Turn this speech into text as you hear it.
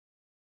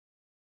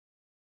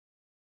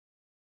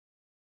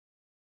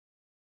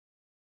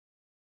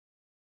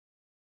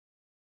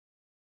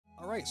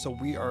Alright, so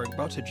we are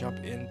about to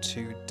jump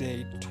into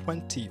day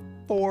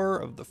 24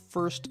 of the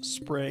first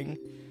spring.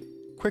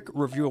 Quick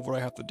review of what I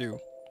have to do.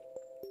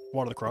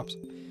 Water the crops.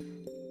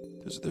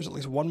 There's at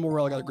least one more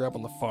I gotta grab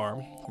on the farm.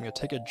 I'm gonna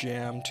take a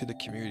jam to the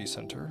community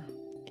center.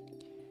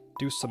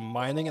 Do some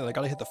mining, and I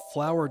gotta hit the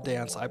flower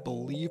dance, I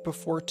believe,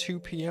 before 2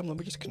 p.m. Let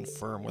me just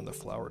confirm when the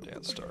flower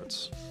dance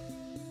starts.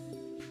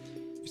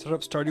 You start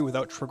up Stardew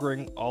without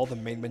triggering all the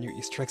main menu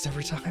Easter eggs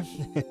every time?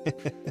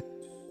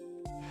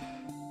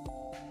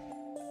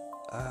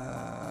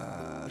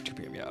 2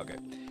 p.m. Yeah, okay.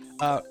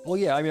 Well,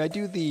 yeah, I mean, I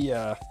do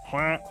the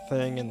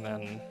thing, and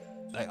then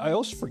I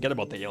always forget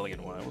about the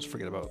alien one. I always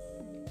forget about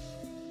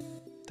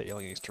the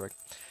alien Easter egg.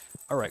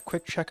 All right,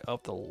 quick check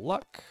of the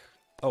luck.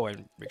 Oh,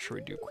 and make sure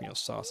we do quinoa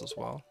sauce as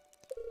well.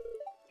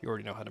 You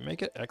already know how to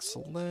make it.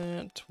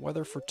 Excellent.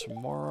 Weather for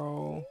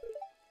tomorrow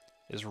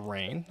is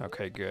rain.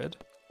 Okay, good.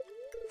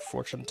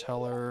 Fortune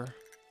teller.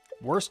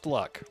 Worst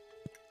luck.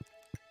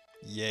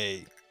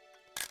 Yay.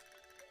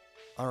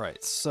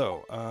 Alright,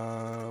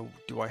 so,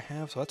 do I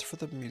have... So that's for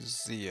the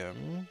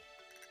museum.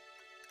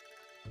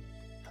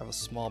 Have a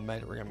small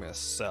magnet ring I'm going to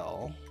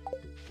sell.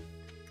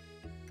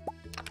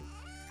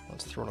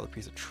 Let's throw another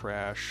piece of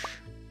trash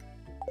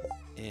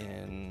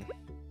in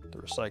the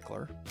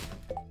recycler.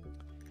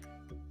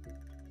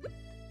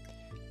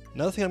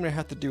 Another thing I'm going to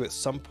have to do at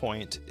some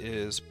point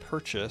is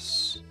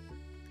purchase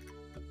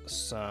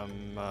some,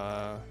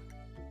 I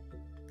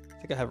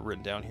think I have it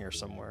written down here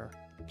somewhere,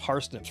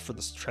 parsnips for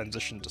this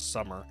transition to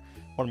summer.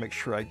 I want to make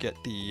sure I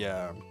get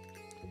the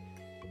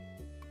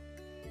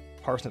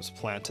parsnips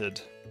planted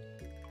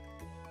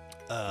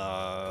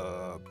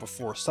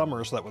before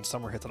summer, so that when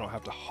summer hits I don't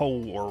have to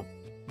hoe, or,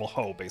 well,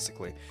 hoe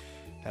basically.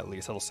 At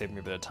least that'll save me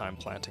a bit of time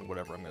planting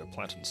whatever I'm going to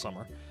plant in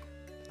summer.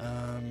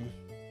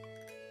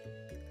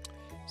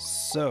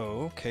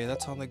 So, okay,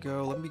 that's on the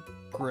go. Let me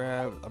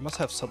grab... I must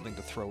have something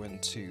to throw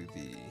into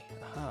the...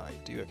 Aha, I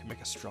do. I can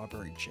make a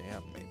strawberry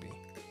jam, maybe.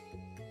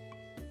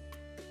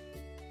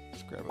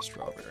 Let's grab a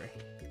strawberry.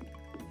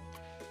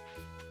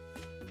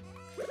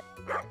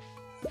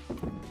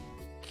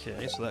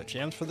 Okay, so that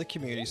jam's for the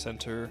community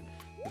center.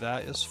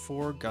 That is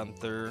for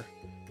Gunther.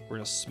 We're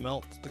gonna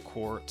smelt the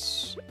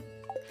quartz.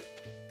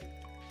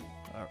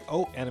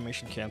 Oh,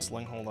 animation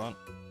canceling. Hold on.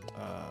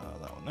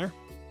 That one there.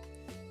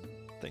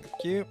 Thank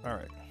you.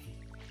 Alright.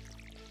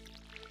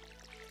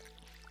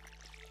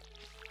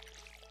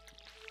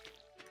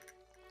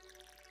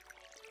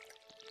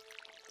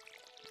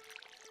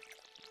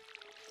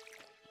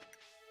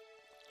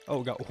 Oh,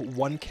 we got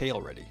 1K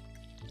already.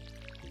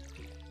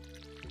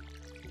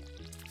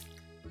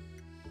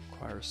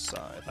 Acquire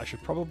side. I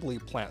should probably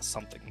plant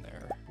something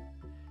there.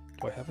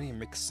 Do I have any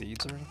mixed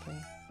seeds or anything?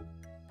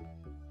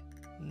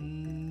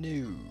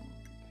 No.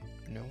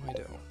 No, I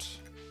don't.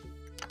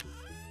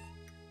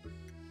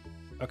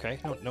 Okay,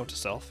 note to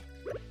self.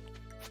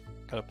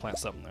 Gotta plant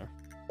something there.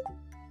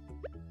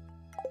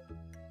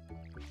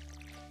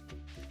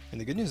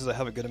 And the good news is I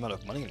have a good amount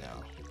of money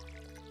now.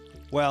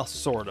 Well,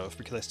 sort of,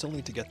 because I still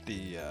need to get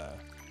the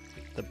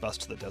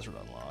bust to the desert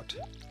unlocked.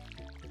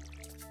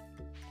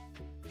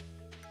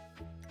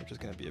 Which is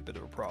gonna be a bit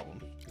of a problem.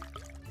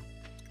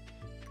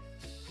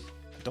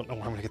 I don't know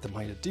where I'm gonna get the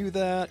money to do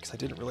that, because I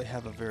didn't really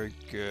have a very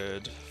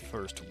good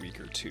first week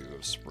or two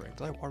of spring.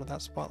 Did I water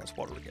that spot? Let's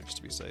water it again just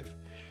to be safe.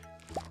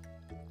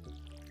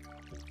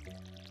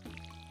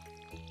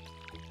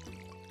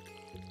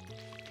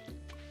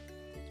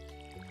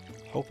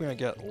 Hoping I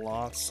get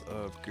lots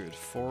of good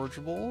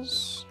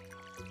forageables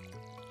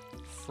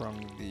from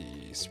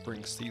the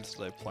spring seeds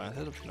that I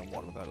planted. I'm going to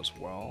water that as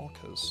well,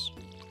 because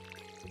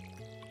I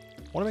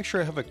want to make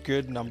sure I have a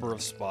good number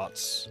of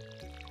spots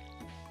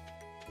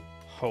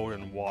hoed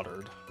and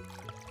watered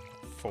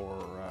for,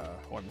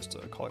 oh, I missed a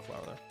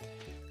cauliflower there.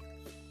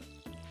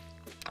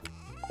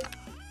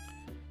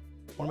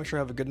 I want to make sure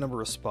I have a good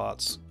number of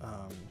spots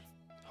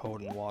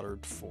hoed and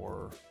watered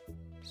for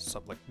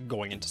stuff like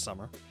going into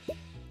summer.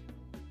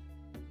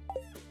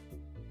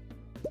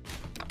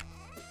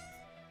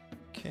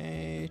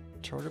 Okay,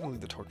 we're going to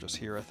leave the torches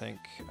here, I think.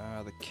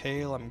 The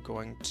kale I'm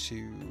going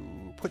to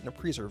put in a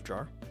preserve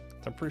jar.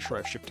 I'm pretty sure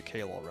I've shipped a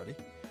kale already.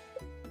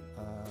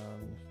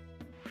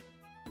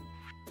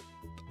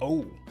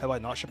 Oh, have I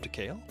not shipped a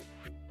kale?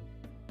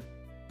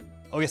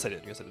 Oh, yes I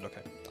did,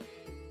 okay.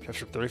 I've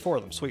shipped 34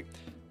 of them, sweet.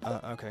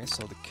 Okay,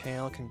 so the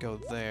kale can go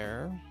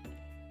there.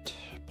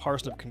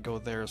 Parsnip can go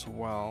there as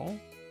well.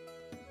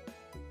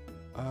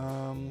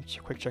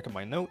 Quick check of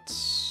my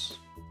notes.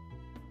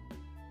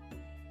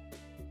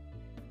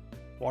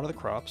 Water the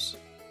crops.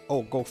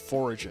 Oh, go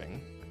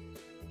foraging.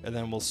 And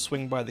then we'll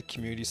swing by the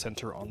community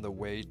center on the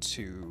way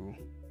to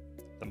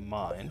the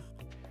mine.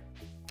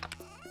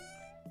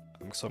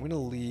 So I'm gonna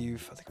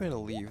leave, I think I'm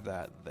gonna leave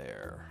that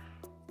there.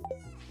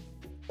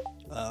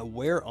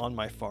 Where on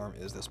my farm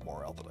is this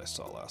morel that I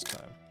saw last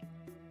time?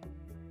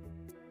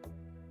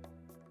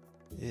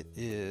 It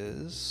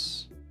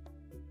is...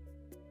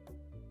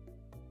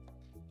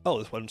 Oh,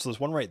 this one. So there's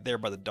one right there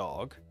by the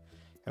dog.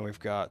 And we've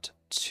got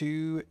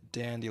 2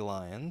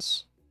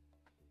 dandelions.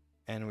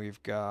 And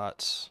we've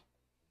got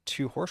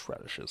 2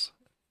 horseradishes.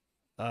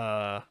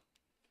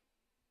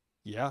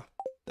 Yeah.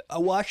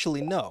 Well,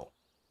 actually, no.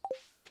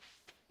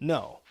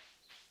 No.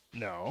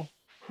 No.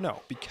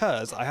 No,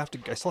 because I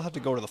still have to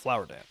go to the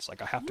flower dance.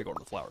 Like, I have to go to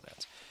the flower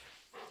dance.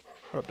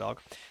 What up, dog?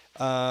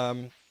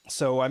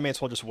 So I may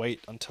as well just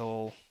wait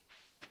until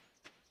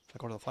I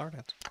go to the flower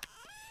dance.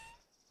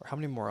 Or how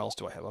many morels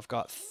do I have? I've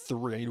got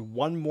 3. I need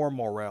 1 more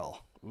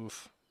morel.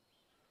 Oof.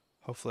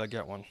 Hopefully I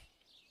get one.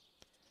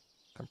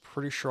 I'm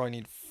pretty sure I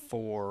need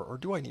 4. Or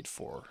do I need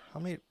 4? How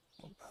many?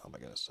 Oh my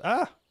goodness.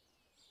 Ah!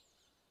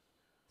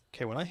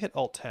 Okay, when I hit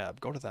Alt-Tab,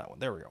 go to that one.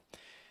 There we go.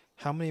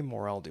 How many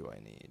morel do I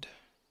need?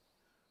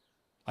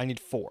 I need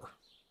 4.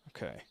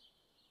 Okay.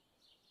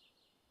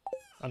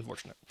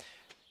 Unfortunate.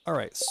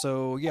 Alright,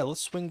 so yeah,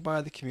 let's swing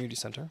by the community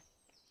center.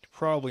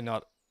 Probably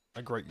not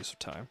a great use of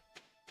time,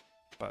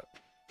 but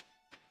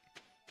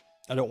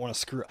I don't want to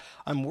screw up.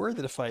 I'm worried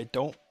that if I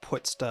don't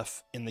put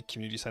stuff in the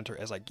community center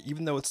as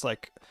even though it's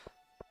like,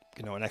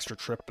 you know, an extra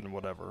trip and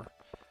whatever,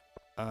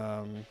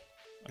 I'm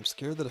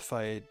scared that if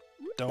I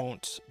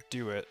don't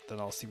do it, then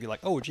I'll be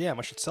like, oh, jam,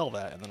 I should sell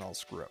that, and then I'll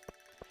screw up.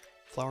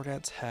 Flower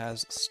dance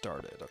has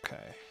started,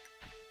 okay.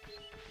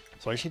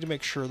 So I just need to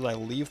make sure that I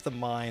leave the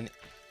mine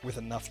with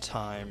enough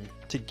time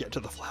to get to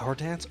the flower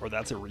dance, or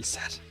that's a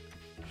reset.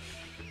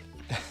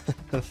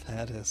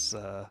 That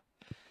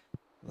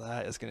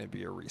is going to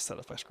be a reset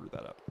if I screw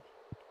that up.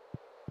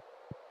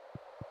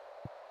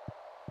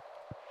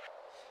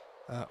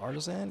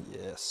 Artisan,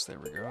 yes, there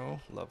we go.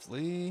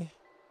 Lovely.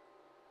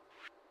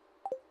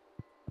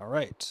 All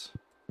right.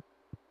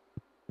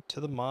 To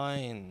the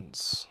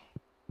mines.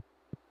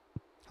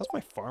 How's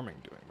my farming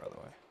doing, by the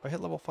way? Have I hit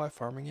level 5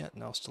 farming yet?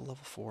 No, still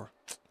level 4.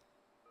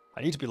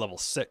 I need to be level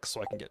 6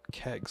 so I can get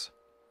kegs.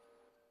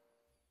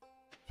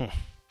 So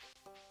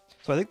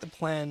I think the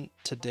plan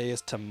today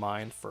is to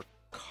mine for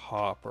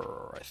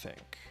copper, I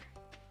think.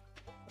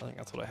 I think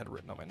that's what I had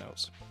written on my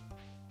notes.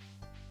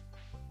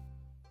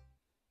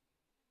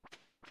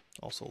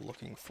 Also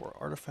looking for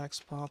artifact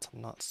spots.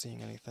 I'm not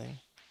seeing anything.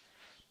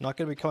 I'm not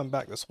going to be coming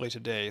back this way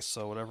today,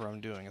 so whatever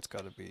I'm doing, it's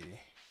got to be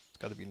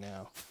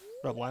now.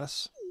 What up,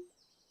 Linus?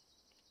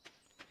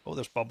 Oh,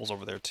 there's bubbles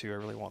over there too. I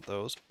really want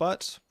those,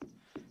 but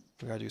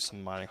we gotta do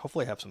some mining.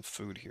 Hopefully I have some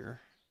food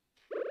here.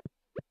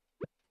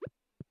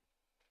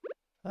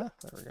 Ah,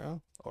 there we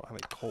go. Oh, I have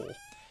any coal.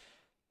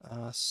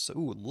 So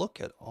look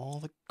at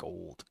all the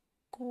gold.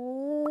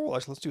 Gold.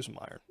 Actually, let's do some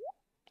iron.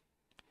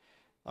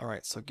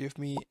 Alright, so give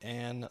me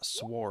an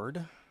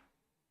sword.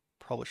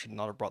 Probably should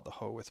not have brought the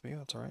hoe with me.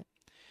 That's alright.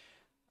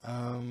 You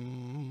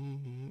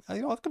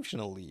know, I'm just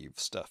gonna leave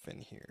stuff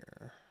in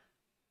here.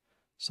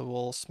 So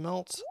we'll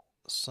smelt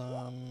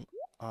some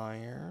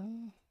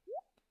iron.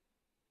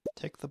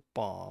 Take the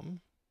bomb.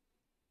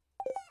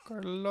 I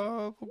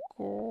love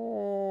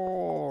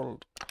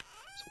gold.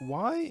 So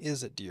why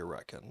is it, do you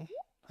reckon?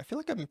 I feel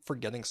like I'm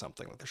forgetting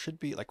something. Like there should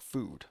be like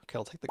food. Okay,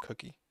 I'll take the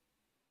cookie.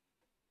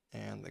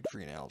 And the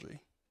green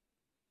algae.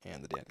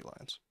 And the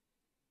dandelions.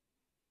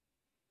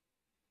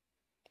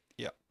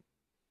 Yep.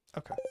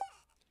 Okay.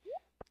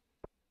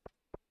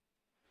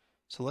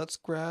 So let's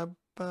grab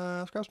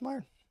some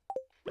iron.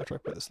 After I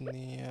put this in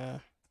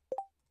the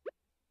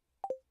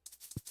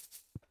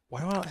Why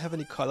do I not have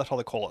any coal? That's how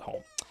they call it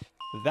home.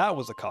 That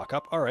was a cock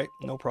up. Alright,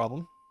 no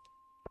problem.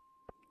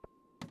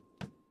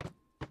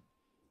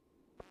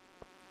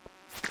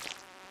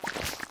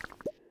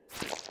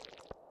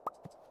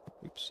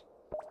 Oops.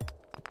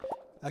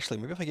 Actually,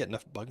 maybe if I get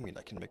enough bug meat,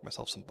 I can make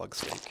myself some bug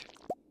steak.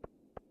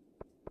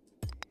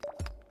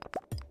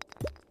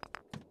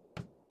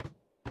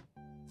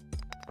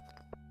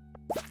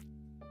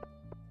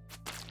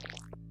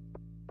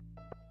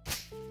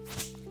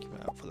 Keep an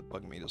eye out for the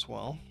bug meat as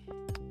well.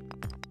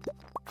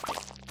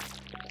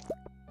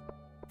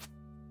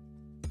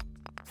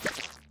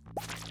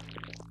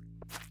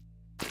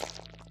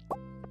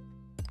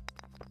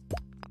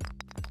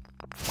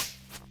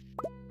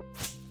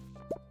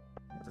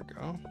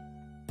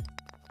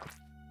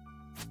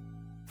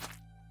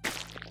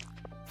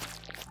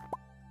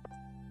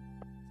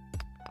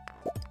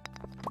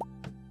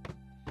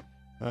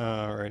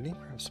 Alrighty,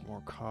 grab some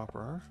more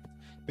copper.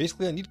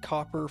 Basically, I need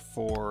copper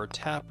for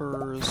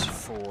tappers,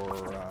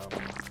 for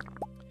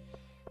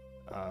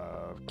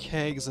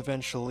kegs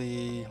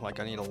eventually.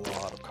 Like, I need a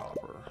lot of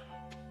copper.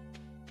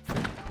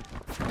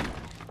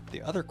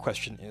 The other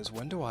question is,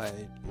 when do I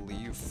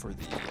leave for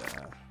the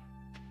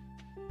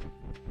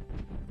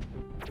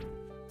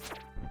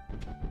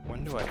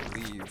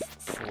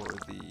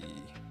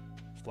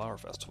flower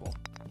festival?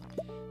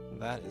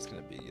 That is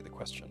going to be the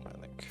question, I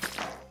think.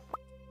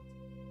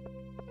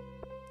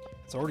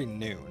 It's already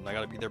noon, I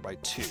gotta be there by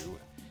 2,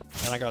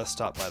 and I gotta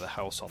stop by the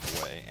house on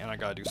the way, and I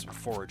gotta do some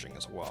foraging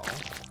as well.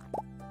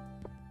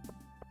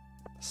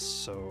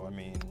 So, I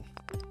mean,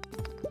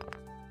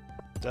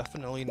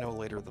 definitely no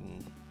later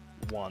than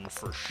 1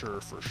 for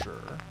sure, for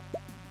sure.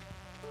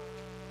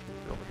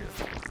 Over here.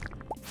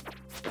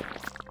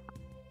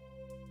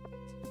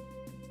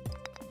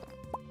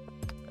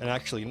 And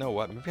actually, you know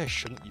what? Maybe I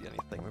shouldn't eat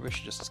anything. Maybe I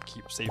should just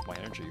save my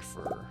energy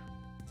for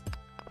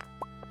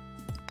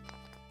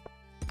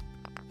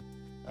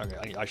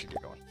Okay, I should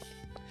get going.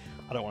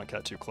 I don't want to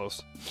get too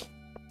close.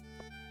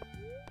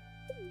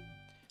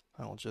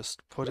 I'll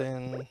just put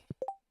in...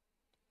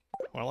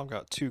 Well, I've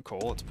got 2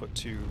 coal. Let's put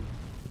 2...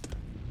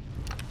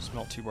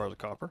 Smelt 2 bars of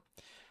copper.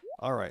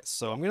 Alright,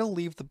 so I'm going to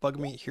leave the bug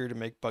meat here to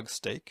make bug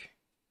steak.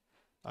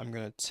 I'm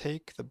going to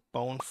take the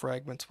bone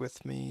fragments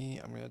with me.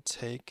 I'm going to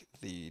take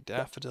the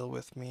daffodil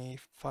with me.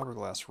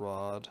 Fiberglass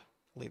rod.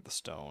 Leave the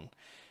stone.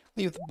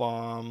 Leave the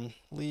bomb.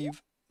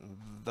 Leave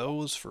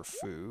those for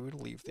food.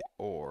 Leave the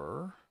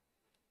ore.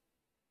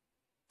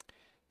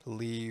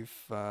 Leave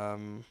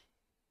more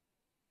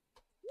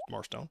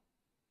stone.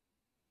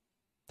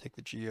 Take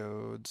the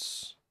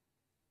geodes.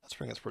 That's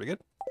pretty good.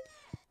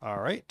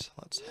 Alright,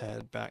 let's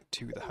head back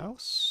to the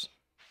house.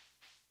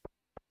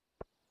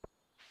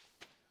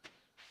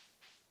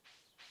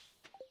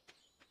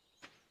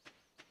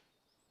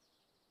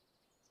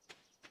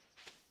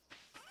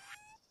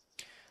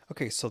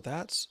 Okay, so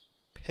that's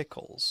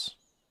pickles.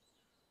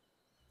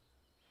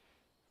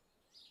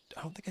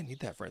 I don't think I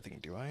need that for anything,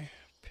 do I?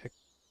 Pickles.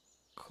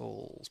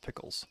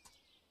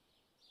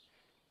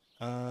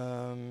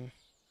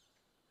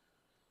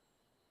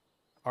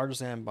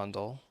 Artisan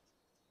bundle.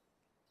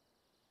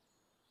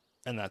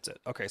 And that's it.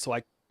 Okay, so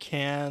I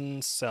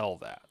can sell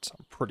that,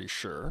 I'm pretty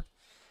sure.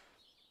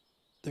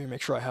 Let me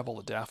make sure I have all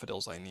the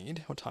daffodils I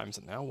need. What time is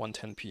it now?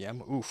 1:10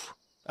 p.m. Oof.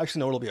 Actually,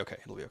 no, it'll be okay.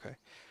 It'll be okay.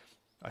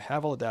 I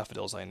have all the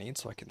daffodils I need,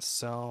 so I can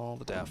sell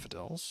the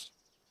daffodils.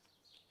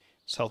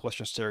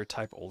 Southwestern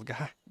stereotype old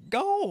guy.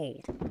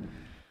 Gold!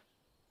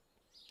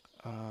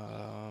 Do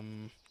I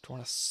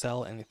want to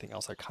sell anything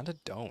else? I kind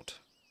of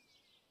don't.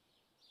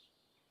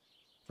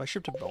 If I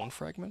shipped a bone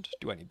fragment,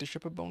 do I need to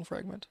ship a bone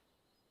fragment?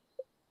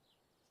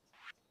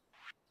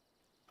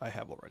 I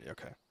have already,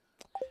 okay.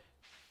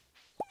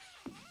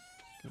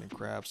 Gonna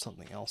grab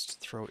something else to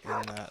throw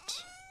in that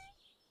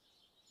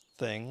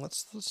thing.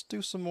 Let's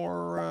do some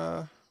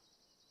more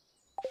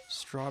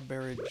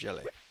strawberry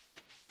jelly.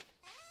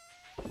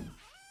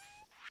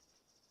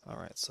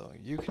 Alright, so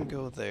you can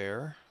go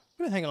there.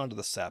 I'm gonna hang on to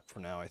the sap for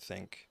now, I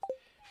think.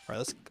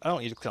 Alright, I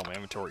don't need to clear out my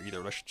inventory either.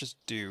 What I should just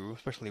do,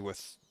 especially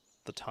with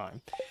the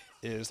time,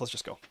 is let's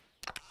just go.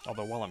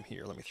 Although while I'm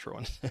here, let me throw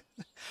in...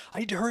 I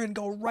need to hurry and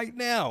go right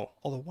now!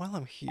 Although while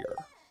I'm here,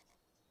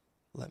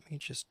 let me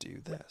just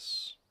do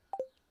this.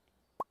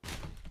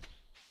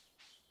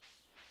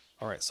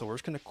 Alright, so we're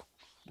just gonna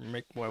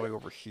make my way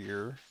over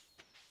here.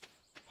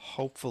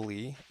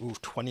 Hopefully... Ooh,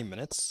 20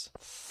 minutes?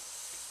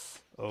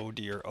 Oh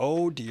dear,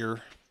 oh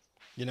dear.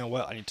 You know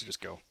what? I need to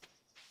just go.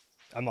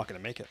 I'm not gonna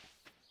make it.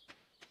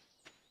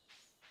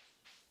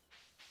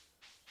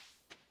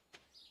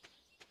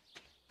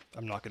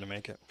 I'm not gonna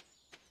make it.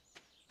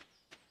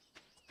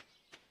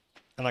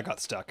 And I got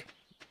stuck.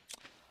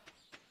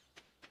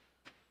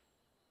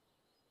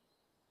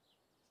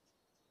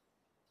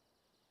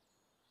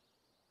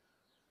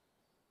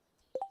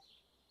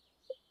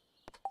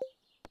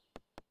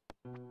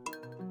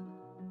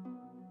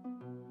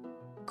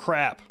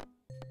 Crap.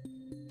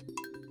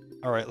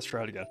 Alright, let's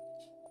try it again.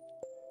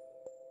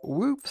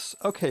 Whoops.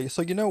 Okay,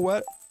 so you know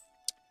what?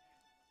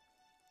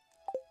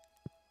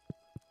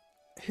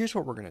 Here's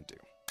what we're gonna do.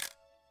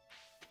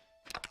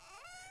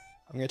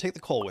 I'm gonna take the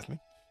coal with me.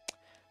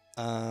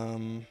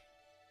 I'm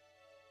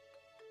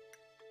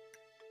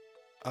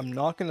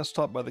not gonna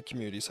stop by the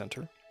community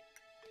center.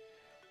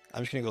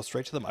 I'm just gonna go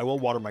straight to them. I will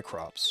water my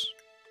crops.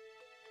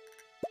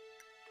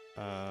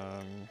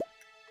 Oh,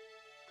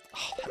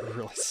 that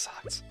really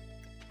sucks.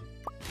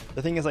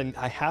 The thing is,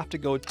 I have to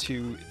go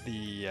to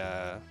the,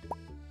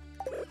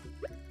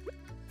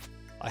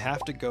 I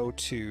have to go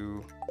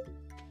to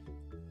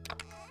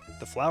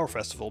the flower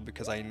festival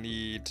because I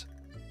need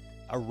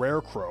a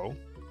rare crow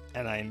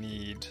and I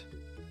need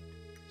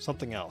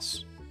something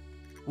else.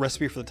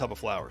 Recipe for the tub of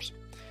flowers.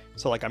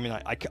 So like,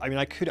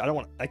 I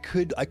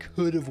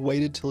could have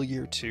waited till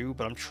year 2,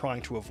 but I'm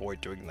trying to avoid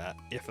doing that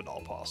if at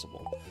all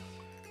possible.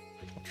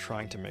 I'm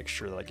trying to make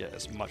sure that I get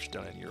as much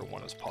done in year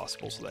 1 as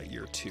possible so that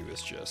year 2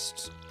 is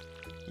just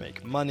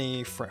make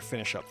money,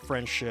 finish up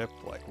friendship,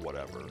 like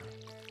whatever.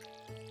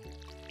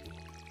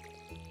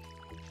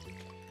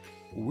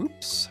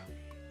 Whoops.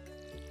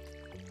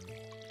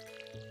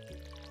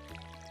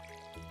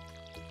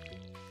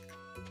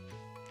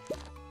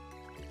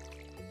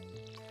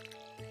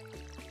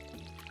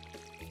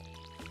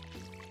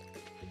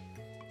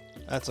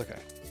 That's okay.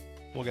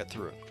 We'll get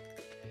through it.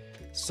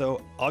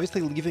 So,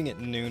 obviously leaving at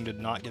noon did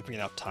not give me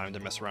enough time to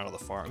mess around with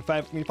the farm. In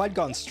fact, I mean, if I'd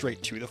gone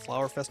straight to the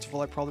flower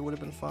festival, I probably would have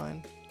been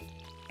fine.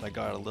 I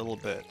got a little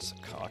bit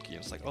cocky.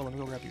 It's like, oh, let me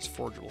go grab these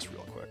forageables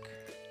real quick.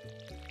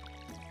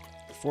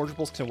 The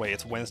forageables can wait.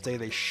 It's Wednesday.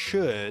 They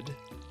should,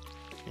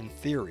 in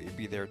theory,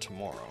 be there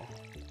tomorrow.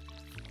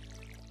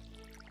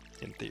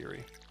 In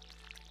theory.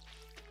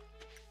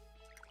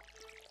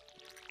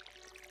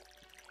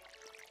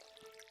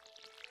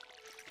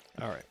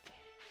 Alright.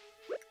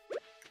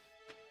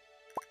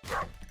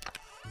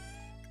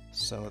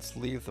 So let's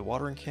leave the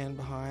watering can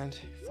behind.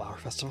 Flower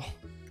festival.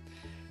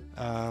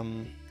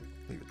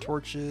 Leave the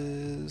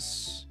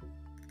torches.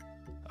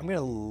 I'm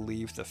gonna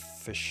leave the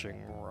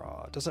fishing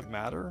rod. Does it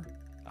matter?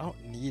 I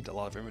don't need a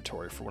lot of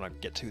inventory for when I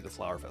get to the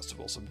flower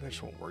festival, so maybe I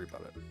just won't worry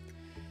about it.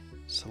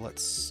 So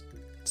let's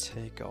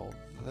take all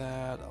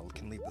that. I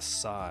can leave the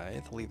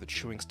scythe, leave the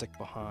chewing stick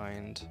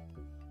behind.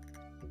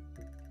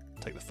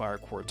 Take the fire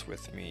quartz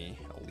with me.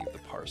 I'll leave the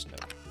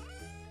parsnip.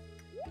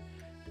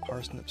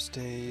 Parsnip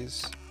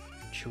stays.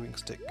 Chewing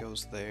stick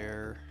goes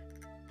there.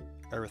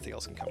 Everything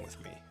else can come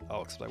with me.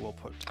 Oh, except I will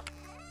put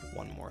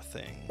one more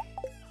thing.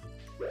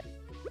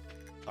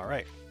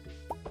 Alright.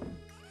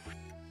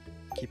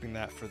 Keeping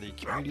that for the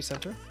community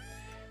center,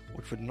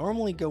 which would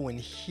normally go in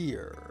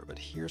here, but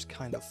here's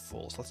kind of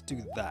full, so let's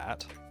do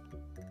that.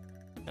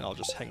 And I'll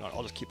just hang on,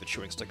 I'll just keep the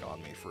chewing stick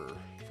on me for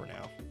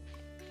now.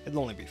 It'll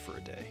only be for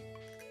a day.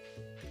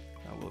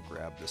 Now we'll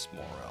grab this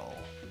morel.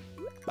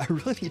 I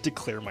really need to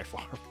clear my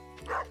farm.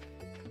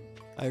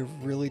 I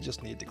really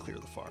just need to clear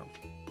the farm.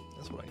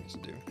 That's what I need to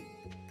do.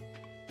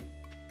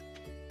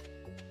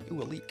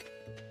 Ooh, a leek.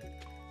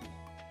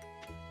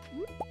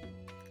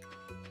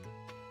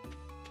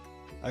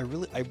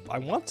 I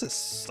want to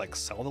like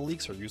sell the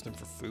leeks or use them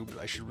for food,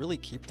 but I should really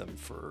keep them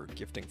for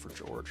gifting for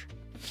George.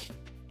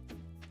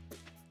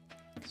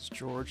 Because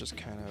George is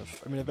kind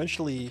of, I mean,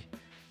 eventually,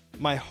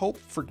 my hope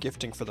for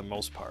gifting for the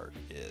most part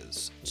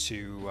is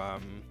to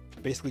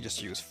basically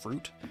just use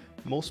fruit.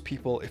 Most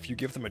people, if you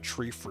give them a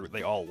tree fruit,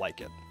 they all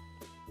like it.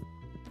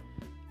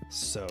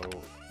 So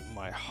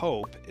my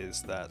hope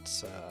is that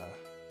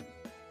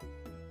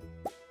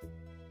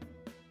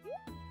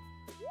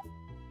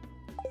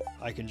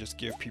I can just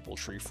give people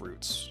tree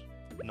fruits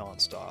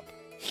non-stop.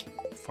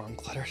 Farm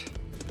cluttered.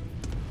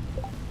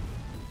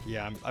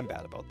 Yeah, I'm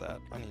bad about that.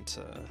 I need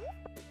to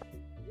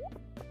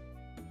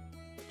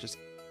just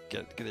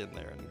get in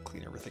there and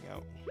clean everything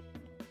out.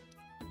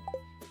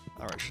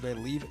 Alright, should I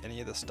leave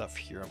any of this stuff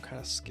here? I'm kind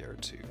of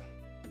scared to.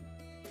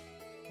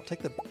 I'll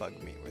take the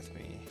bug meat with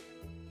me.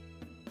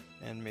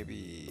 And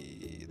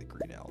maybe the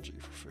green algae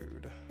for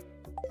food.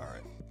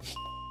 Alright.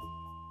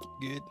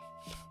 Good.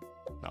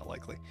 Not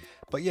likely.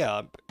 But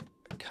yeah,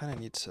 I kind of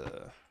need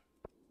to...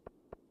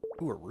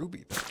 Ooh, a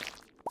ruby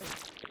there.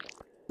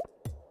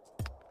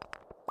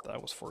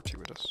 That was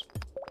fortuitous.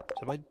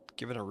 So have I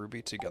given a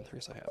ruby to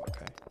Gunthrees? I have,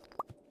 okay.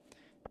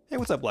 Hey,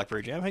 what's up,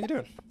 Blackberry Jam? How you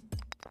doing?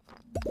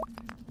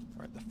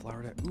 Alright, the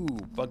flower day. Ooh,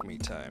 bug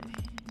meat time.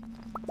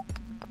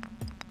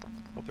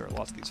 Hope there are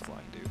lots of these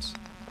flying dudes.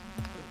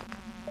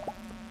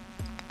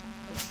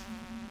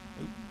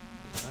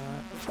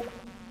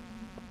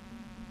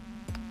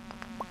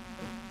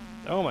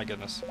 Oh my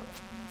goodness.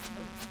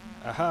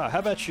 Aha, how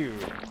about you?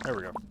 There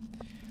we go.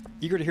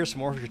 Eager to hear some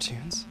more of your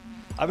tunes?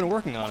 I've been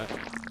working on it.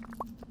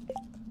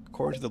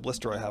 According to the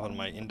blister I have on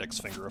my index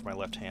finger of my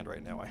left hand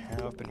right now, I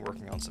have been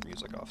working on some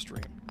music off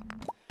stream.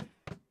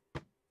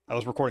 I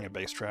was recording a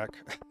bass track.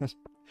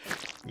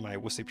 My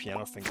wussy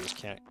piano fingers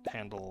can't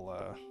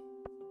handle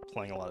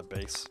playing a lot of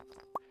bass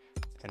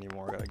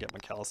anymore. I gotta get my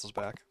calluses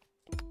back.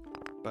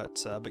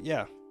 But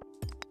yeah.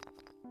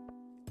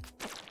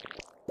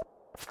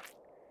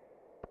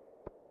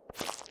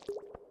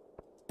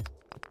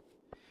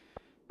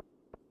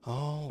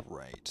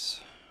 Alright.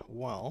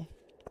 Well,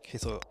 okay,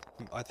 so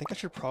I think I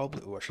should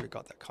probably... Oh, I should have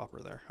got that copper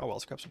there. Oh well,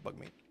 let's grab some bug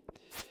meat.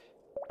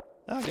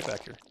 I'll get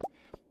back here.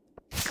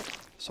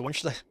 So when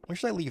should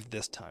I leave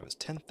this time? It's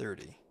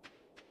 10:30.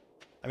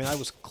 I mean, I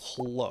was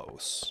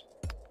close.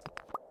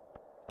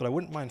 But I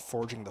wouldn't mind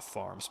foraging the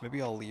farm, so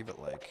maybe I'll leave it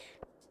like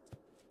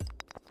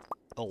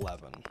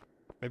 11.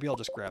 Maybe I'll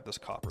just grab this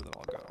copper, then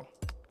I'll go.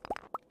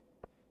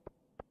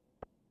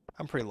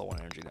 I'm pretty low on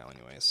energy now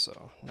anyways,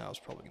 so now is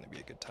probably going to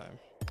be a good time.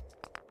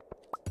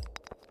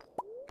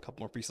 A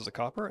couple more pieces of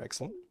copper,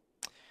 excellent.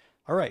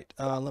 Alright,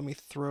 let me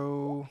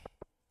throw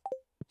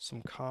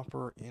some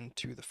copper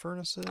into the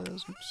furnaces.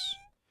 Oops.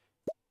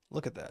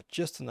 Look at that,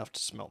 just enough to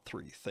smelt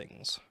 3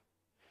 things.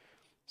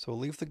 So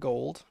we'll leave the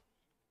gold,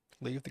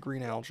 leave the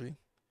green algae,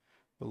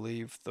 we'll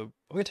leave the... I'm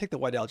going to take the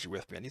white algae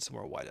with me, I need some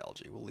more white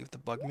algae. We'll leave the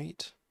bug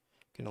meat,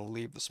 going to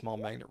leave the small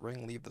magnet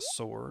ring, leave the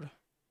sword,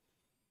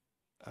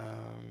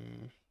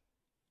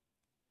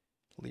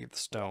 leave the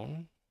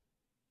stone,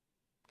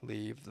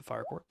 leave the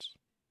fire quartz,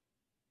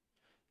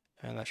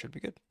 and that should be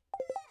good.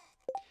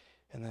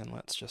 And then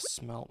let's just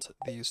smelt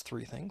these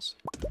 3 things,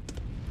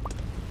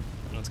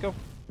 and let's go.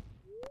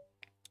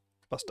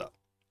 Bust up.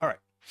 Alright.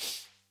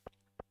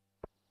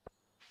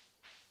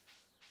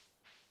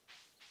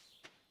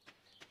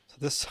 So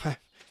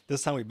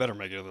this time we better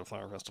make it to the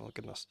flower festival,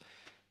 goodness.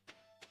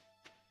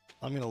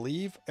 I'm gonna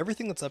leave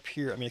everything that's up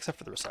here, I mean except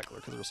for the recycler,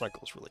 because the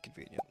recycler is really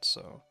convenient,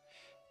 so.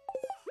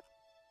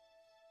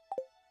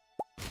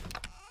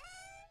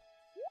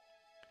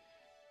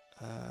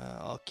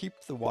 I'll keep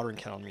the watering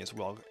can on me as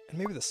well, and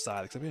maybe the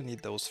scythe, because I'm gonna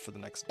need those for the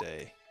next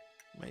day.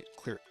 Might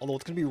clear, although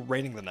it's gonna be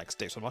raining the next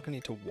day, so I'm not gonna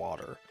need to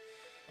water.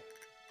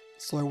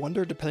 So I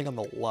wonder, depending on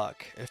the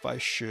luck, if I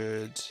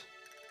should...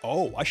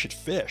 Oh, I should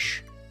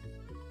fish.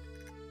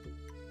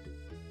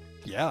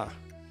 Yeah,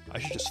 I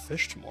should just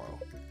fish tomorrow.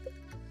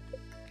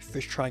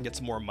 Fish, try and get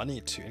some more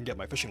money to, and get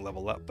my fishing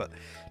level up, but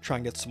try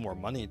and get some more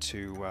money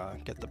to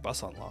get the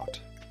bus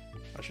unlocked.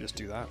 I should just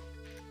do that.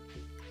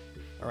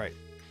 Alright,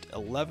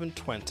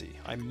 11:20.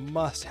 I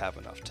must have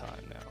enough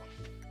time now.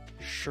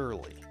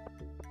 Surely.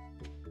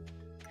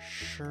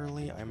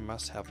 Surely I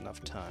must have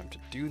enough time to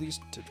do these,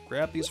 to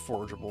grab these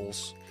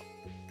forageables.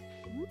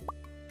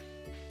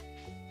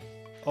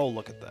 Oh,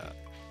 look at that.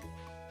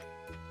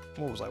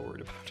 What was I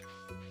worried about?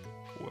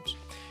 Whoops.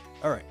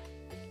 Alright.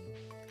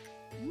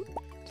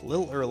 It's a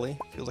little early.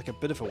 Feels like a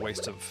bit of a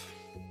waste of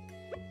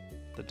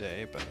the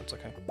day, but it's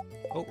okay.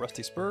 Oh,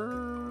 Rusty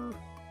Spur.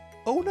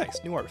 Oh,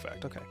 nice. New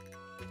artifact. Okay.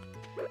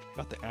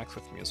 Got the axe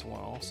with me as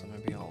well, so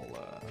maybe I'll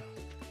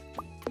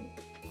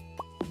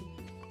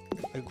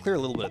clear a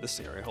little bit of this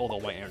area, although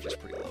my energy's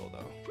pretty low,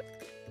 though.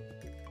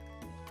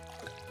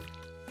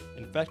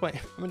 In fact,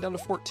 I'm down to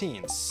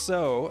 14,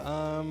 so,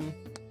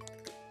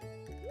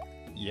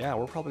 yeah,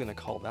 we're probably going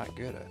to call that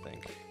good, I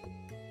think.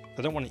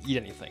 I don't want to eat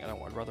anything.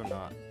 I'd rather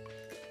not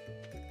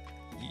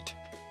eat.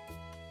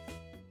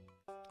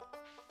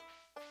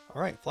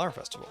 Alright, Flower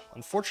Festival.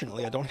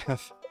 Unfortunately, I don't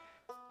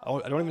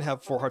even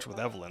have 4 hearts with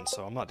Evelyn,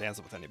 so I'm not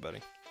dancing with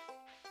anybody.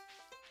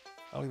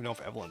 I don't even know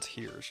if Evelyn's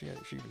here. Is she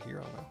even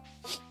here? I don't know.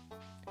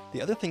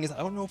 The other thing is, I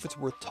don't know if it's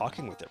worth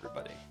talking with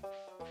everybody.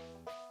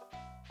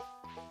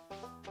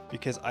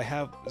 Because I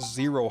have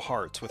 0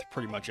 hearts with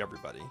pretty much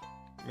everybody.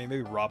 I mean,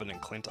 maybe Robin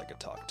and Clint I could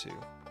talk to.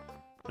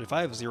 But if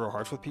I have 0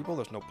 hearts with people,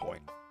 there's no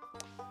point.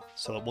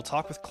 So we'll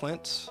talk with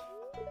Clint.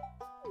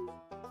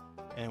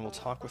 And we'll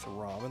talk with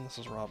Robin. This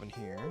is Robin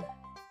here.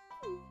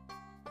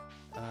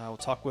 We'll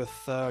talk with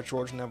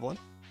George and Evelyn.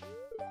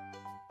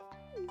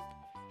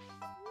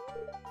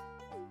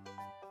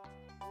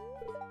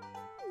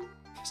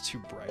 It's too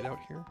bright out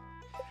here.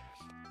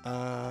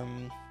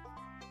 And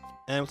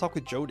we'll talk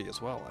with Jody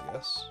as well, I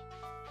guess.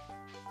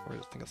 I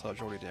think I saw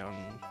Jody down.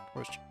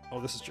 Oh,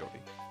 this is Jody.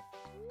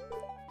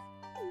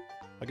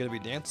 Am I gonna be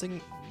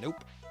dancing?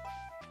 Nope.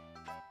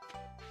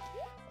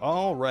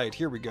 Alright,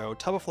 here we go.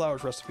 Tub of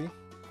Flowers recipe.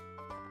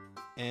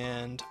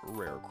 And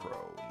Rare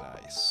Crow.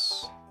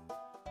 Nice.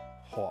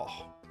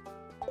 Oh,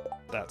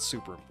 that's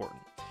super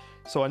important.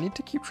 So I need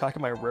to keep track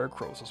of my Rare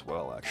Crows as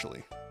well,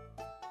 actually.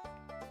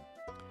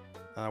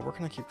 Where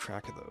can I keep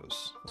track of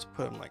those? Let's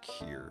put them like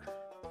here.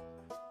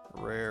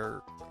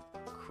 Rare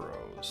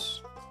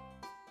Crows.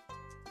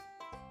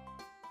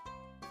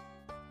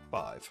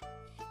 5.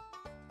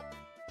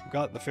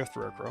 Got the 5th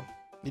Rare Crow.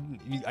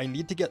 I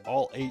need to get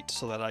all 8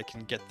 so that I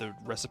can get the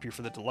recipe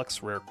for the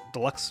Deluxe Rare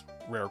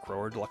Crow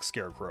or Deluxe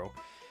Scarecrow.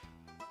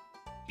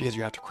 Because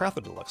you have to craft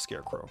the Deluxe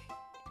Scarecrow.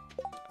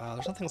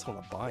 There's nothing else I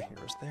want to buy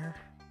here, is there?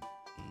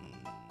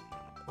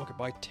 I could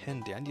buy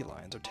 10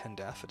 dandelions or 10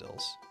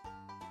 daffodils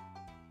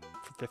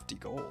for 50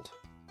 gold.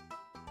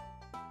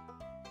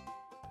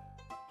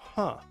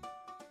 Huh.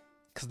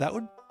 Because that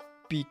would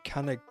be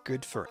kind of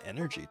good for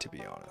energy, to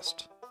be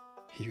honest.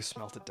 He who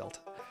smelted Delta.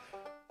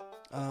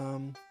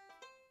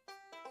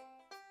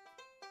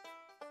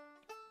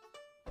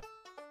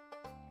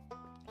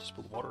 Just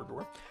put water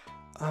everywhere.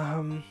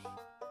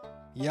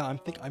 Yeah,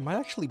 I might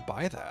actually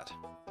buy that.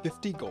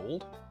 50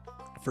 gold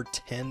for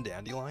 10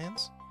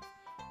 dandelions?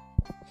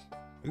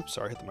 Oops,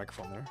 sorry, I hit the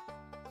microphone there.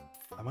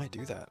 I might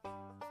do that.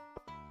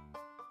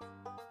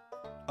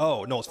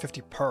 Oh, no, it's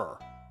 50 per.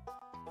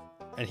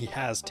 And he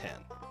has 10.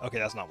 Okay,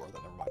 that's not worth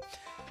it, never mind.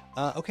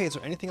 Okay, is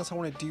there anything else I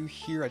want to do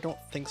here? I don't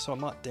think so. I'm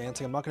not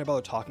dancing. I'm not going to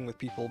bother talking with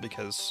people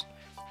because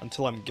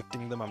until I'm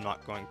gifting them, I'm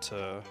not going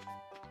to...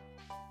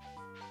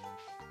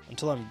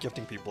 Until I'm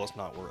gifting people, it's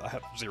not worth... I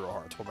have 0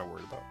 hearts. What am I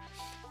worried about?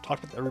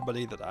 Talk with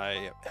everybody that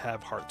I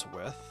have hearts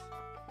with.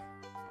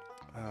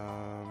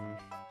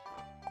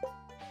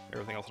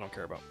 Everything else I don't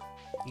care about.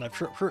 And I'm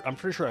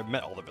pretty sure I've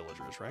met all the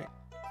villagers, right?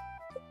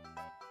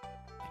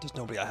 There's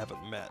nobody I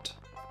haven't met.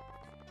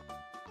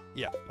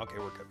 Yeah, okay,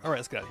 we're good. Alright,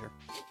 let's get out of here.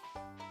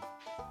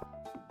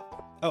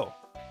 Oh.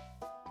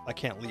 I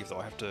can't leave,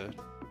 though.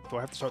 Do I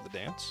have to start the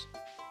dance?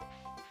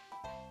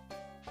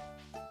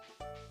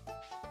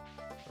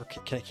 Or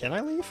can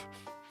I leave?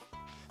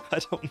 I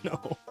don't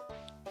know.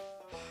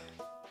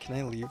 Can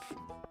I leave?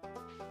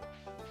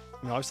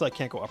 I mean, obviously I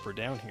can't go up or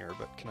down here,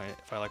 but can I,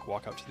 if I like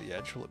walk out to the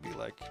edge, will it be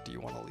like, do you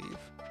want to leave?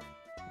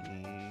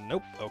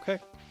 Nope, okay.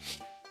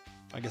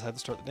 I guess I have to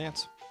start the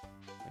dance.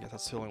 I guess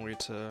that's the only way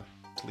to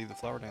leave the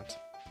flower dance.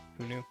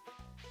 Who knew?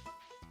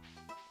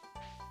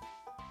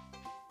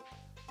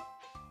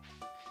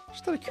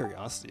 Just out of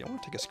curiosity, I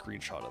want to take a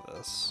screenshot of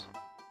this.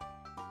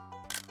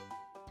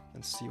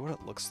 And see what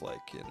it looks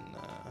like in,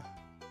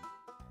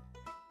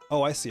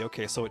 Oh, I see,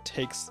 okay, so it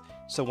takes...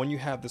 So when you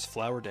have this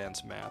flower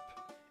dance map,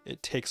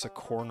 it takes a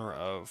corner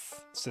of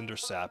Cinder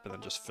Sap and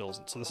then just fills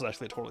it. So this is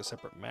actually a totally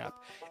separate map.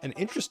 And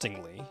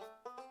interestingly,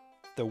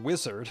 the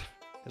wizard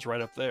is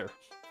right up there.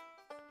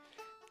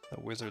 The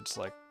wizard's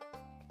like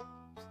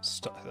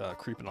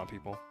creeping on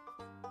people.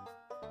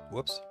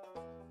 Whoops.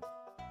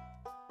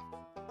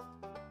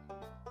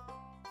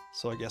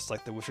 So I guess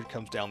like the wizard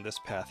comes down this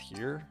path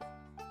here,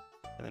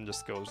 and then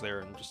just goes there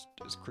and just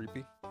is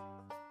creepy.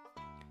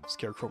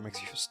 Scarecrow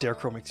makes you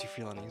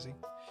feel uneasy.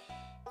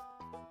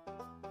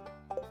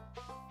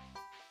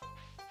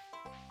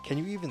 Can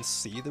you even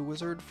see the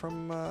wizard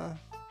from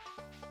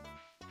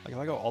Like if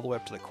I go all the way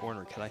up to the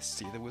corner, can I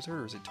see the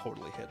wizard or is it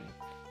totally hidden?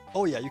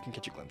 Oh yeah, you can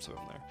catch a glimpse of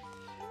him there.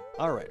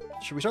 Alright,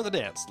 should we start the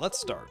dance? Let's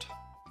start.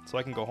 So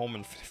I can go home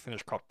and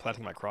finish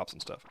planting my crops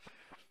and stuff.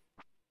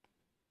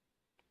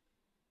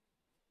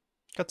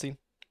 Cutscene.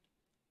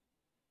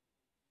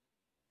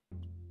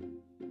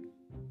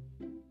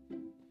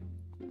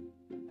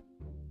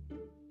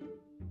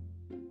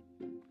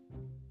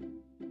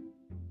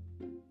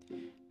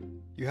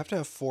 You have to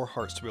have 4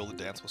 hearts to be able to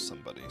dance with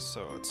somebody,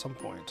 so at some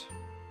point,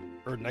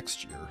 or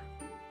next year,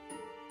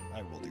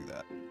 I will do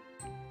that.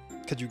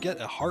 Because you get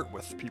a heart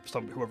with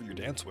people, whoever you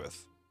dance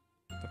with,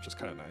 which is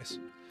kind of nice.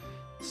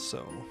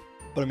 So,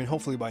 but I mean,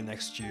 hopefully by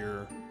next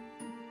year,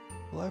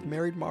 will I have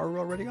married Maru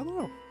already? I don't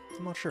know.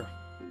 I'm not sure.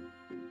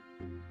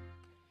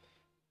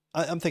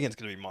 I'm thinking it's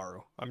gonna be Maru.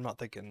 I'm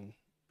thinking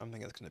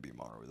it's gonna be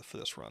Maru for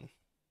this run.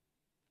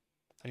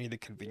 I need the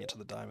convenience of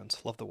the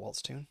diamonds. Love the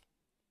waltz tune.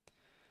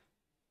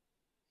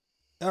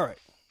 Alright.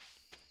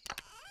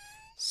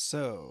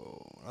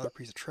 So, another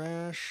piece of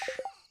trash.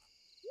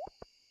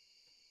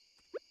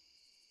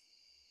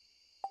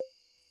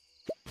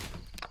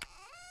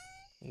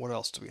 What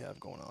else do we have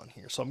going on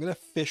here? So I'm gonna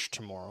fish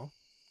tomorrow.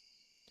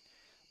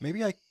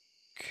 Maybe I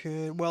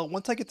could. Well,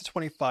 once I get to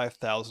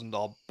 25,000,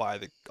 I'll buy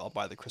the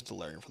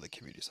crystallarium for the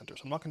community center.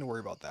 So I'm not gonna worry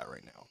about that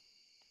right now.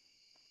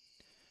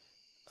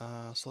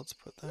 So let's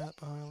put that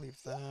by.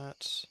 Leave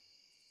that.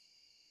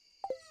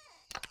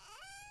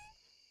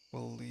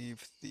 We'll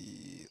leave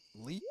the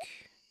leek.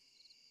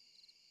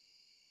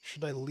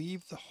 Should I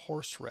leave the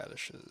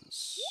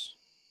horseradishes?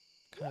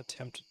 Kind of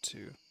tempted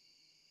to.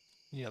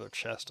 Need another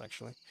chest,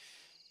 actually.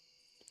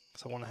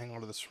 Because I want to hang on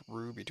to this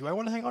ruby. Do I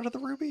want to hang on to the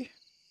ruby?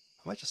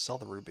 I might just sell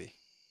the ruby.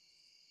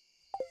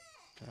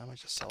 Yeah, I might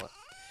just sell it.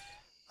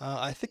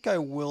 I think I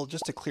will,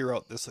 just to clear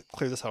this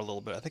out a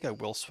little bit, I think I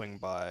will swing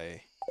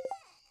by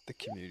the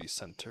community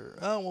center.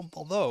 Oh, well,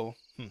 although,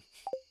 I'm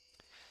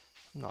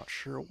not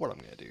sure what I'm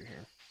going to do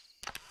here.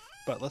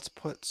 But let's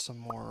put some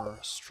more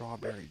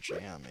strawberry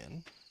jam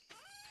in.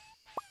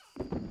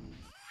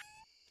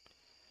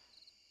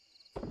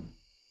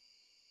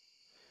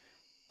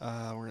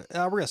 We're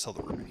gonna sell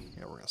the ruby.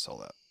 Yeah, we're gonna sell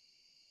that.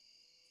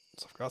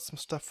 So I've got some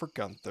stuff for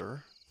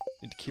Gunther.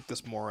 Need to keep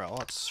this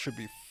morale. It should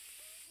be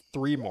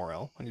 3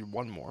 morale. I need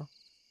 1 more.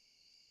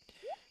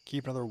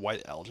 Keep another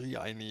white algae.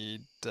 I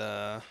need,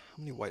 how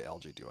many white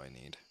algae do I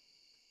need?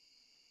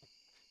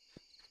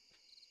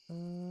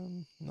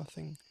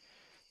 Nothing.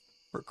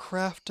 For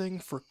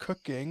crafting, for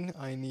cooking,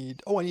 I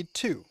need, I need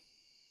 2.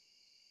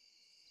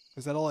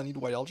 Is that all I need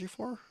white algae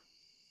for?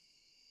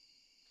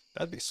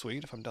 That'd be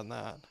sweet if I'm done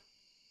that.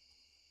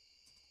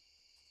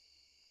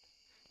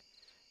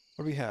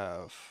 What do we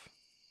have?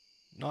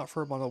 Not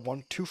for a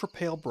bundle, 2 for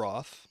pale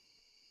broth.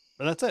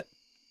 And that's it.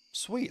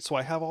 Sweet. So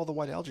I have all the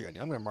white algae I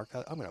need. I'm gonna mark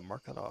that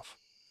off.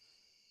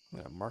 I'm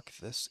gonna mark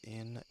this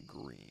in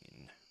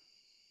green.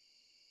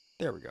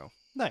 There we go.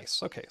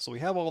 Nice. Okay, so we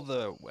have all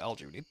the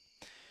algae we need.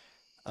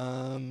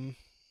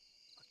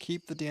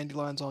 Keep the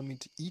dandelions on me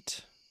to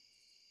eat.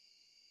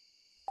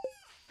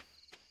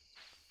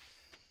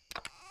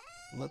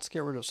 Let's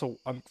get rid of, so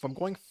if I'm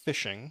going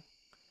fishing,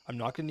 I'm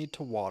not gonna need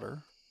to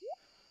water.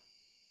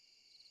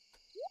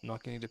 I'm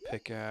not gonna need a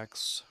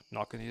pickaxe. I'm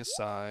not gonna need a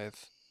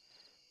scythe.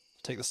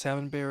 Take the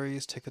salmon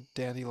berries, take the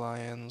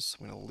dandelions.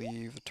 I'm gonna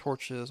leave the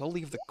torches. I'll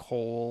leave the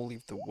coal,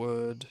 leave the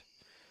wood.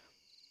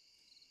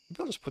 Maybe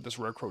I'll just put this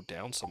rare crow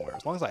down somewhere.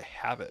 As long as I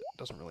have it, it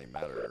doesn't really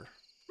matter.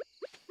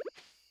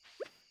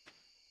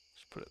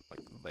 Just put it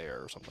like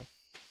there or something.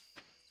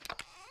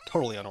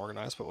 Totally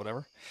unorganized, but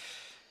whatever.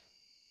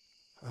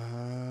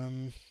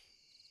 I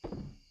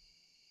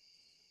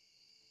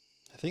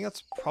think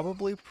that's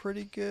probably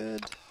pretty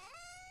good.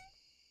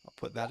 I'll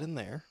put that in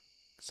there.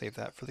 Save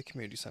that for the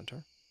community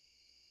center.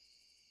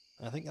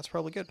 I think that's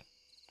probably good.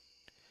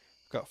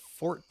 I've got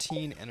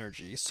 14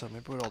 energy, so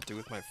maybe what I'll do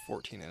with my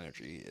 14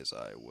 energy is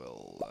I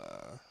will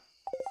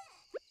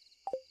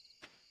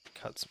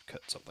cut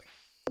something.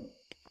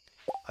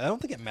 I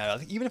don't think it matters. I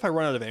think even if I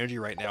run out of energy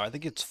right now, I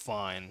think it's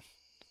fine.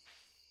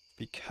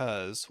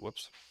 Because,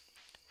 whoops.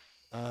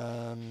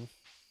 I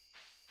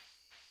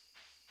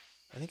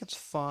think it's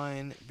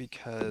fine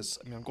because,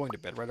 I mean, I'm going to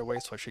bed right away,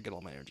 so I should get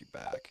all my energy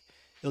back.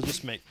 It'll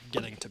just make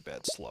getting to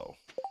bed slow.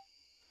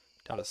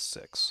 Down to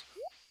 6.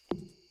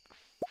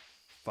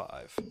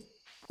 5.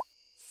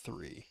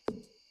 3.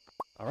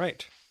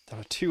 Alright,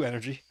 down to 2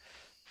 energy.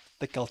 I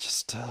think I'll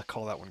just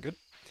call that one good.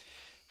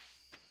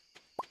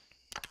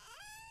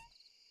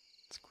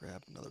 Let's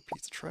grab another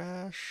piece of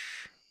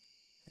trash.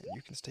 And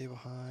you can stay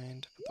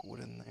behind, put the wood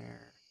in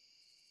there.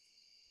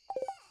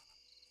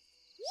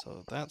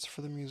 So that's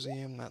for the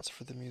museum, that's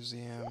for the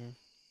museum.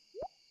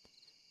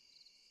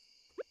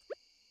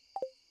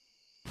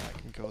 I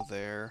can go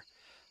there.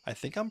 I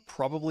think I'm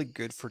probably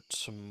good for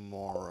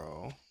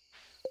tomorrow.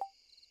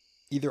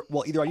 Either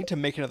I need to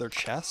make another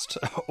chest,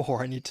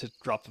 or I need to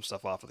drop some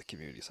stuff off at the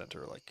community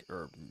center, like,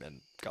 and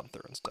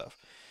Gunther and stuff.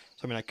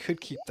 So, I mean, I could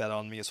keep that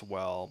on me as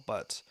well,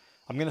 but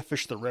I'm gonna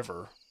fish the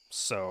river,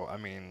 so, I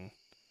mean...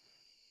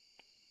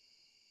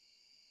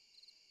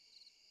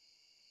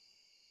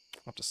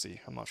 I'll have to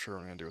see. I'm not sure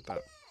what I'm going to do with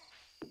that.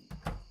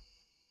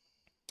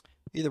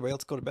 Either way,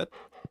 let's go to bed.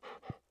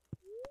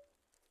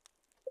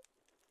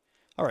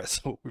 Alright,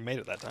 so we made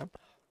it that time.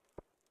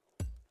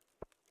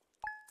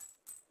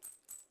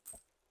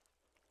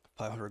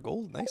 500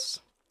 gold, nice.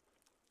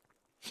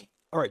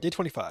 Alright, day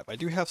 25. I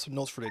do have some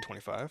notes for day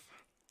 25.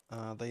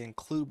 They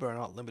include, but are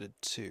not limited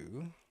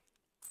to...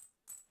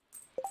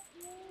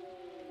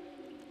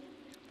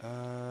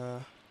 I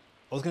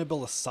was going to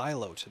build a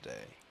silo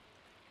today.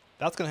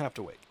 That's going to have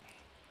to wait.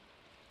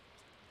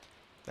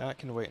 That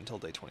can wait until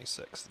day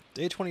 26.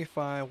 Day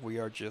 25, we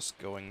are just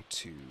going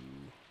to...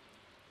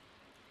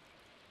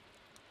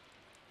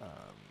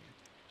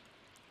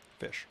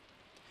 fish.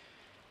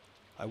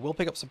 I will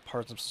pick up some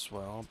parsnips as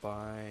well.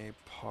 Buy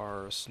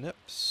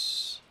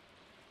parsnips.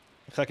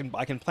 I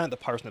can plant the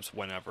parsnips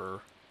whenever.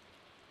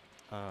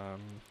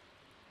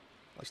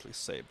 Actually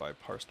say buy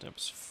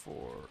parsnips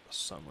for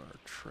summer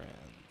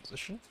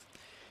transition.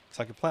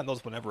 So I can plant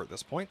those whenever at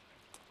this point.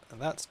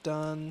 And that's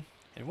done.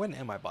 And when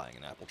am I buying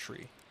an apple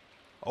tree?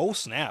 Oh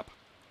snap!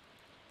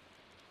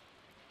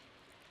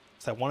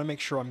 So I want to make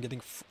sure I'm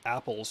getting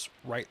apples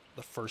right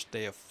the first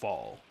day of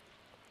fall.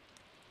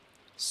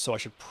 So I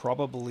should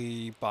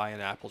probably buy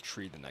an apple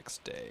tree the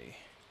next day.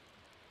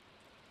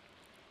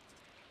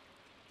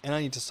 And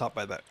I need to stop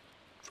by that,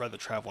 try the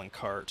traveling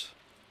cart.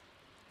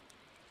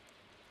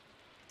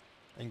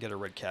 And get a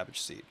red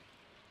cabbage seed.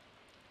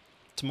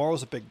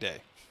 Tomorrow's a big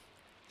day.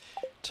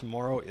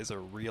 Tomorrow is a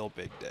real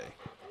big day.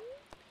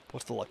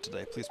 What's the luck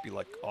today? Please be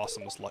like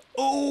awesome as luck.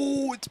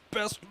 Oh, it's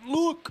best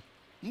luck!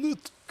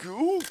 Let's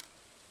go!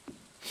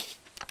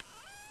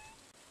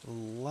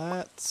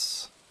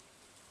 Let's...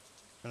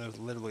 And there's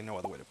literally no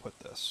other way to put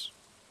this.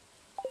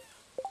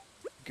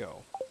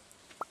 Go.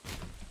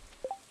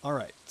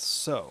 Alright,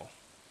 so...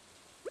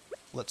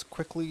 let's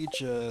quickly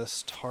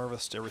just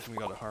harvest everything we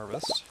gotta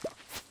harvest.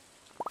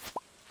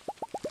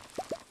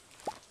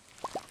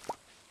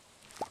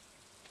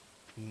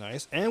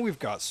 Nice. And we've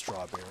got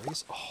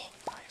strawberries. Oh,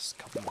 nice.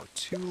 Couple more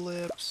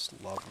tulips.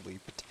 Lovely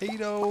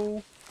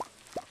potato.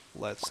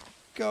 Let's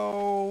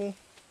go.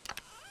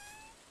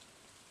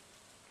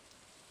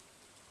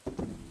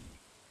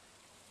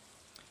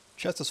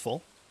 Chest is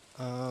full.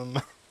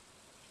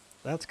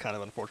 That's kind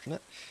of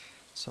unfortunate.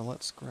 So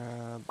let's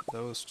grab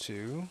those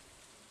two.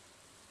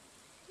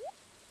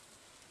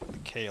 Put the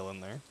kale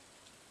in there.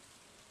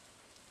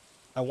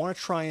 I want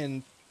to try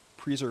and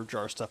preserve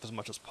jar stuff as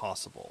much as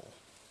possible.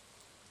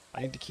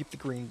 I need to keep the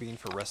green bean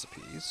for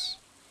recipes,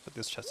 but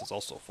this chest is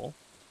also full.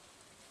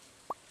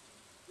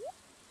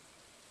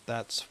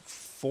 That's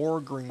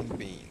 4 green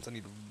beans. I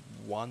need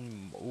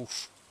 1...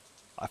 Oof.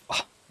 I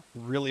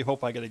really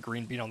hope I get a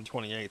green bean on the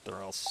 28th,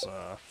 or else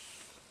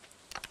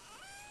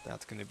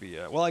that's going to be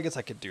a... Well, I guess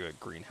I could do a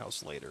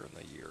greenhouse later in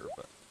the year,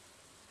 but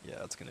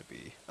yeah, it's going to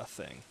be a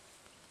thing.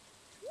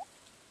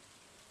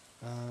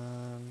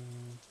 Oh,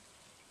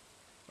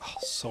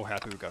 so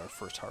happy we got our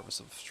first harvest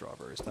of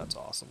strawberries. That's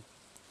awesome.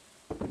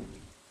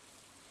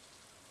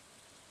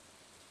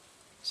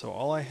 So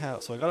all I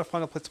have... So I gotta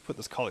find a place to put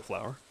this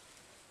cauliflower.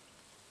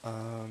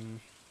 I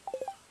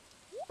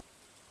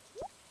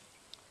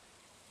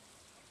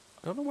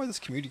don't know why this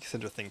community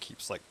center thing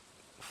keeps, like,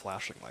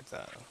 flashing like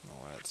that. I don't know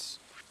why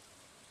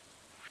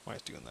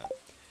it's doing that.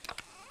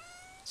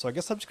 So I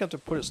guess I'm just gonna have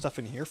to put stuff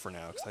in here for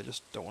now, because I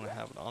just don't want to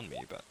have it on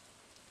me, but...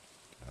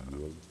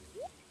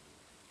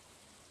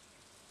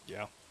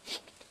 yeah.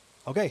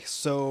 Okay,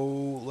 so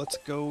let's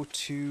go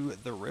to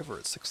the river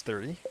at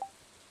 6:30.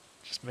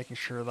 Just making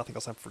sure nothing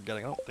else I'm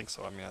forgetting. I don't think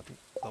so. I mean, I think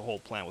the whole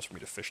plan was for me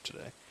to fish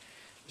today.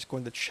 Just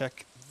going to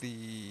check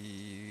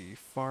the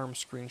farm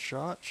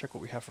screenshot, check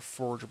what we have for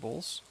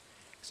forageables.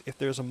 If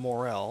there's a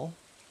morel,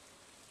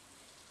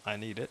 I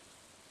need it.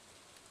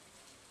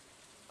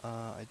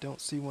 I don't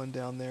see one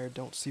down there,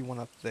 don't see one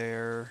up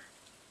there.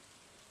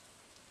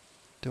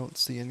 Don't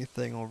see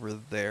anything over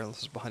there, unless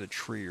it's behind a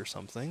tree or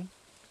something.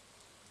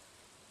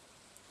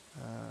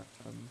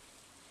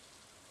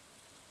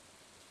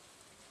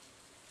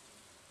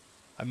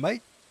 I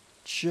might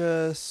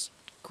just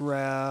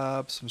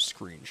grab some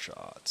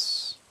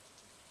screenshots.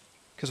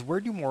 Because where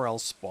do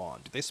morels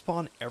spawn? Do they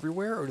spawn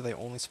everywhere, or do they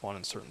only spawn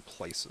in certain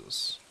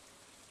places?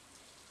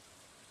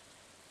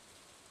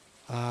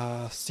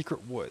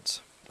 Secret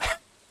woods.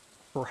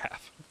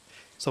 Perhaps.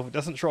 So if it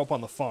doesn't show up on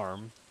the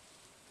farm...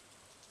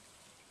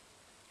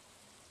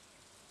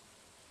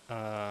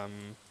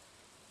 I'm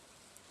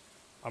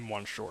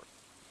one short.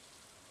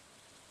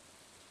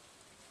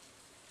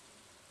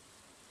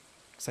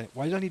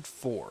 Why do I need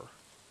 4?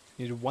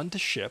 I need 1 to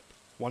ship,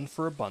 1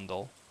 for a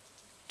bundle,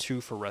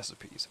 2 for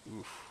recipes.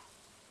 Oof.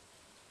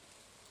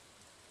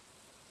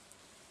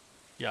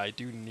 Yeah, I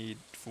do need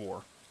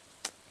 4.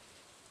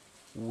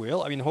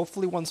 Well, I mean,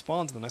 hopefully one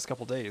spawns in the next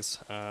couple days.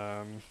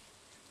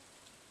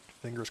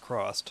 Fingers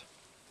crossed.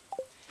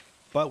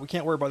 But we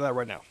can't worry about that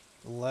right now.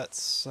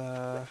 Let's,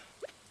 some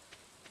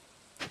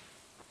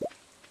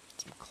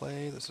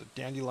clay. There's a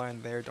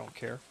dandelion there, don't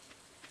care.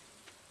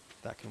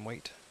 That can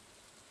wait.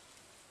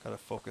 Gotta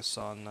focus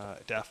on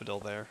daffodil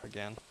there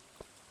again.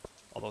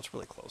 Although it's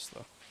really close,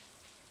 though.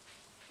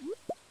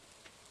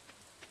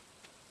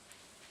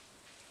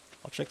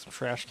 I'll check some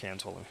trash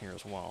cans while I'm here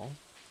as well.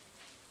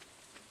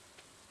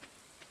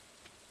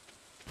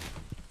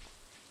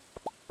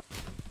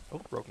 Oh,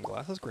 broken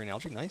glasses, green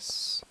algae,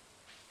 nice.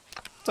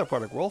 What's up,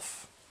 Arctic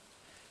Wolf?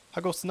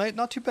 How goes tonight?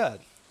 Not too bad.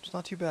 It's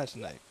not too bad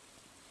tonight.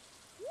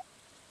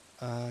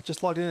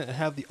 Just logged in and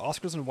have the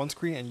Oscars on one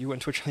screen and you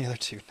and Twitch on the other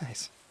two.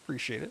 Nice.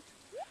 Appreciate it.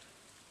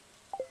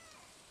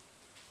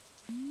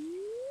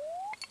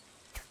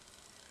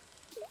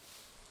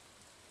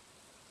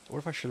 What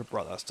if I should have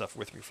brought that stuff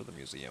with me for the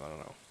museum? I don't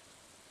know.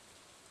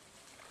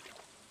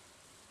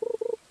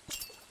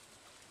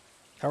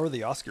 How are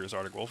the Oscars,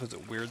 Arctic Wolf? Is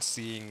it weird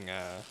seeing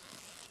an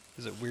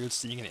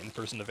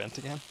in-person event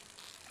again?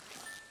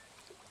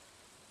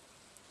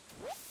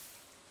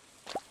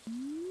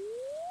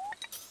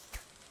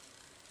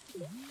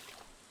 It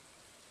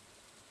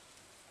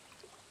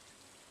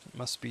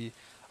must be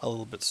a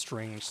little bit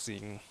strange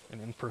seeing an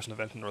in-person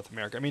event in North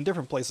America. I mean,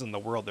 different places in the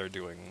world they're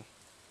doing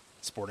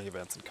sporting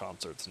events and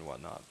concerts and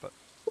whatnot, but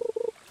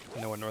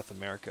I know in North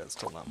America it's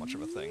still not much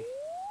of a thing.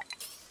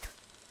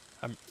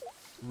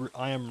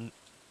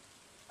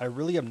 I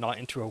really am not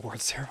into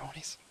award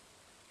ceremonies.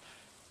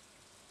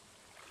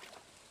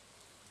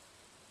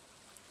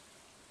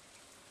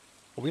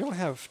 Well, we don't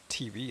have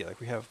TV.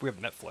 Like we have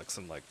Netflix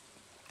and like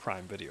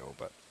Prime Video,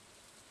 but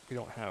we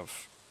don't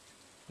have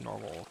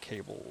normal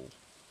cable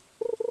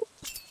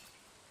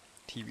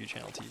TV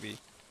channel TV.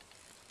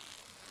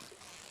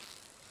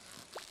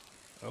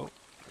 Oh,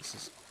 this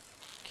is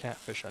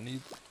catfish. I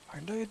need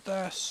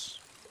this.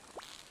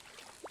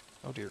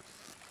 Oh dear.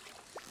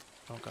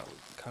 Oh, got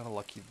kind of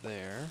lucky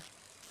there.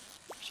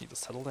 Just need to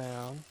settle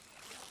down.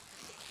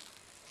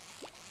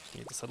 Just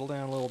need to settle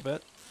down a little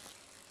bit.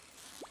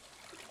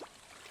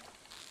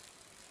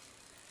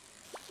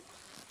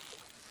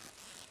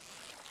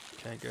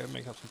 Okay, good.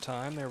 Make up some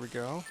time. There we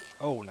go.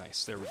 Oh,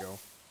 nice. There we go.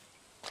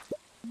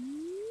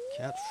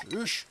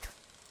 Catfish.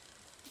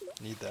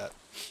 Need that.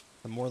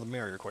 The more the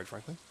merrier, quite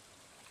frankly.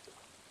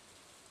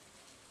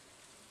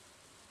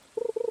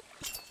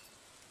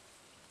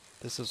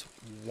 This is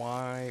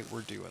why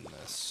we're doing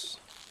this.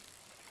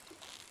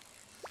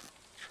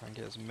 Try and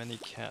get as many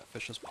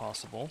catfish as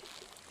possible.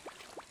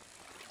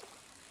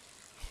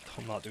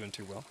 I'm not doing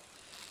too well.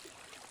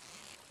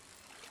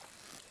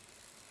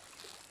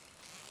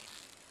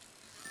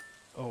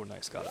 Oh,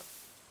 nice, got it.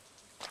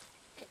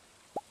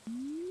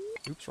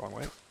 Oops, wrong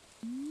way.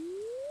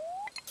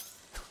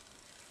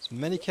 As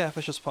many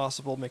catfish as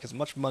possible, make as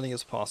much money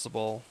as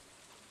possible.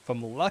 If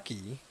I'm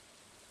lucky,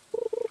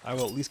 I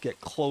will at least get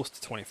close to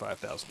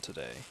 25,000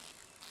 today.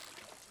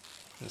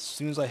 And as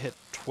soon as I hit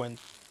 20...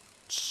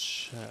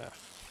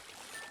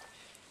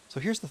 So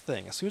here's the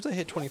thing, as soon as I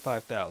hit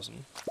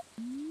 25,000,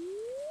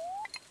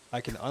 I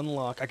can get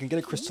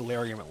a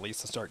crystallarium at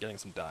least and start getting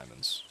some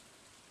diamonds.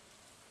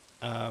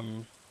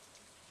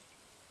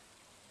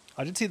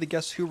 I did see the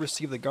Guess Who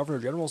received the Governor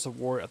General's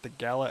Award at the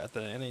gala at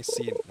the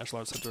NAC National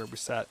Arts Center. We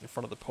sat in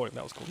front of the podium.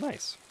 That was cool.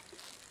 Nice.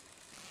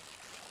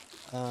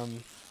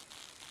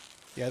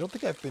 Yeah, I don't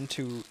think I've been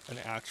to an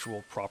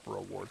actual proper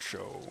award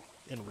show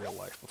in real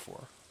life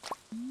before.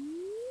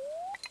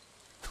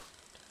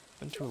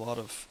 Been to a lot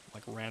of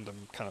like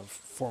random kind of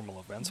formal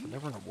events, but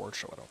never an award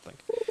show, I don't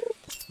think.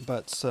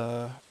 But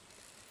so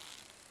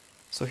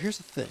here's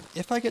the thing.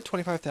 If I get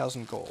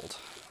 25,000 gold,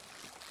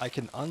 I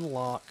can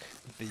unlock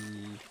the...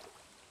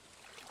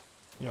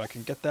 You know, I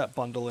can get that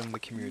bundle in the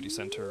community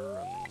center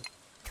and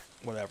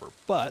whatever,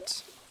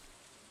 but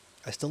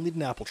I still need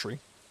an apple tree.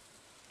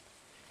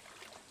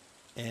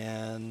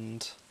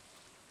 And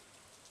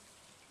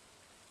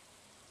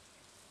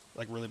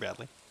like really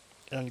badly.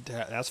 And I need to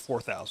that's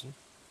 4,000.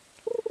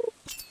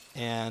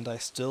 And I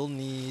still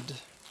need,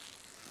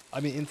 I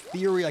mean, in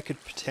theory I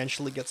could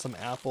potentially get some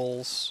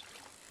apples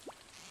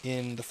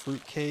in the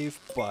fruit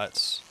cave,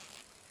 but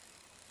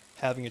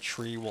having a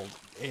tree will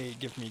A,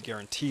 give me a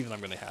guarantee that I'm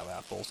going to have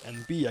apples,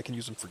 and B, I can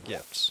use them for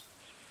gifts.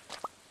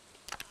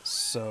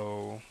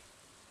 So,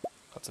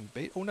 got some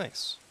bait. Oh,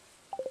 nice.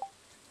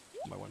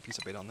 My one piece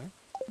of bait on there.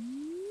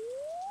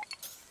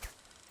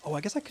 Oh,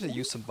 I guess I could have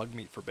used some bug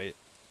meat for bait.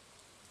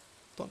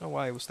 Don't know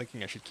why I was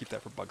thinking I should keep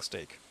that for bug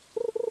steak.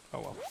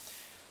 Oh well.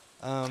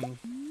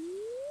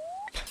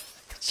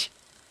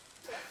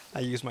 I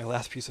used my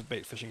last piece of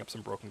bait fishing up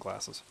some broken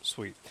glasses.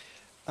 Sweet.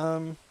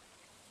 So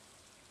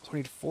I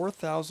need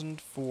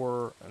 4,000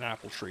 for an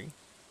apple tree.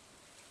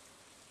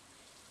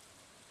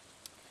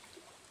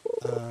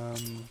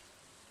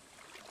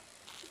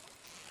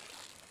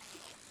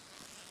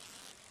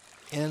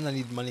 And I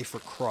need money for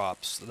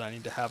crops. And I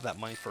need to have that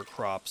money for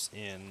crops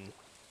in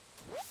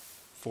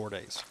 4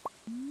 days.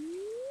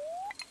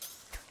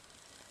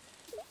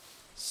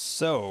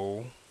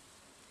 So,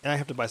 and I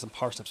have to buy some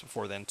parsnips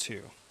before then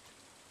too.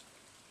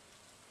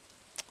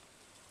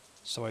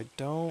 So I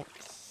don't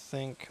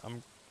think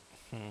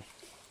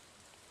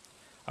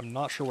I'm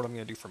not sure what I'm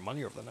going to do for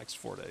money over the next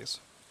 4 days.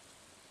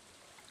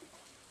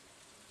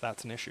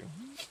 That's an issue.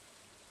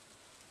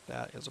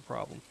 That is a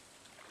problem.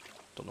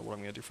 Don't know what I'm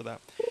going to do for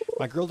that.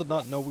 My girl did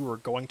not know we were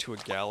going to a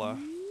gala.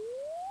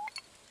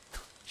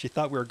 She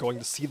thought we were going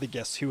to see the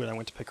Guess Who, and I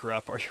went to pick her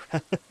up. Are you?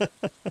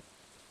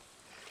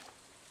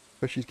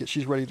 But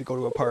she's ready to go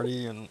to a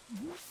party and.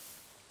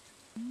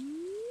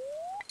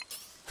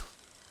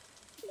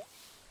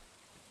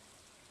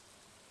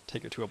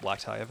 Take her to a black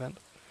tie event.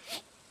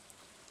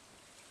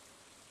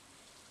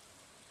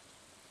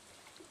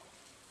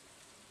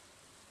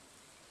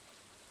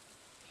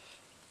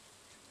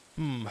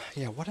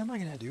 Yeah, what am I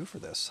gonna do for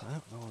this? I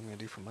don't know what I'm gonna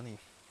do for money.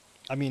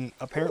 I mean,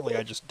 apparently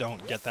I just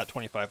don't get that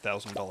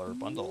 $25,000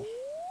 bundle.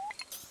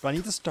 But I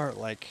need to start,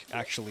 like,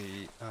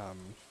 actually,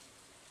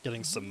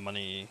 getting some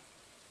money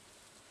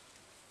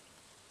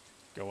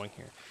going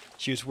here.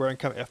 She was wearing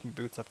kind of effing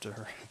boots up to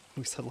her.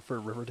 We settled for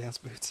river dance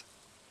boots.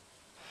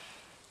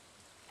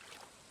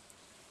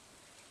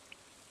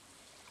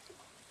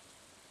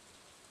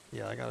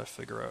 Yeah, I gotta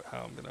figure out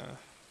how I'm gonna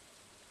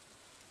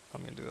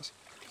do this.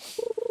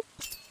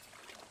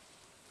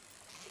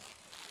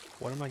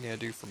 What am I gonna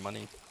do for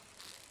money?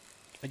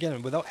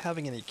 Again, without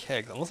having any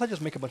kegs, unless I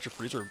just make a bunch of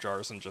freezer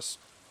jars and just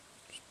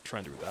try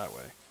and do it that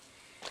way.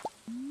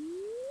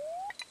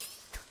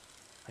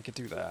 I could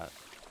do that.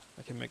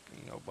 I can make,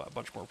 you know, a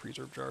bunch more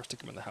preserve jars, stick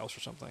them in the house or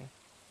something.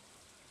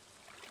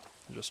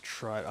 And just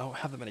try. I don't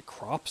have that many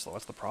crops though,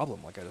 that's the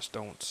problem. Like, I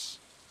didn't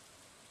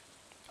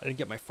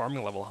get my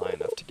farming level high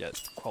enough to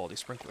get quality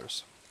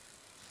sprinklers.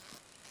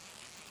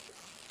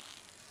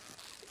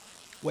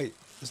 Wait,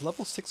 is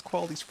level 6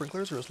 quality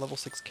sprinklers or is level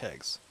 6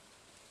 kegs?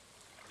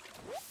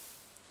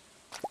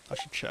 I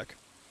should check.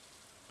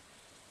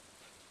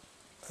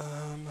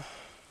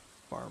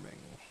 Farming.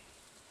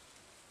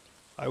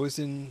 I was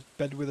in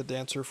bed with a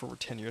dancer for over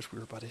 10 years. We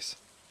were buddies.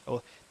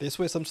 Oh, the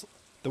way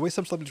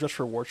some celebrities dress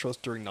for award shows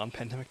during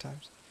non-pandemic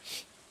times.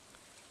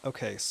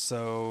 Okay,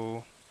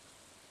 so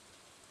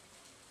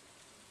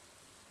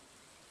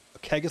a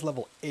keg is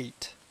level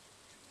 8.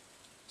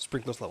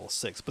 Sprinkler's level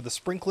 6, but the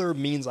sprinkler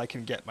means I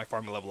can get my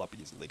farming level up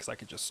easily because I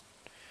could just.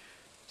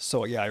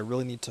 So yeah, I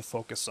really need to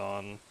focus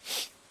on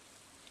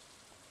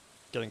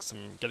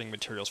getting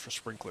materials for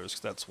sprinklers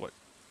because that's what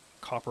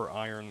copper,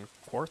 iron,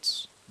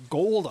 quartz.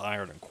 Gold,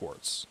 iron, and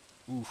quartz.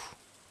 Oof.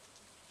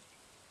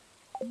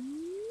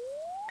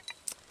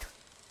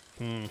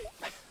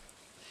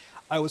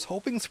 I was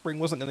hoping spring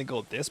wasn't going to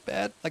go this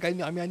bad. Like, I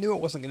mean, I knew it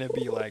wasn't going to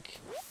be,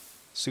 like,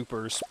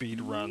 super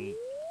speed run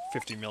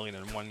 50 million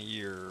in 1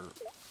 year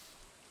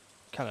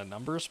kind of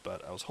numbers,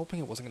 but I was hoping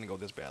it wasn't going to go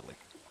this badly.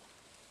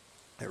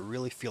 I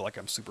really feel like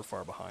I'm super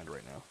far behind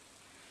right now.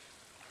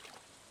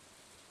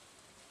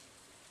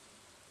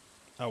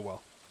 Oh,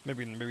 well.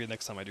 Maybe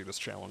next time I do this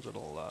challenge,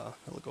 it'll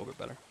go a bit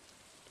better.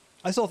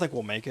 I still think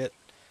we'll make it.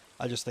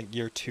 I just think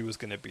year 2 is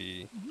going to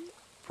be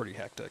pretty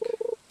hectic.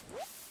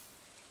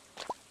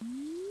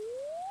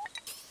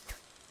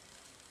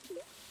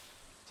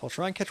 So I'll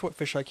try and catch what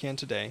fish I can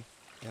today,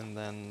 and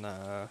then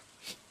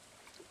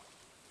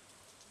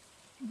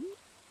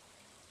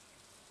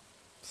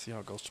see how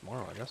it goes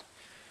tomorrow, I guess.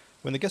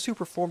 When the Guess Who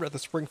performed at the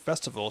Spring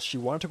Festival, she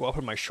wanted to go up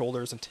on my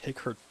shoulders and take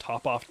her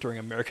top off during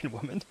American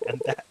Woman,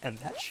 and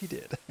that she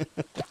did.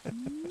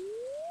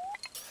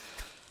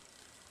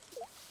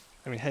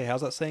 I mean, hey,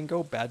 how's that saying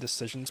go? Bad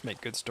decisions make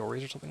good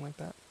stories or something like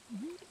that?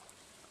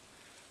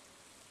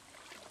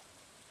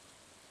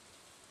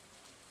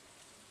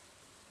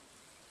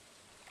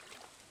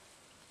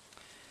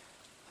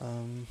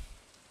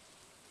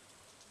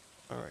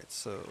 Alright,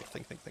 so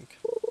think.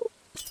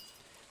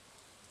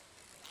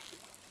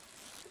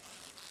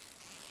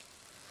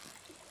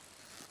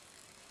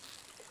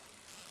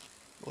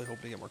 Really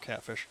hoping to get more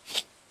catfish.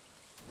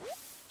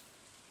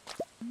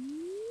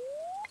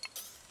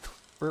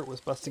 Bert was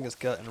busting his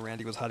gut and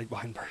Randy was hiding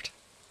behind Bert.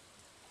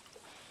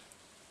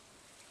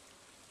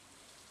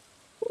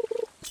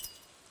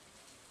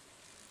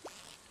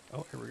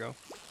 Oh, here we go.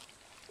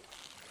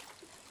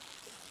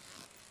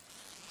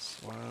 This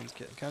one's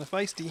getting kind of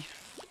feisty.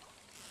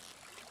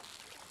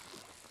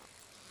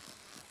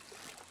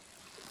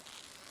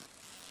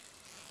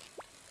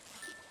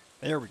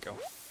 There we go.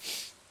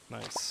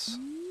 Nice.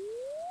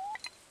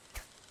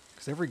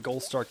 Because every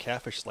gold star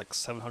catfish is like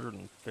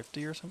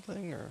 750 or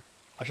something, or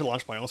I should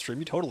launch my own stream.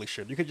 You totally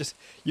should. You could just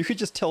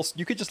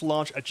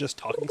launch a just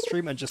talking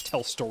stream and just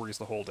tell stories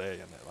the whole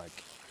day, and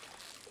like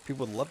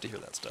people would love to hear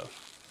that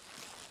stuff.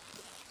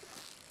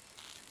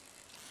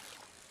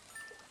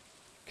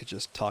 Could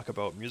just talk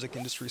about music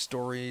industry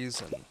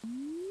stories and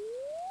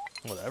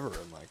whatever,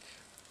 and like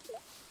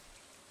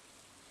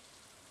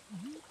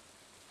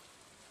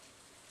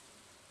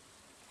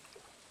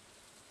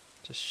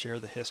just share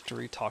the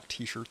history, talk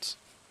t-shirts.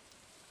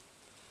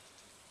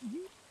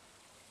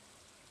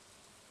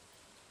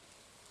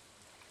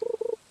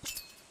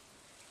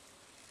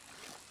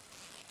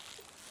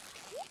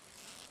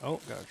 Oh,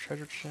 got a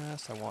treasure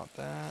chest. I want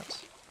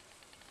that.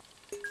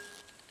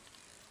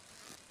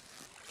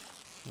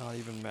 Not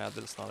even mad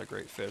that it's not a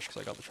great fish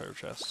because I got the treasure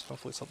chest.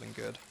 Hopefully it's something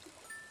good.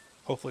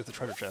 Hopefully it's a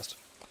treasure chest.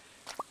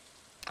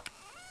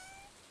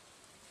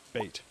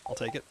 Bait. I'll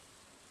take it.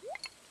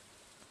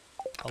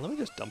 Oh, let me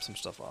just dump some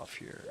stuff off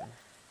here.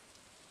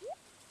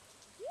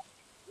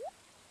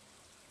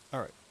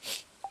 Alright.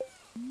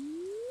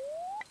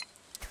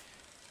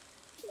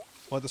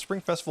 Well, at the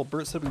Spring Festival,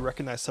 Bert said we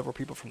recognized several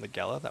people from the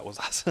gala. That was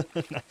awesome.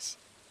 Nice.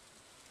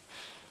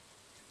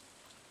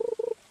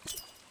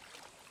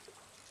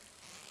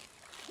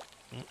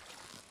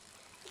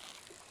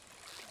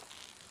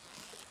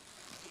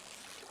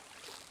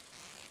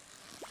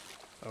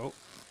 Oh,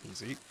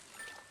 easy.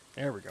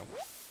 There we go.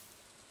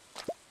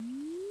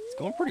 It's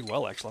going pretty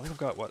well, actually. I think I've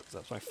got, what,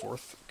 that's my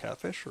 4th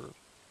catfish, or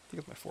I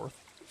think it's my 4th.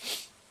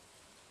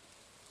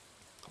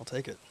 I'll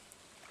take it.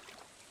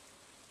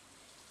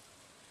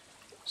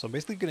 So I'm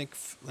basically gonna,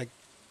 like,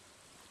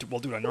 do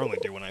what I normally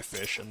do when I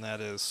fish, and that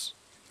is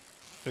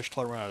fish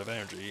till I run out of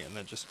energy, and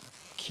then just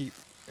keep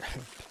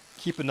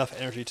keep enough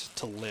energy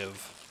to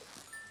live,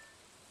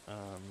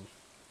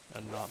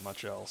 and not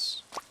much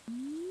else.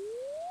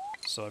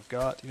 So I've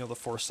got, you know, the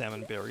 4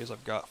 salmon berries.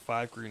 I've got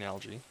 5 green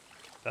algae.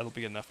 That'll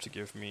be enough to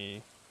give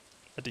me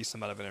a decent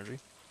amount of energy.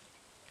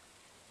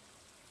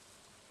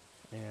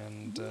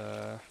 And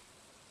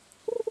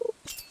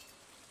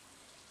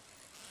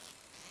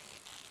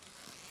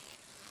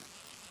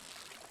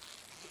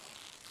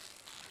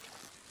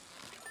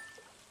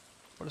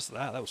what is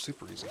that? That was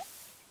super easy.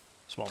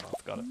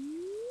 Smallmouth, got it.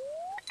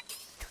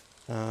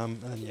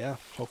 And then yeah,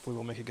 hopefully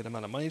we'll make a good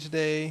amount of money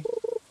today.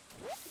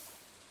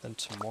 Then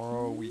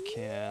tomorrow we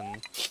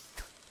can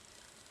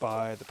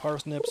buy the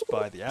parsnips,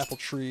 buy the apple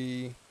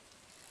tree.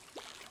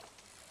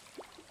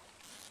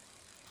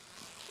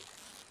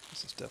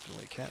 This is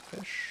definitely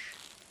catfish.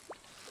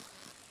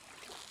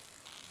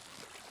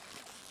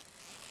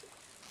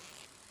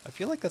 I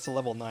feel like that's a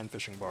level 9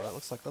 fishing bar. That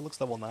looks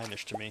level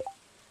 9-ish to me.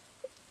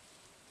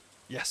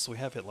 Yes, we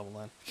have hit level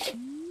 9.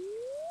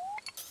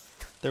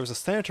 There was a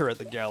senator at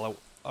the gala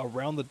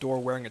around the door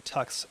wearing a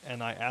tux,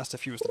 and I asked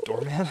if he was the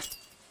doorman.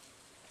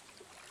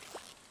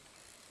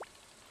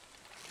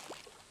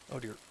 Oh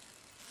dear.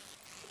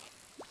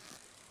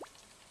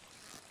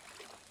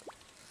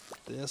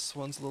 This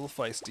one's a little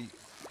feisty.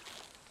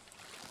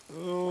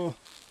 Oh,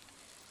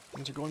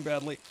 things are going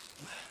badly.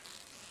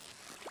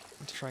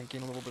 Need to try and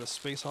gain a little bit of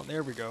space on.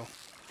 There we go.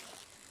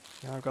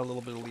 Now I've got a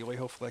little bit of leeway.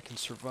 Hopefully I can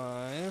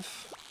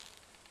survive.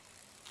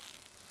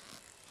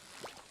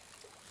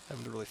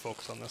 Having to really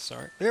focus on this.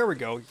 Sorry. There we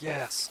go.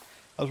 Yes.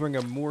 I was wearing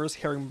a Moore's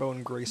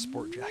herringbone gray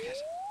sport jacket.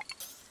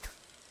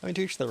 I mean,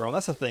 to each their own.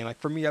 That's the thing. Like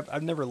for me,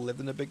 I've never lived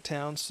in a big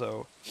town,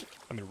 so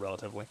I mean,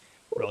 relatively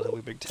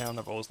big town.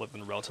 I've always lived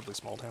in relatively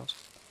small towns.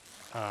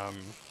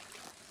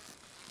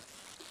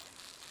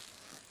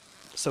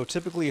 So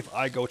typically, if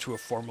I go to a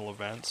formal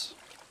event,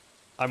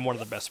 I'm one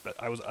of the best.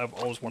 I'm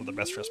always one of the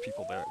best dressed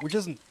people there. Which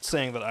isn't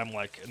saying that I'm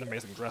like an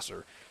amazing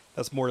dresser.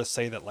 That's more to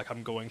say that like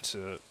I'm going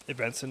to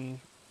events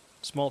in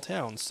small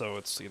towns, so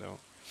it's, you know,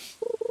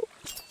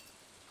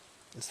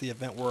 it's the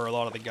event where a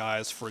lot of the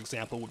guys, for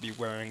example, would be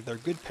wearing their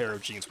good pair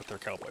of jeans with their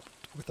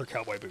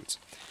cowboy boots.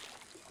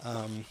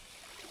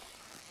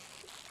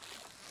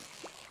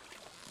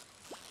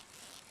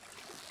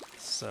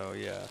 So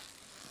yeah,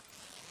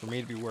 for me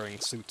to be wearing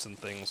suits and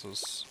things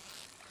was,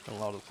 in a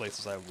lot of the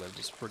places I've lived,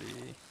 is pretty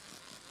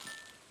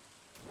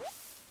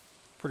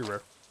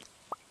rare.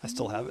 I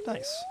still have it.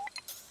 Nice.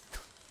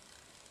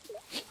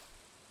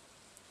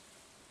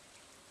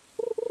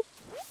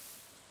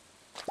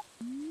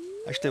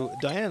 Actually,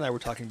 Diane and I were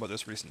talking about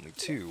this recently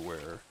too,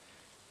 where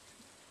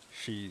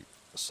she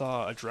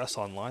saw a dress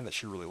online that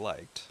she really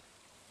liked,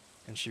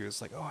 and she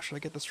was like, "Oh, should I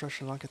get this dress?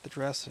 Should I not get the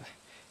dress?" And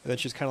then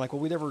she's kind of like,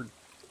 "Well, we never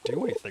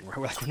do anything.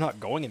 We're not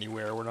going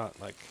anywhere. We're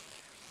not like,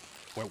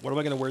 what am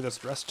I going to wear this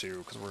dress to?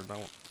 Because we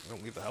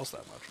don't leave the house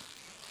that much."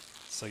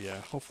 So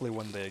yeah, hopefully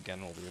one day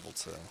again we'll be able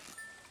to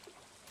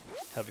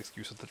have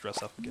excuses to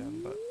dress up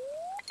again. But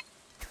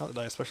not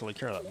that I especially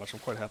care that much. I'm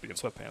quite happy in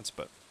sweatpants,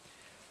 but.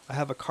 I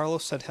have a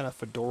Carlos Santana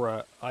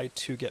fedora. I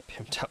too get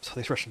pimped up so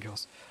these Russian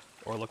girls,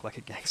 or look like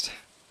a gangster.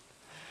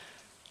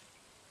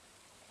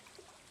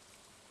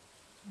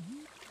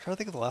 I'm trying to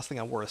think of the last thing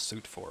I wore a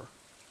suit for.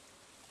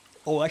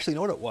 Oh, actually, you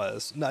know what it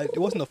was? No, it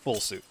wasn't a full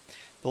suit.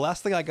 The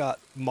last thing I got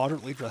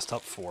moderately dressed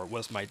up for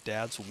was my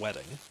dad's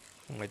wedding,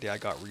 when my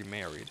dad got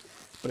remarried.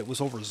 But it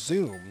was over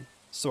Zoom,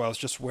 so I was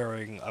just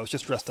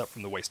dressed up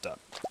from the waist up.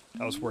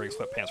 I was wearing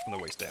sweatpants from the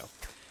waist down.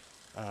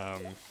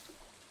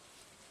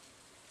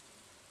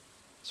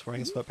 So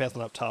wearing sweatpants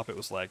and up top, it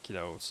was like, you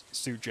know,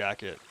 suit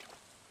jacket,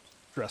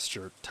 dress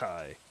shirt,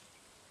 tie.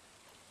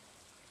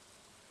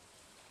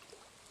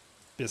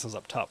 Business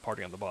up top,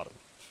 party on the bottom.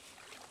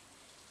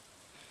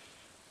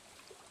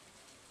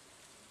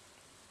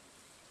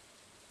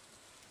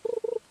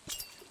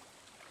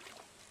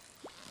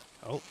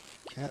 Oh,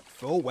 cat.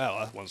 Oh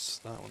wow, that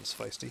one's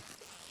feisty.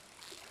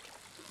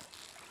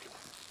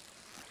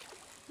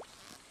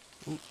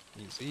 Ooh,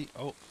 easy.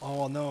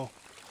 Oh no.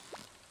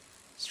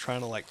 I was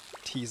trying to like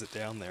tease it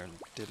down there and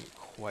didn't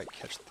quite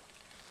catch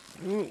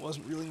the... Ooh, it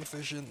wasn't reeling the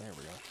fish in. There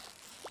we go.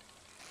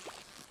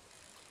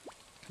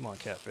 Come on,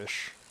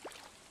 catfish.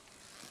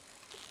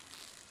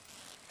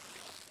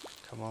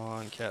 Come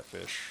on,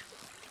 catfish.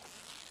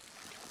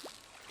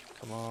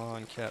 Come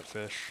on,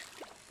 catfish.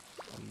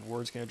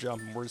 Word's gonna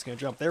jump, and word's gonna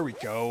jump. There we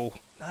go.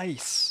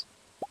 Nice.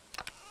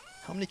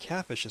 How many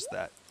catfish is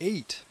that?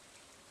 8.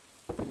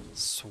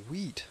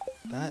 Sweet.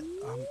 That,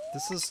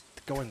 this is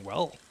going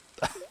well.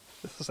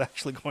 This is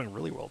actually going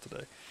really well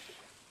today.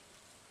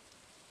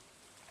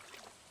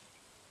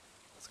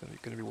 It's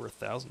gonna be worth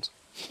thousands.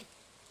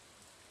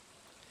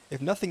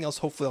 If nothing else,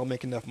 hopefully I'll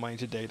make enough money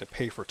today to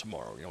pay for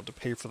tomorrow. You know, to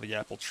pay for the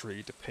apple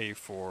tree, to pay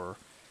for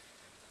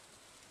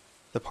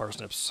the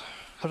parsnips.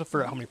 I have to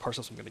figure out how many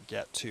parsnips I'm gonna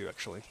get too,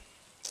 actually.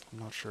 I'm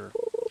not sure.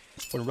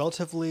 When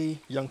relatively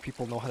young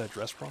people know how to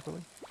dress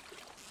properly,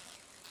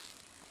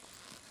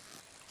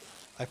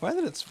 I find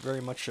that it's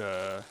very much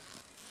well,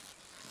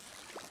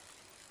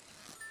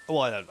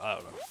 I don't know.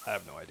 I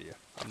have no idea.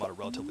 I'm not a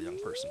relatively young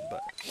person,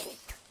 but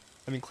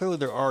I mean, clearly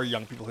there are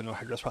young people who know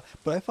how to dress properly.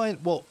 But I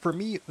find, well, for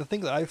me, the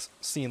thing that I've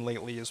seen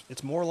lately is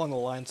it's more along the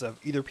lines of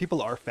either people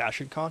are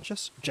fashion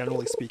conscious,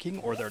 generally speaking,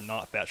 or they're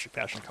not fashion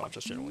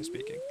conscious, generally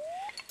speaking.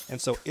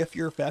 And so if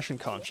you're fashion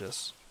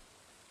conscious,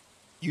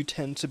 you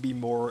tend to be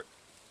more,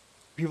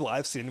 people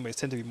I've seen anyways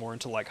tend to be more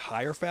into like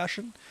higher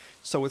fashion.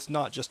 So it's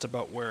not just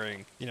about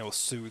wearing, you know,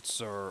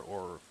 suits or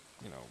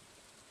you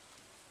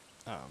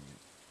know,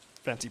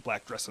 fancy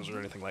black dresses or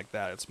anything like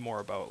that. It's more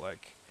about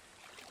like,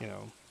 you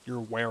know, you're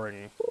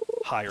wearing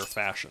higher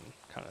fashion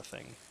kind of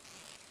thing.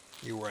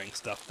 You're wearing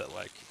stuff that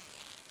like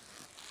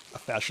a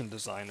fashion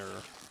designer,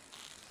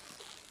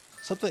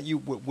 something that you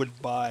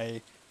would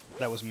buy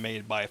that was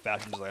made by a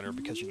fashion designer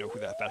because you know who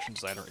that fashion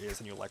designer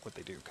is and you like what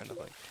they do, kind of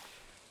thing.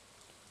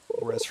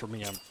 Whereas for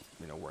me, I'm,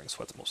 you know, wearing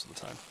sweats most of the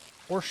time.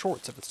 Or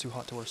shorts if it's too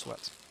hot to wear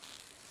sweats.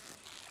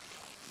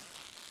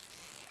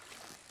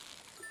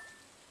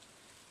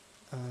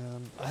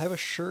 I have a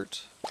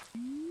shirt.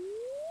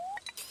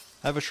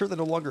 I have a shirt that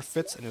no longer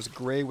fits and is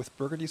gray with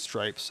burgundy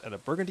stripes and a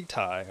burgundy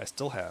tie I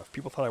still have.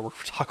 People thought I worked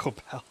for Taco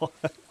Bell.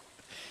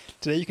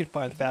 Today you can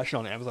find fashion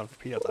on Amazon for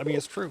peanuts. I mean,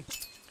 it's true.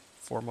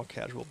 Formal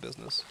casual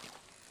business.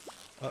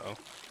 Uh-oh.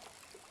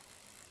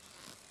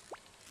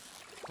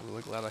 I'm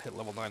really glad I hit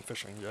level 9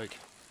 fishing. Yike.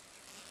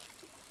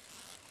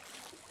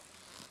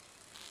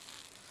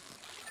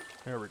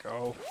 There we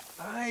go.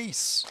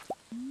 Nice!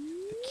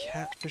 The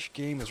catfish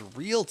game is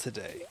real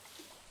today.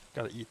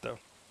 Gotta eat, though.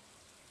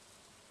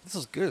 This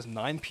is good. It's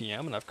 9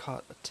 p.m. and I've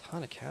caught a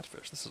ton of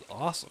catfish. This is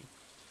awesome.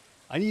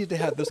 I needed to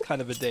have this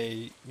kind of a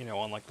day, you know,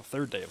 on like the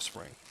 3rd day of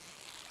spring.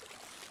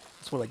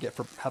 That's what I get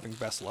for having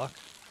best luck.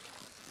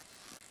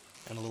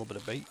 And a little bit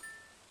of bait.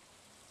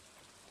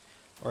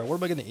 Alright, what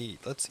am I going to eat?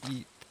 Let's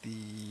eat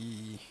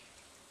the...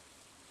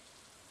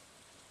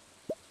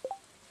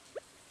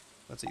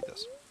 Let's eat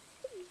this.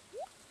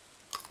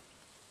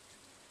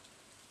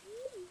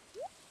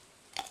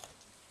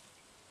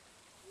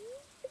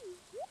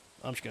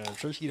 I'm just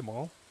gonna eat them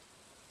all.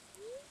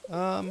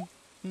 I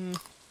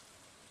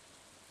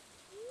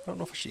don't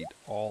know if I should eat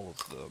all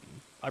of them.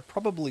 I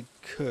probably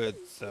could,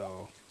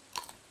 though.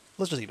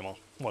 Let's just eat them all.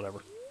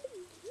 Whatever.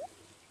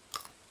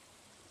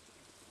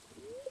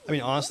 I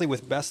mean, honestly,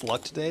 with best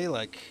luck today,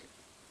 like,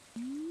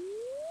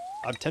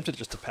 I'm tempted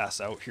just to pass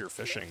out here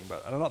fishing,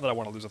 but not that I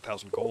want to lose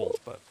 1,000 gold,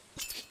 but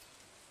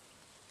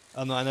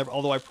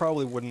although I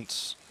probably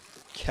wouldn't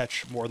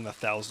catch more than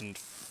 1,000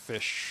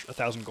 fish,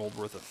 1,000 gold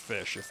worth of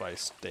fish if I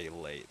stay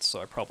late,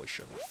 so I probably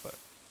shouldn't, but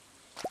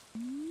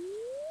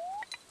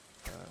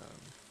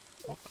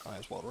oh, my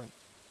eye's watering.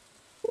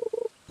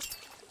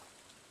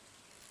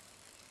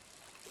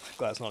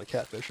 Glad it's not a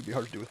catfish. It'd be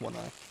hard to do with one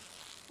eye.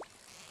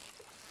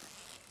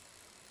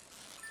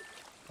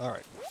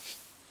 Alright.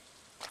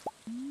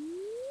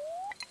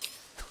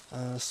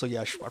 So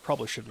yeah, I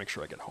probably should make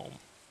sure I get home.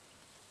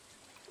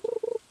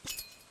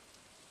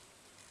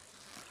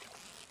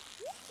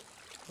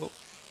 Oh,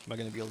 am I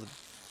going to be able to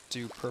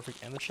do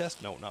perfect and the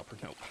chest? No, not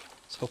nope. I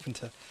was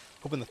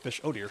hoping the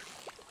fish. Oh dear.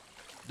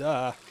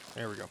 Duh.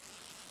 There we go.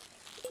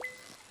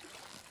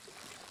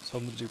 So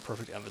I'm going to do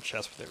perfect and the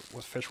chest, but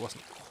the fish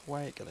wasn't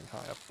quite getting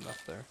high up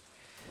enough there.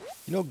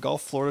 You know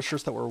Gulf Florida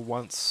shirts that were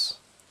once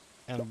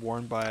and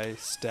worn by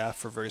staff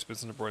for various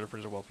business embroidery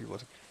printers while people...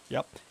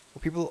 Yep.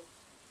 When people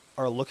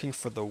are looking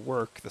for the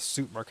work, the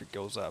suit market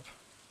goes up.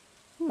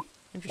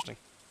 Interesting.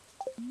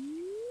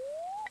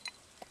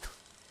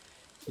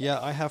 Yeah,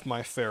 I have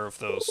my fare of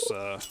those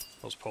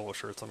polo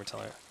shirts, let me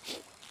tell you.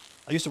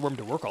 I used to wear them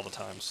to work all the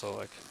time, so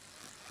like...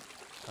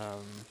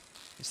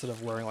 instead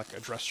of wearing like a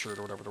dress shirt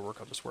or whatever to work,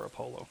 I'll just wear a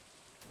polo.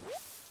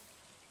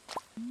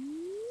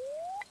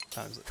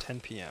 Time's at 10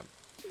 p.m.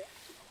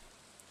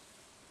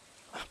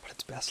 But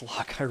it's best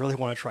luck. I really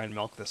want to try and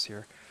milk this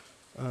here.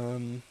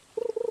 So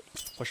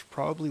I should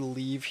probably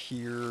leave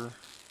here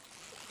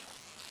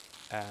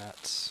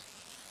at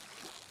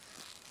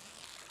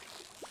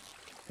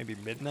maybe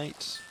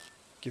midnight.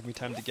 Give me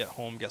time to get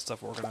home, get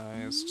stuff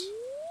organized.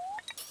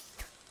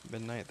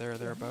 Midnight there,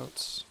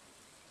 thereabouts.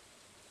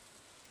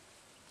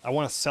 I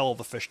want to sell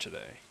the fish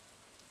today.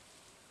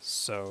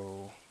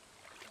 So...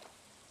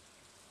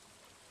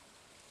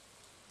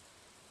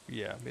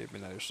 yeah, maybe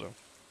midnight or so.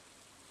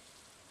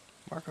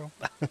 Marco.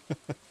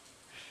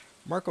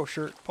 Marco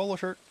shirt, polo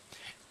shirt.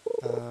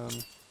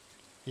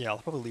 Yeah, I'll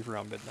probably leave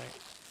around midnight.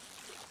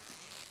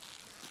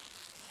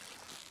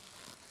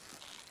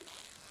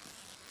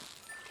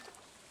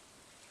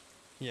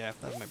 Yeah,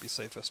 that might be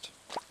safest.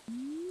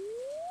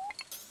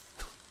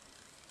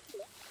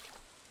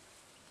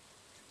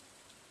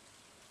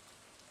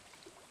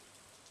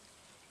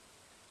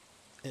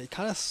 It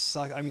kind of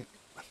sucks. I mean,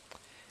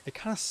 it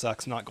kind of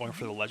sucks not going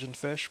for the legend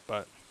fish,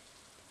 but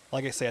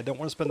like I say, I don't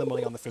want to spend the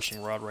money on the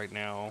fishing rod right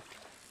now.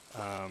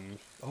 Oh,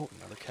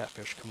 another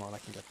catfish. Come on, I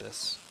can get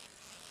this.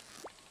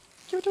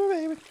 Give it to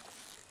me, baby.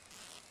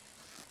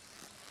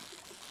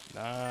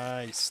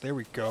 Nice. There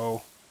we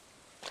go.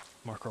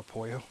 Marco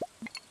Pollo.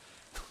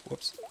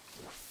 Whoops.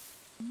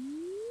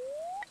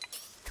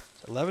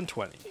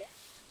 11:20.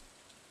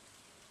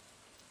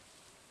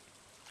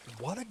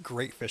 What a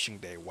great fishing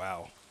day.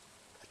 Wow.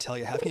 I tell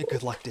you, having a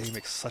good luck day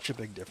makes such a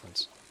big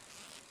difference.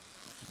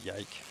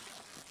 Yike.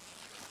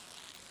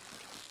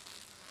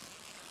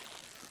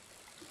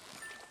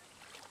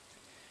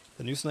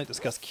 The news tonight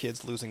discussed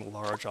kids losing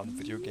large on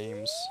video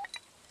games,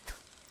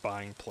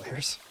 buying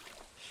players.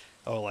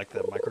 Oh, like the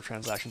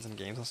microtransactions in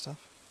games and stuff?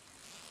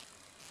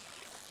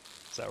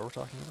 Is that what we're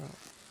talking about?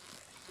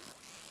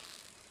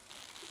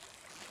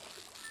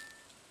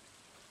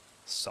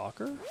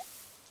 Soccer? $1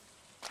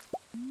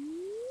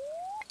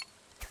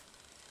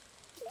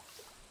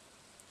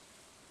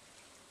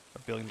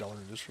 billion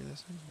industry, they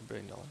say? $1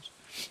 billion.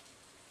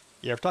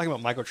 Yeah, if we're talking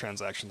about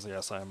microtransactions,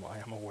 yes, I am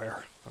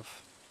aware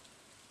of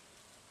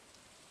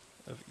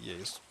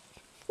EA's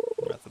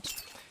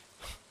methods.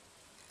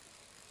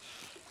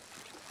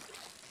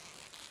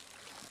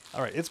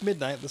 Alright, it's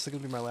midnight. This is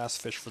going to be my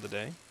last fish for the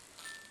day.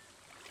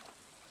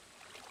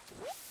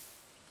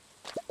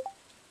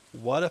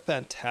 What a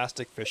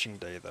fantastic fishing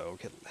day, though.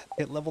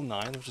 Hit level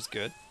 9, which is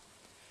good.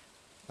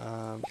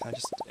 Can I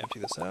just empty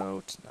this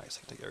out? Nice,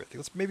 I can take everything.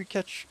 Let's maybe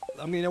catch...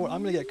 I mean, you know what?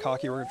 I'm going to get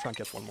cocky. We're going to try and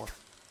catch one more.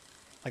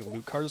 Like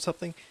loot cards or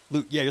something?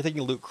 Loot, yeah, you're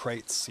thinking loot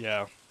crates,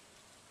 yeah.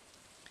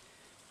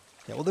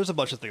 Yeah, well, there's a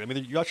bunch of things. I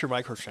mean, you got your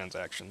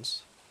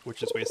microtransactions,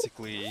 which is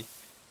basically...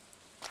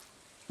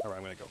 Alright,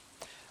 I'm going to go.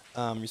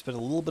 You spend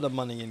a little bit of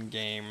money in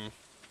game,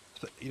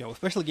 you know,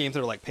 especially games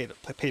that are like pay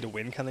to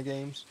win kind of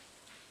games.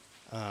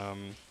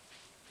 And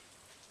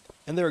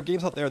there are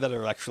games out there that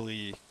are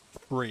actually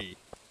free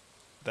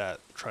that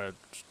try to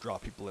draw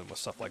people in with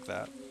stuff like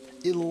that.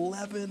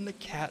 11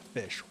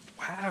 catfish.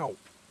 Wow.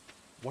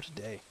 What a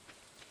day.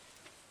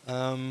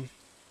 Oh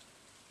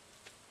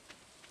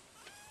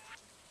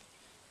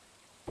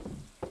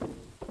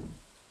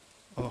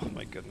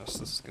my goodness,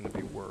 this is going to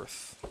be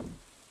worth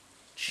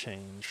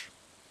change.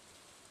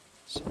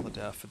 Solid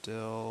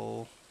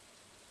daffodil.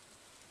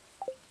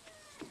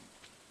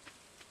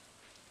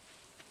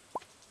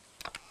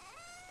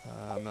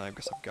 I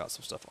guess I've got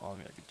some stuff on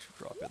me I could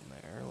drop in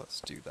there.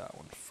 Let's do that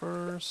one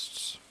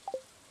first.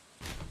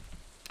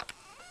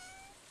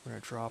 We're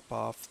going to drop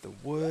off the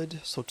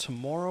wood. So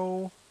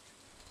tomorrow,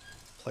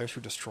 players who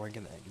are destroying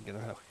an egg. You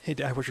know, hey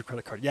Dad, where's your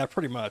credit card? Yeah,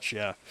 pretty much,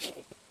 yeah.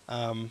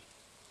 So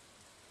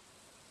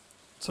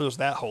there's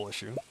that whole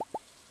issue.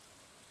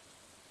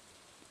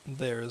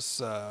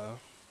 There's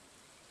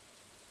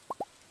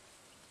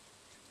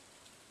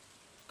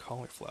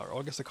cauliflower. Oh,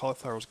 I guess the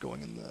cauliflower was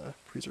going in the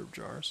preserve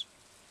jars.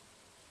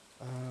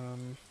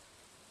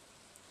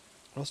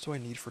 What else do I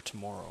need for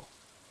tomorrow?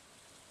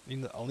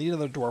 I'll need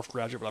another dwarf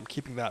gadget, but I'm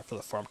keeping that for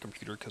the farm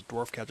computer because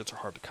dwarf gadgets are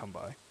hard to come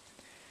by.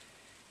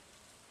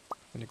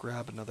 I'm gonna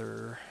grab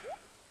another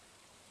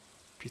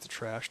piece of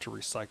trash to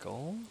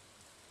recycle.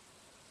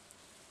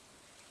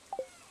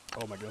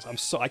 Oh my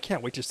goodness, I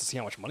can't wait just to see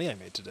how much money I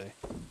made today.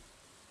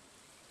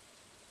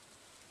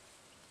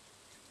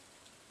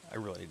 I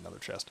really need another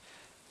chest.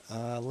 Is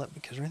there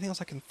anything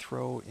else I can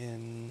throw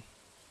in?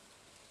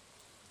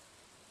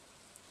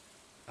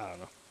 I don't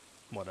know.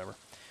 Whatever.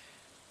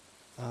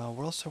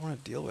 What else do I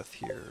want to deal with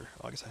here?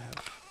 Oh, I guess I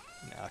have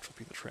an actual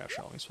piece of trash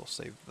on me, so we'll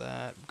save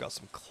that. We've got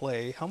some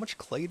clay. How much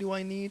clay do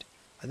I need?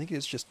 I think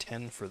it's just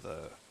 10 for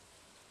the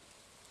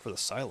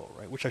silo,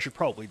 right? Which I should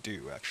probably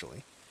do,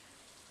 actually.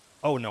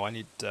 Oh, no, I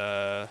need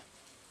 10,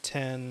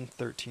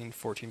 13,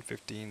 14,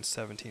 15,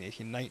 17,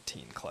 18,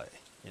 19 clay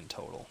in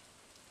total.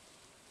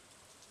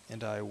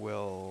 And I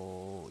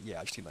will... Yeah,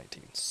 I just need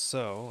 19.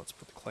 So, let's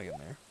put the clay in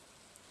there.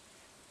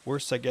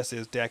 Worst, I guess,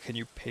 is, Dad, can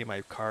you pay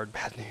my card?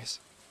 Bad news.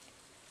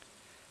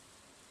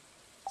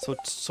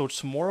 So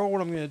tomorrow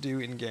what I'm going to do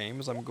in-game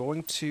is I'm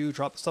going to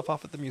drop the stuff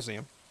off at the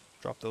museum.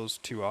 Drop those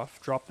two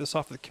off. Drop this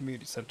off at the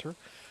community center.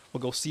 We'll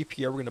go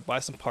CPR. We're going to buy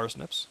some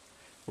parsnips.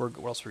 What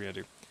else are we going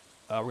to do?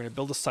 We're going to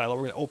build a silo.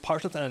 We're going to... Oh,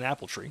 parsnips and an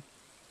apple tree.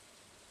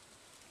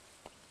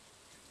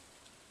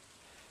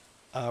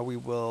 We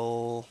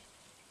will...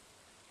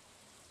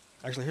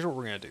 Actually, here's what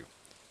we're going to do.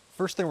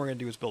 First thing we're going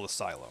to do is build a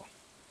silo.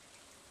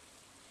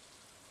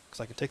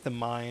 Because I can take the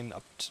mine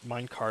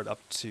cart up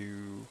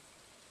to...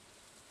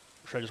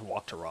 Or should I just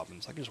walk to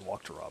Robbins? I can just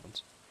walk to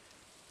Robbins.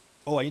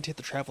 Oh, I need to hit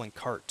the traveling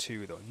cart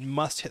too, though.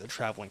 Must hit the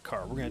traveling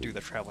cart. We're going to do the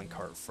traveling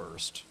cart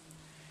first.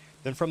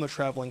 Then from the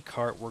traveling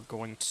cart, we're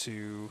going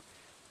to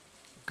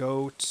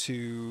go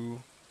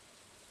to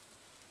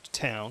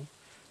town.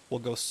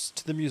 We'll go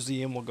to the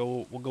museum. We'll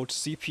go to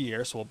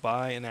CPR. So we'll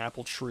buy an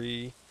apple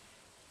tree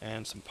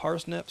and some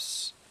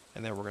parsnips,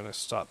 and then we're going to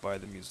stop by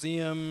the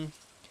museum.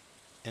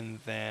 And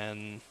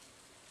then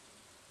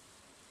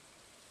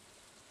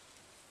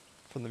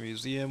from the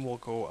museum, we'll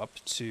go up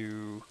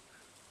to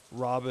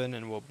Robin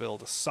and we'll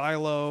build a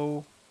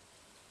silo.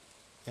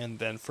 And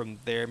then from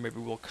there, maybe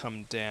we'll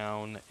come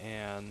down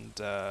and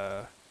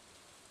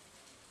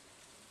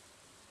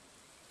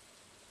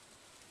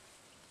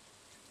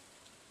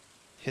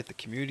hit the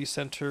community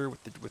center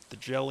with the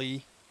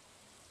jelly.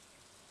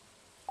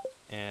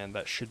 And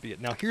that should be it.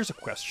 Now here's a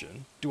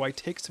question. Do I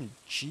take some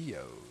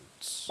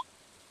geodes?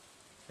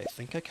 I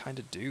think I kind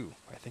of do.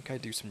 I think I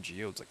do some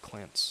geodes at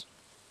Clint's.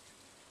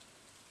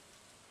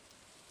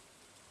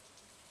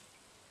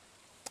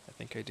 I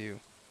think I do.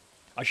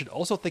 I should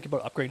also think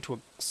about upgrading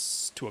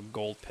to a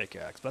gold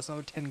pickaxe. But that's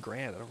another 10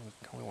 grand. I don't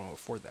really want to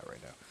afford that right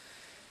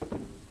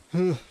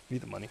now.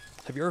 Need the money.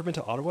 Have you ever been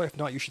to Ottawa? If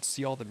not, you should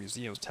see all the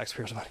museums,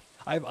 taxpayers' money.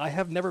 I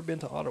have never been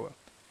to Ottawa.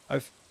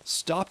 I've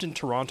stopped in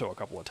Toronto a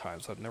couple of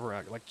times. I've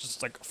never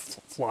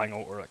flying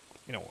over,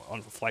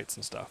 on flights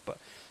and stuff. But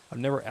I've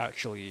never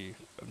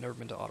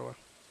been to Ottawa,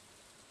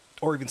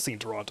 or even seen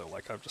Toronto.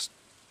 Like I've just,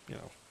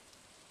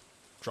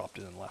 dropped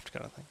in and left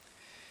kind of thing.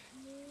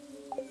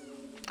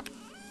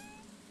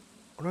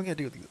 What am I gonna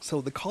do with these?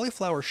 So the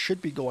cauliflower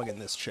should be going in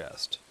this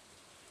chest,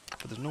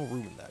 but there's no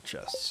room in that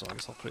chest. So I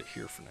guess I'll put it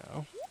here for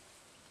now.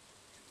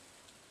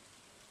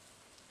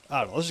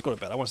 I don't know. Let's just go to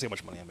bed. I want to see how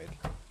much money I made.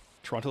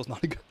 Toronto's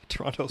not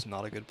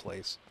a good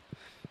place.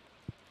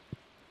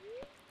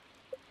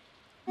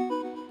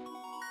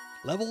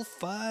 Level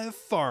 5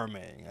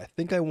 farming. I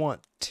think I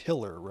want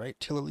tiller, right?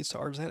 Tiller leads to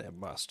artisan? It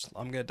must.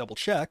 I'm going to double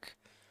check.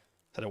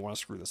 I don't want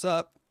to screw this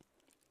up.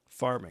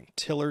 Farming.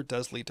 Tiller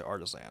does lead to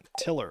artisan.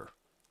 Tiller.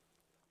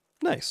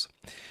 Nice.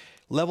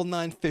 Level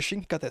 9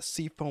 fishing. Got that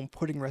seafoam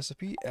pudding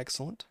recipe.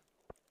 Excellent.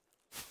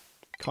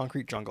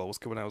 Concrete jungle was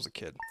good when I was a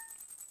kid.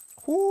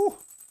 Whoo!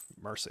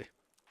 Mercy.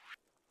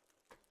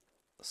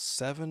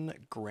 7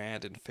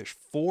 grand in fish.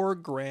 4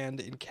 grand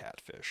in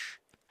catfish.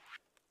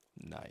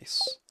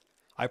 Nice.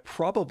 I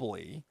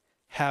probably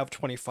have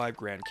 25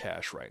 grand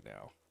cash right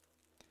now.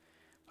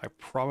 I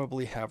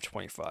probably have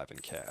 25 in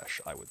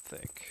cash, I would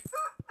think.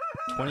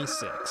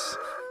 26.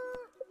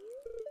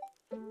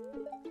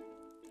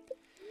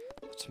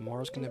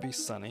 Tomorrow's gonna be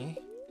sunny.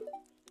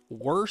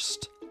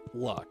 Worst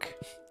luck.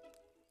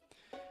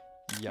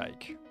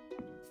 Yike.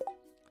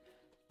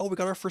 Oh, we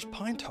got our first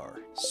pine tar.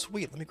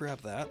 Sweet, let me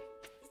grab that.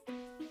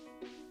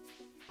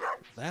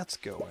 That's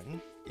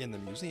going in the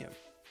museum.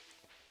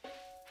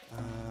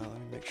 Let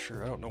me make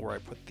sure. I don't know where I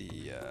put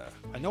the...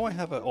 I know I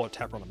have a... Oh, a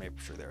tapper on the maple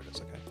tree. There it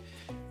is. Okay.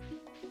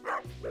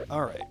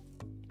 Alright.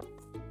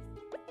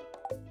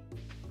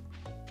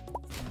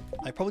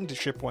 I probably need to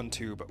ship one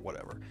too, but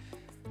whatever.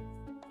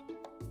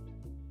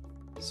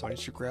 So I need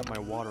to grab my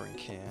watering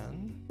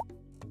can.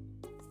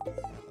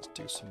 Let's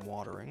do some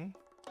watering.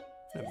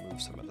 I'm gonna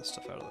move some of this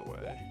stuff out of the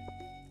way.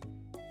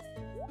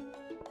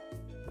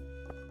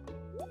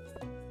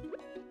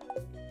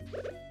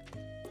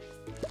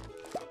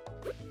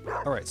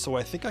 Alright, so what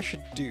I think I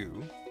should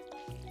do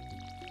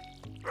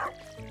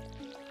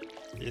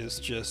is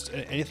just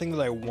anything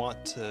that I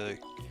want to...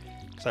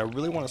 Because I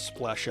really want to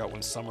splash out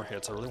when summer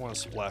hits. I really want to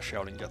splash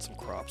out and get some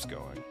crops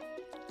going.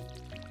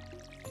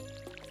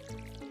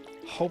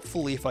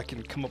 Hopefully, if I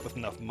can come up with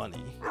enough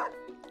money,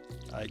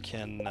 I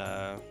can... if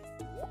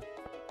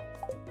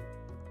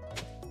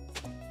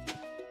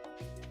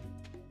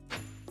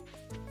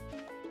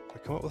I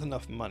come up with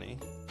enough money,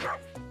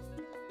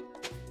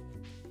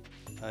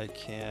 I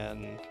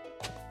can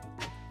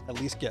at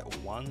least get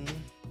one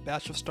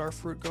batch of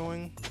starfruit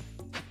going.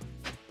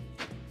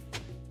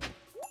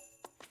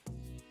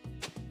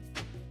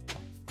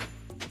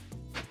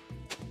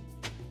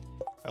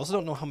 I also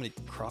don't know how many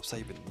crops I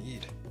even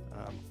need.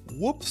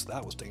 Whoops,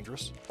 that was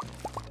dangerous.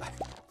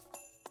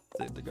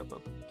 Dig up a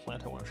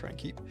plant I want to try and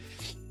keep. I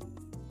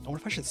wonder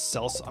if I should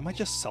sell some. I might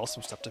just sell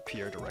some stuff to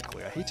Pierre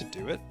directly. I hate to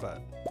do it,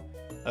 but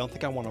I don't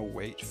think I want to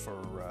wait for...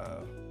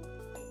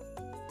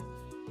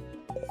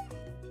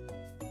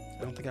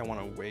 I don't think I want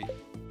to wait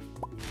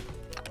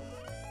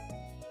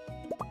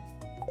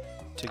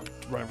to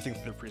run everything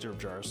through the preserve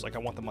jars. Like, I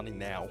want the money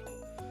now.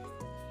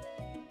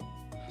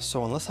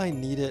 So unless I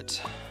need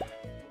it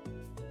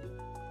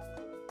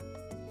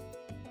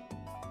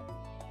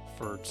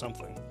for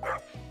something.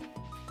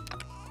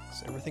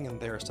 So everything in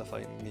there is stuff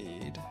I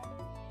need.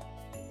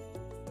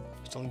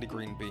 Still need a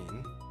green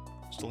bean.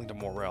 Still need a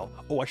morel.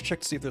 Oh, I should check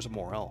to see if there's a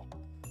morel.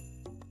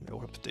 Let me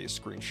open up today's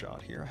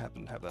screenshot here. I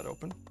happen to have that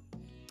open.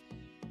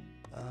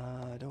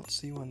 I don't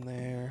see one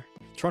there.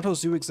 Toronto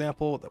Zoo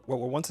example, were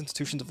once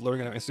institutions of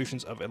learning and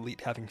institutions of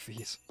elite having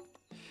fees.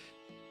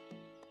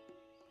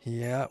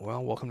 Yeah,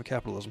 well, welcome to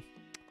capitalism.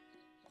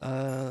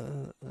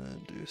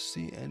 Do you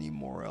see any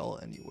morel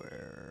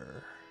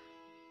anywhere?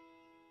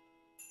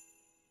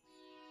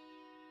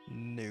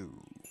 No.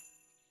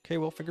 Okay,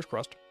 well, fingers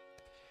crossed.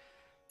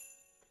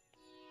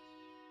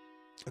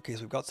 Okay,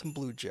 so we've got some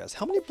blue jazz.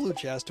 How many blue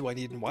jazz do I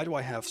need, and why do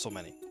I have so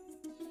many?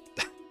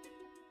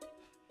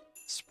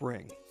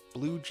 Spring.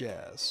 Blue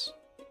jazz.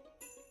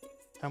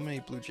 How many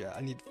blue jazz?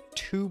 I need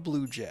 2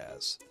 blue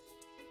jazz.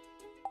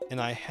 And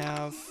I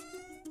have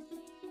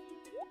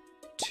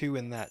 2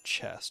 in that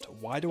chest.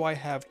 Why do I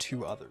have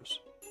 2 others?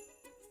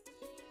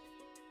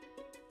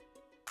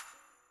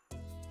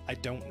 I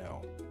don't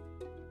know.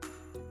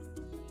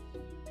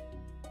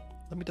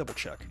 Let me double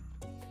check.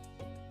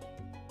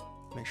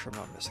 Make sure I'm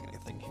not missing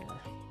anything here.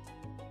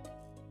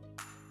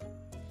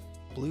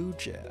 Blue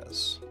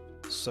Jazz.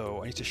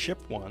 So I need to ship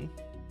one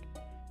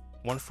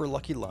for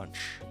Lucky Lunch.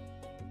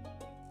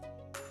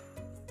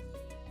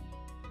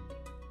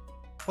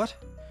 What?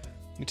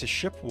 I need to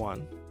ship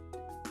one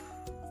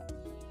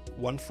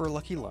for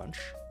Lucky Lunch,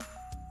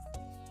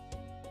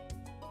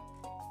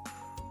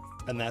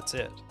 and that's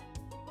it.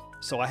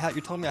 So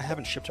you're telling me I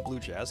haven't shipped a Blue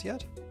Jazz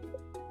yet?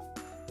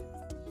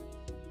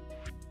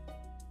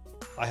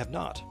 I have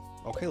not.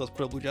 Okay, let's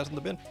put a Blue Jazz in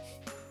the bin.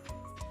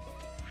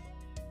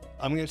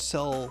 I'm gonna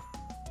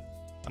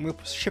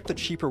ship the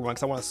cheaper one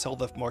because I want to sell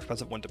the more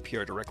expensive one to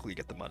Pierre directly to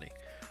get the money.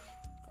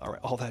 All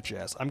right, all that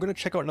jazz. I'm gonna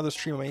check out another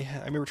stream.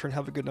 I may return.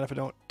 Have a good night if I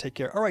don't. Take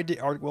care. All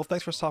right, Wolf.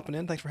 Thanks for stopping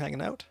in. Thanks for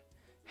hanging out.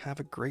 Have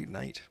a great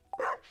night.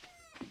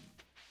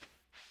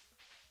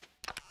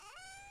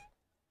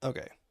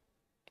 Okay,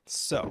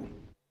 so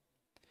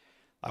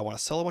I want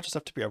to sell a bunch of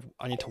stuff to Pierre.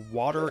 I need to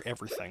water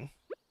everything.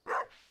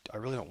 I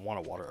really don't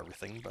want to water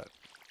everything, but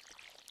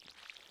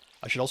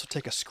I should also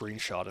take a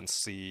screenshot and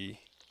see.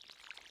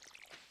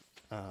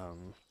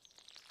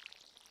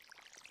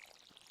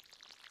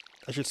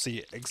 I should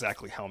see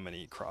exactly how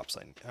many crops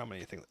how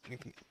many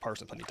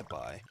parsnips I need to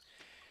buy.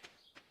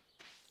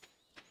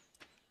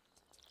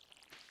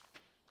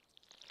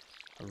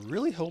 I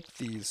really hope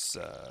these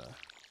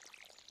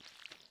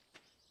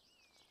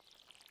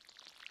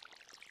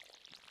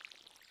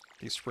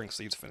spring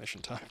seeds finish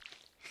in time.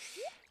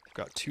 I've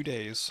got 2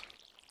 days.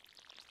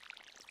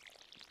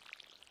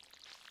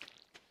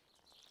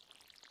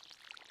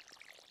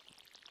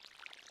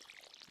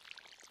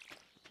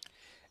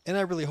 And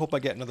I really hope I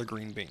get another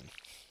green bean.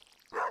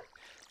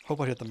 Hope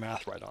I did the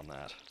math right on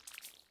that.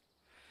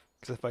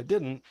 Because if I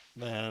didn't,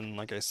 then,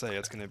 like I say,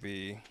 it's going to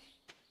be...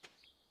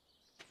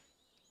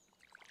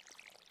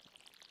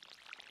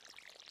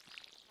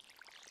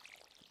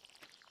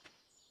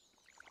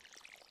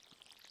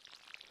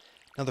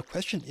 Now the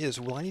question is,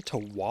 will I need to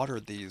water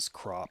these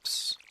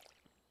crops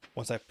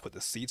once I put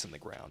the seeds in the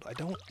ground? I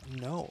don't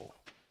know.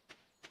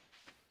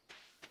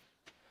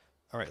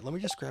 Alright, let me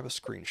just grab a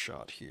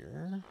screenshot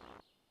here.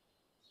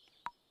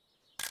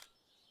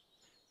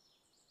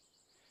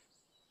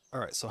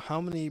 Alright, so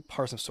how many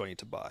parsnips do I need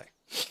to buy?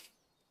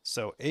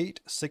 So 8,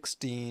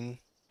 16,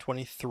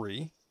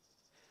 23.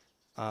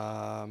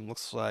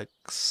 Looks like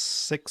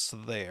 6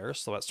 there,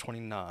 so that's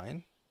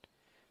 29.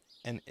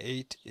 And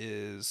 8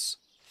 is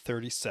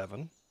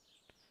 37.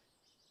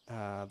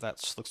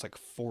 That looks like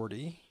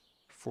 40,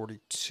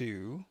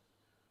 42,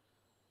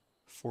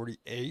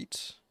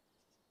 48.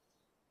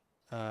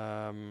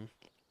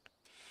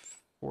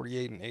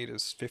 48 and 8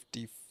 is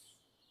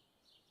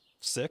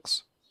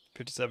 56.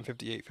 57,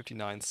 58,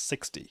 59,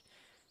 60.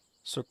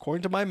 So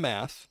according to my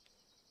math,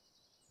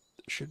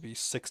 it should be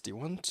 60.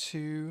 1,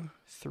 2,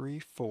 3,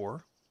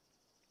 4,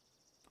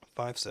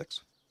 5,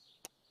 6,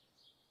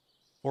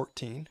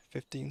 14,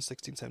 15,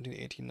 16, 17,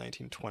 18,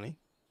 19, 20,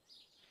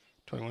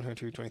 21,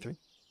 22, 23,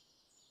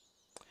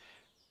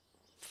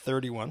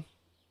 31,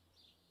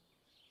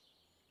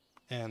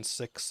 and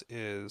 6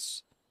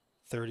 is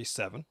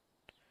 37,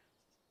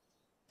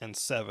 and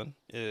 7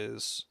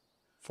 is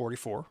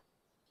 44,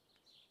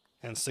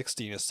 and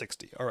 16 is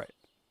 60. All right.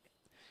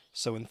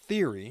 So in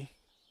theory,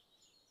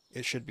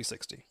 it should be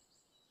 60.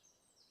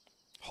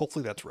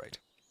 Hopefully that's right.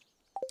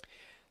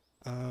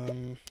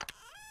 Because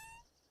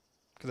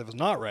if it's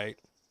not right,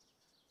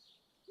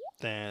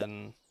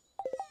 then...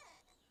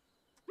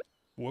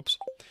 Whoops.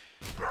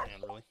 Man,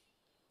 really?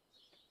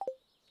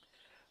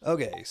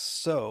 Okay,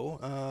 so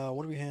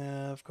what do we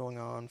have going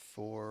on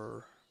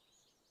for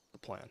the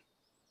plan?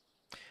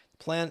 The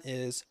plan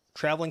is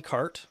traveling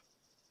cart.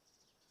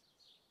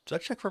 Did I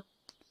check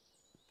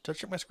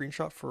my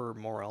screenshot for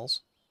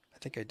morels? I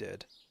think I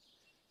did.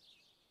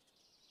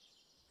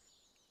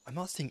 I'm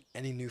not seeing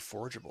any new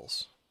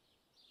forageables.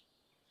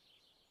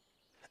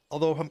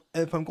 Although,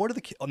 if I'm going to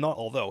the... Not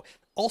although.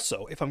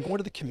 Also, if I'm going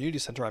to the community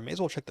center, I may as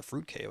well check the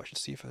fruit cave. I should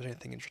see if there's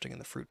anything interesting in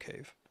the fruit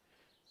cave.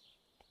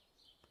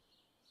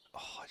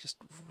 Oh, I just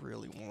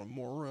really want a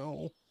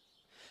morel.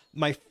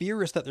 My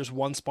fear is that there's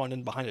one spawned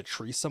in behind a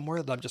tree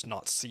somewhere that I'm just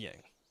not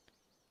seeing.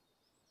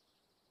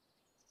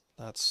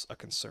 That's a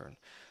concern.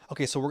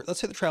 Okay, so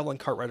let's hit the traveling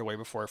cart right away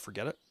before I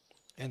forget it.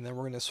 And then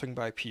we're going to swing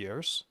by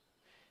Pierre's.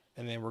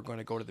 And then we're going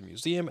to go to the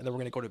museum. And then we're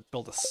going to go to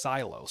build a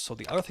silo. So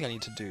the other thing I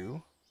need to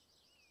do...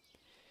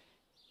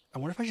 I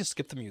wonder if I should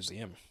skip the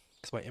museum.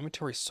 Because my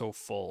inventory is so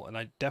full. And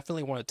I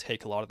definitely want to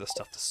take a lot of this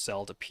stuff to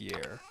sell to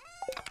Pierre.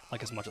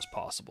 Like, as much as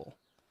possible.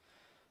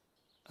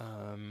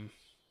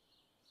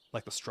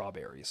 Like the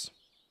strawberries.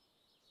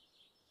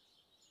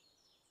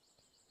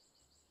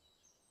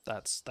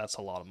 That's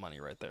a lot of money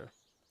right there.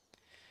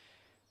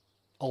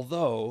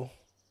 Although,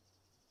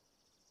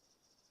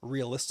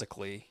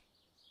 realistically,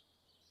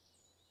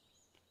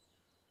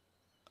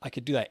 I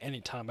could do that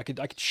anytime. I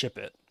could ship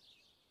it.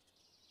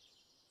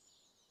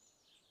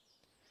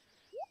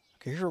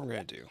 Okay, here's what I'm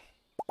going to do.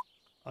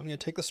 I'm going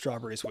to take the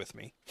strawberries with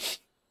me.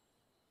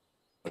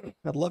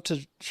 I'd love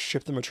to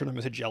ship them or turn them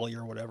into jelly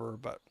or whatever,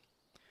 but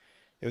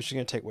it was just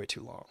going to take way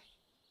too long.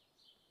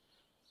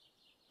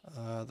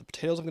 The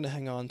potatoes I'm going to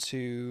hang on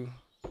to,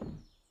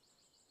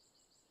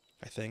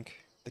 I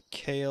think. The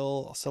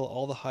kale, I'll sell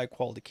all the high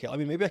quality kale. I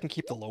mean, maybe I can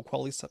keep the low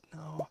quality stuff.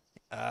 No,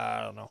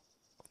 I don't know.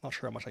 I'm not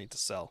sure how much I need to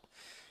sell.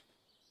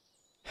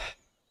 I'm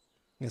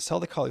going to sell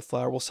the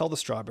cauliflower. We'll sell the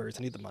strawberries.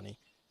 I need the money.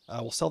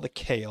 We'll sell the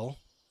kale.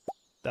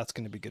 That's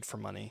going to be good for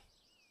money.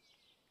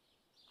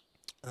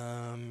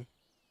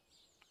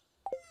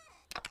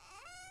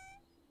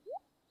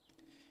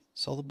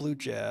 Sell the blue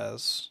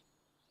jazz.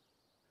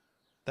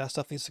 That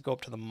stuff needs to go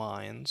up to the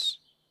mines.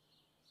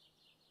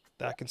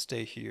 That can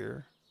stay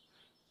here.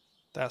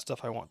 That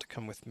stuff I want to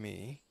come with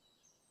me.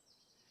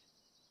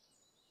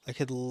 I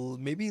could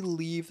maybe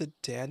leave the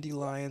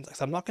dandelions.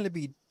 I'm not going to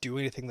be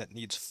doing anything that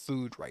needs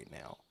food right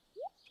now.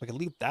 So I could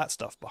leave that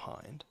stuff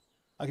behind.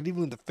 I could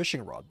even leave the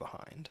fishing rod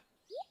behind.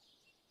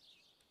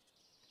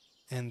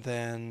 And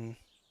then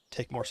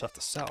take more stuff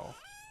to sell.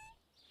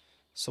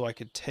 So I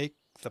could take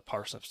the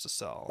parsnips to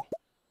sell.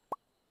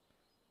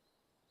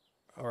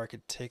 Or I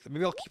could take...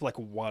 Maybe I'll keep like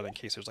one in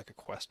case there's like a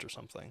quest or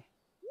something.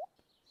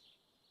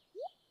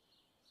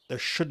 There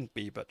shouldn't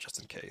be, but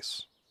just in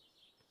case.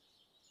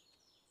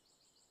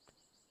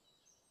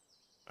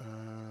 I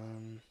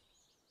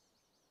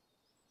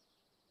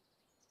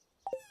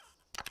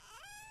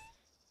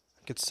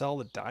could sell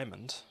the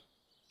diamond.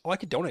 Oh, I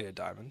could donate a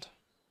diamond.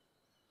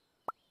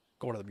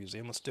 Go to the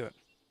museum, let's do it.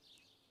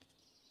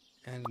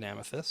 And an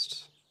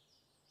amethyst.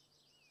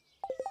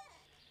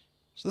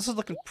 So this is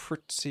looking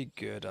pretty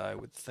good, I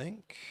would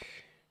think.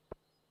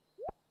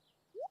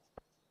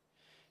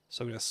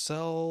 So I'm going to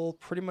sell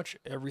pretty much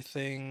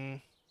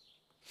everything.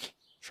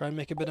 Try and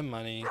make a bit of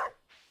money.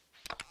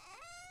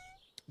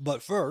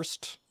 But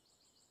first,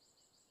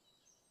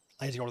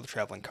 I need to go to the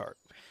traveling cart.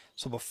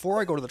 So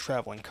before I go to the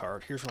traveling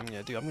cart, here's what I'm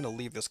going to do. I'm going to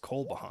leave this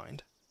coal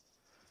behind.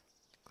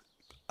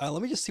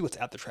 Let me just see what's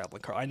at the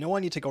traveling cart. I know I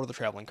need to go to the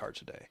traveling cart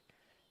today.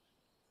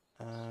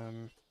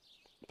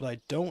 But I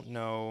don't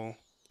know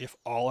if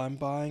all I'm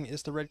buying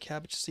is the red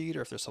cabbage seed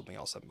or if there's something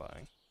else I'm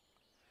buying.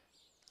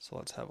 So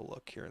let's have a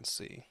look here and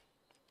see.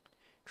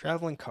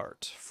 Traveling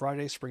cart,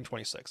 Friday, spring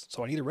 26th.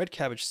 So I need the red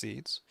cabbage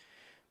seeds,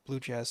 blue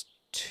jazz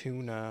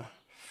tuna,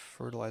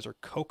 fertilizer,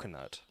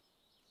 coconut,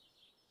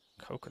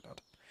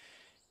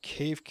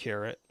 cave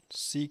carrot,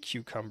 sea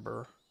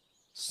cucumber,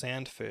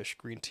 sandfish,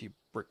 green tea,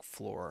 brick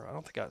floor. I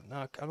don't think I'm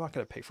not going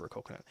to pay for a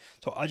coconut.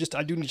 So I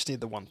do just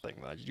need the one thing.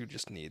 I do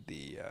just need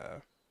the...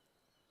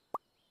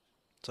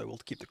 So I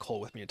will keep the coal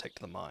with me to take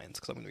to the mines,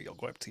 because I'm going to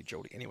go up to see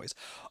Jody anyways.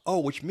 Oh,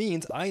 which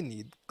means I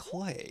need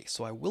clay,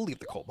 so I will leave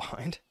the coal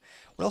behind.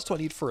 What else do I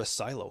need for a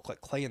silo?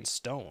 Like clay and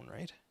stone,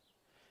 right?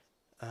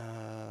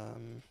 I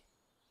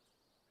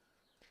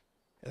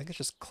think it's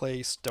just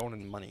clay, stone,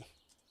 and money.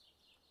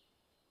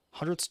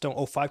 100 stone.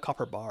 Oh, 5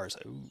 copper bars.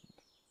 Ooh.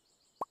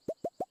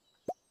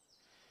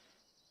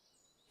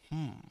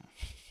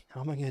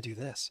 How am I going to do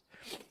this?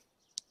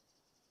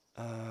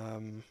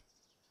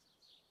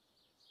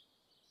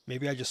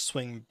 Maybe I just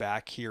swing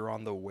back here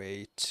on the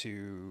way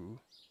to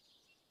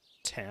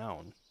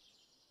town.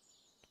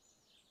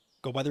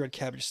 Go by the red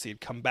cabbage seed,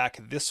 come back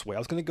this way. I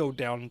was going to go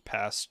down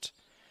past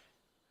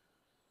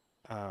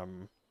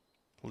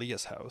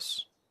Leah's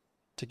house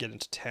to get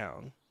into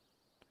town.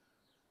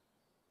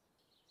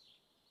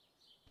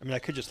 I mean, I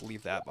could just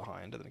leave that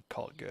behind and then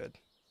call it good.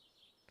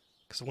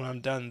 Because when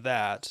I'm done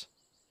that,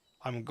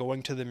 I'm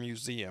going to the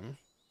museum.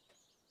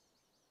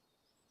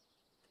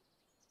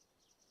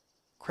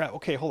 Crap,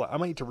 okay, hold on. I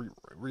might need to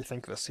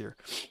rethink this here.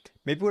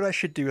 Maybe what I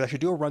should do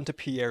a run to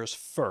Pierre's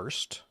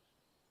first.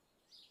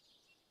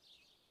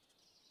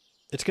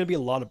 It's going to be a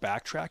lot of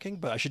backtracking,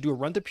 but I should do a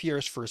run to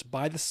Pierre's first,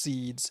 buy the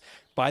seeds,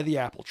 buy the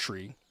apple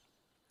tree,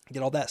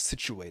 get all that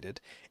situated,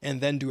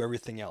 and then do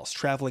everything else.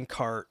 Traveling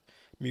cart,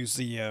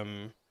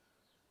 museum,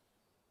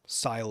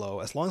 silo,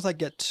 as long as I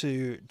get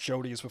to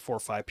Jody's before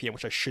 5 p.m.,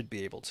 which I should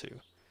be able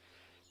to.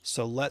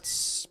 So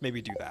let's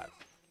maybe do that,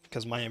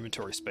 because my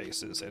inventory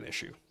space is an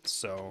issue.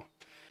 So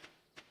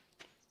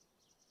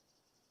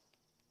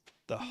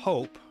the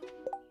hope...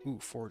 Ooh,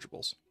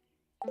 forageables.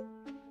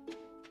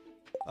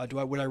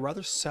 Would I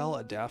rather sell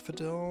a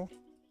daffodil?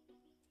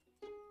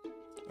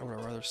 Or would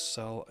I rather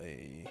sell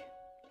a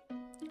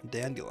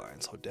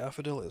dandelion? So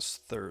daffodil is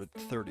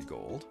 30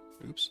 gold.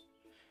 Oops.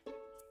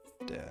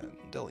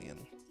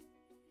 Dandelion.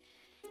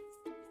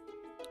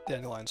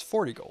 Dandelion's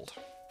 40 gold.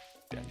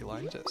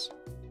 Dandelion it is.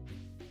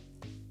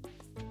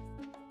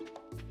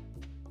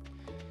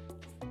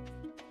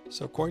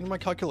 So according to my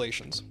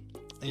calculations,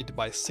 I need to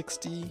buy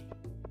 60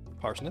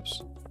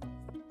 parsnips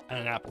and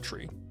an apple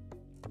tree.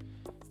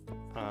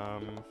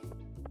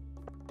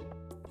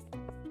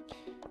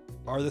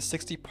 Are the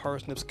 60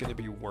 parsnips going to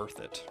be worth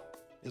it?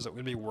 Is it going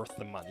to be worth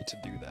the money to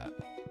do that?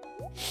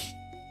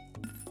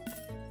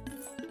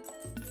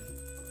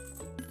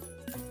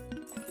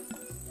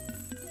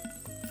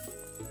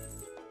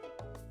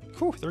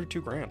 Whew,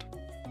 32 grand.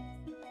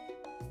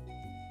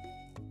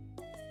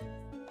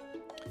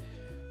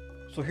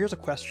 So here's a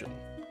question,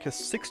 because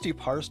 60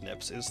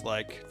 parsnips is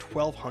like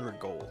 1,200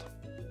 gold.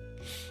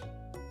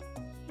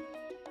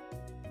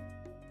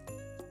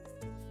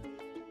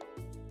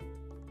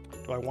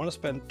 Do I want to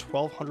spend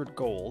 1,200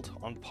 gold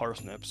on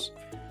parsnips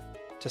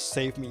to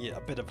save me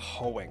a bit of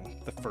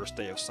hoeing the first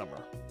day of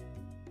summer?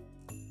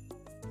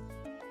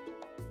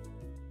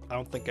 I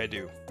don't think I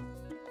do.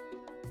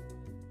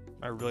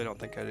 I really don't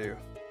think I do.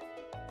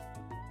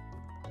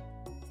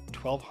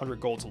 1,200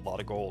 gold's a lot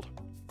of gold.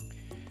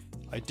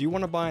 I do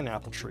want to buy an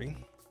apple tree.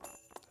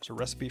 There's a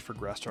recipe for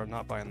grass jar, I'm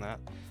not buying that.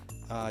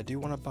 I do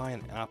want to buy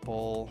an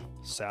apple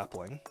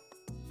sapling,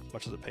 as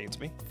much as it pains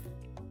me.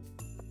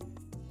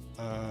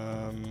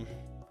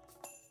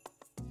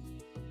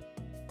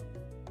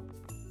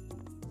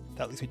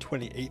 That leaves me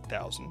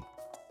 28,000.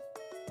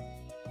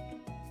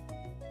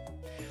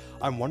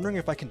 I'm wondering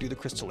if I can do the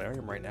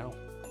crystallarium right now.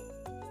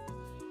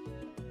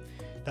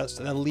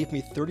 That'll leave me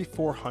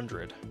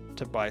 3,400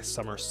 to buy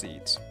summer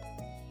seeds.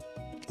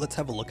 Let's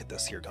have a look at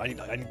this here. I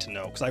need to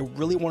know, because I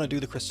really want to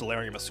do the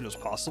crystallarium as soon as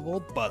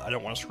possible, but I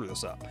don't want to screw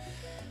this up.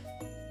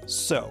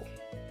 So,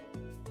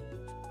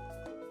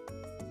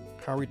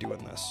 how are we doing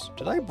this?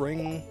 Did I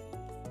bring...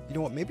 You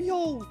know what, maybe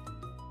I'll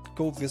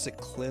go visit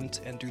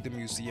Clint and do the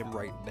museum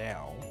right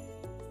now.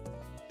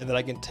 And then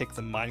I can take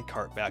the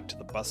minecart back to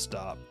the bus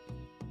stop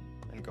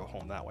and go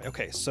home that way.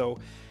 Okay, so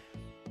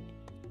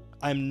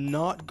I'm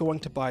not going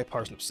to buy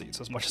parsnip seeds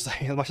as much as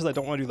I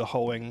don't want to do the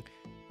hoeing.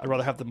 I'd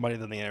rather have the money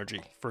than the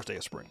energy first day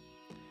of spring.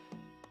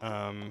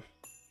 I'm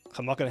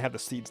not going to have the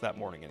seeds that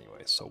morning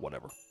anyway, so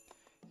whatever.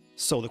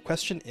 So the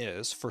question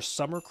is, for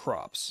summer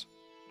crops,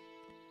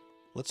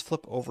 let's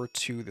flip over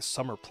to the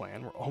summer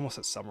plan. We're almost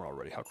at summer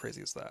already. How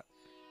crazy is that?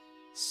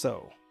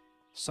 So,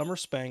 summer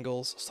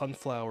spangles,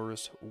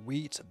 sunflowers,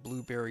 wheat,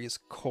 blueberries,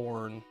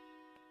 corn.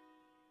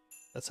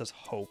 That says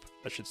hope.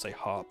 That should say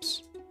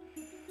hops.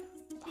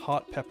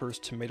 Hot peppers,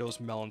 tomatoes,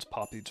 melons,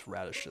 poppies,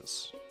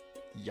 radishes.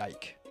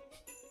 Yike.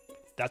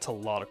 That's a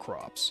lot of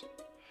crops.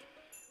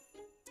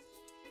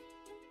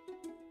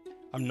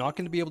 I'm not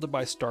going to be able to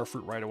buy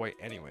starfruit right away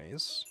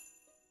anyways.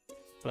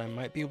 But I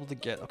might be able to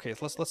get... Okay,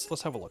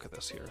 let's have a look at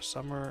this here.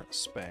 Summer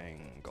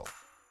spangle.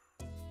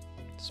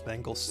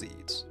 Spangle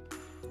seeds.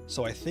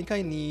 So I think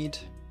I need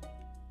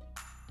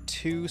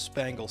 2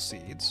 spangle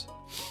seeds.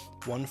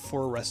 One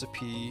for a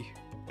recipe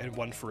and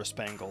one for a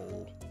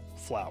spangle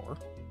flower.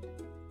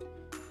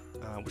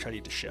 Which I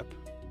need to ship.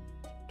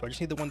 Do I just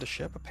need the one to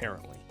ship?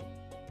 Apparently.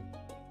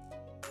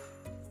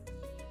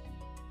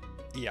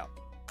 Yeah.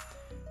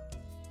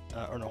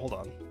 Or no, hold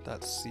on.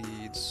 That's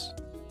seeds.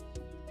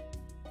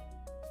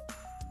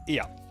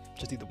 Yeah,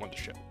 just need the one to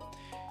ship.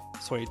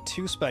 So I need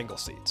 2 spangle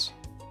seeds.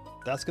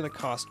 That's going to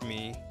cost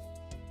me...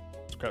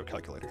 Let's grab a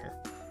calculator here.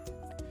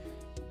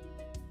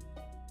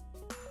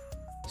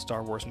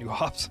 Star Wars New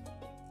Hops.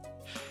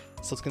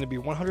 So it's going to be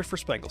 100 for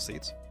spangle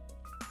seeds.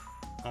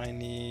 I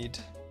need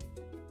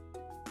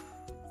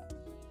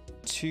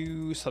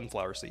 2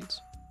 sunflower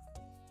seeds.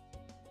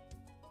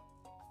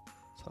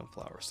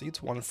 Sunflower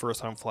seeds. One for a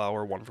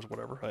sunflower, one for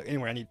whatever.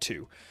 Anyway, I need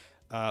 2.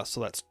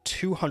 So that's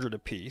 200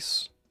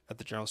 apiece. At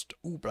the general store.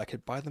 Ooh, but I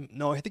could buy them.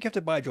 No, I think you have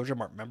to buy a JoJo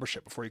Mart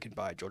membership before you can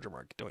buy a JoJo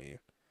Mart, don't you?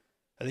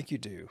 I think you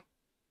do.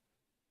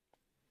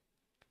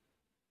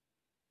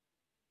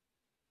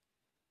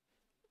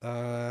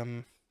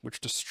 Which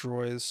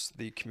destroys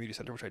the community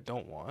center, which I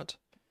don't want.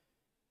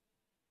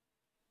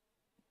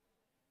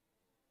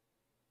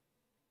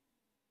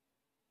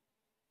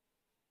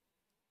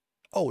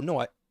 Oh,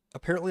 no,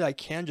 apparently I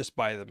can just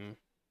buy them.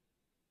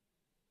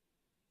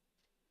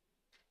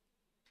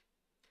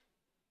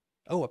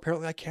 Oh,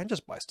 apparently I can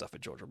just buy stuff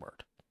at JoJo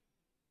Mart.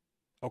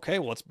 Okay,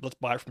 well let's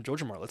buy it from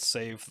JoJo Mart. Let's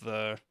save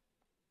the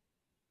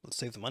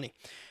money.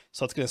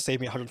 So that's gonna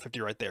save me 150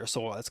 right there.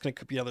 So that's gonna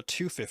be another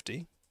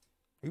 250.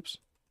 Oops.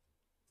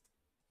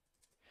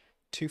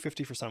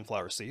 250 for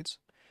sunflower seeds.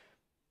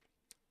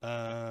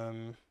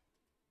 I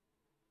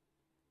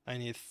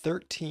need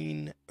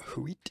 13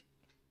 wheat.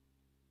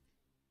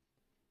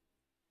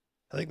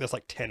 I think that's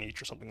like 10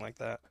 each or something like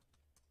that.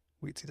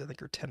 Wheat seeds, I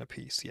think, are 10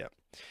 apiece. Yeah.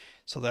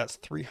 So that's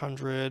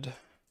 300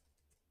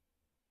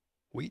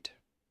 wheat.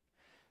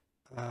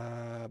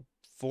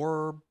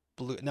 4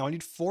 blue. Now I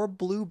need 4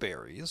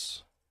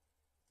 blueberries,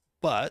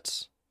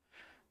 but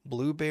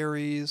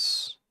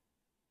blueberries,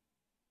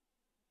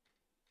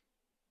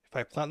 if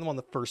I plant them on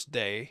the first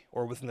day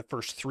or within the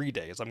first 3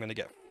 days, I'm going to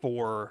get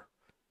 4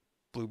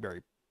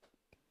 blueberry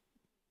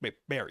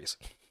berries.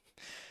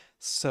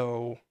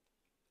 So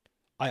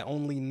I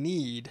only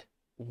need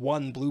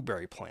 1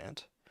 blueberry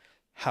plant.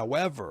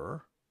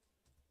 However,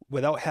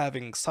 without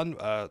having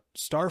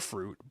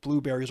starfruit,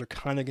 blueberries are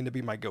kind of going to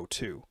be my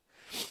go-to.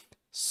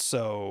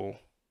 So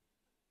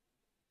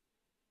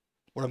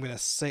what I'm going to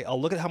say,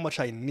 I'll look at how much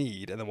I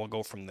need, and then we'll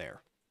go from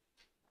there.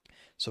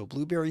 So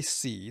blueberry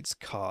seeds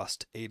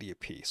cost 80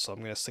 apiece. So I'm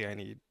going to say I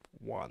need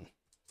 1.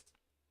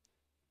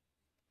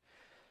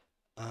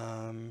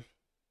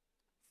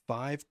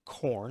 5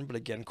 corn, but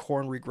again,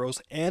 corn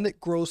regrows, and it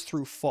grows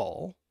through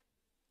fall.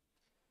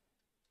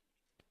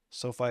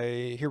 So if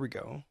here we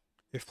go.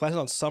 If planted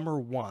on summer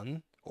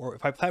 1, or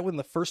if I plant within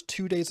the first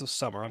 2 days of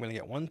summer, I'm going to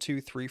get 1,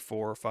 2, 3,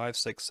 4, 5,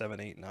 6, 7,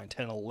 8, 9,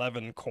 10,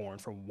 11 corn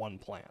from one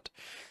plant.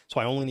 So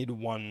I only need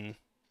one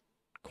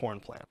corn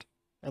plant.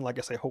 And like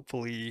I say,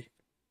 hopefully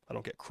I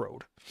don't get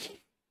crowed.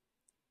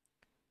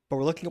 But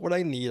we're looking at what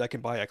I need. I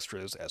can buy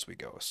extras as we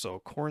go. So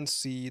corn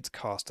seeds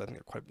cost, I think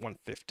they're quite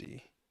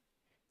 150.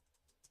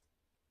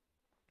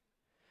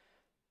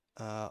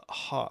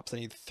 Hops. I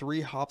need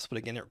 3 hops, but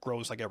again, it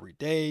grows like every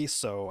day,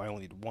 so I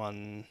only need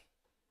 1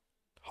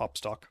 hop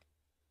stock,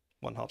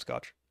 1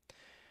 hopscotch,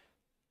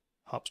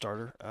 hop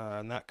starter,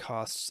 and that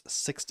costs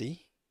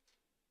 60.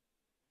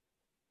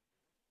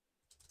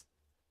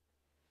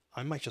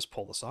 I might just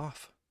pull this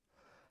off.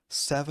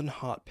 7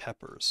 hot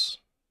peppers.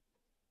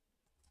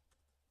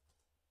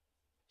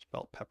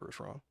 Spelled peppers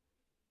wrong.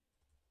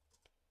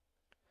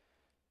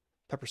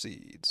 Pepper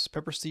seeds.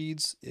 Pepper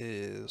seeds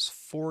is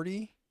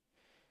 40.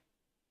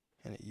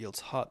 And it yields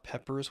hot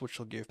peppers, which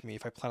will give me,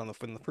 if I plant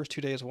in the first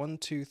 2 days, 1,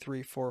 2,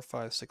 3, 4,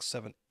 5, 6,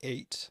 7,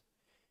 8,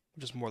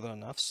 which is more than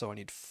enough. So I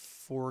need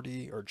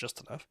 40, or just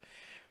enough.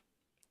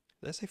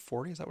 Did I say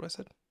 40? Is that what I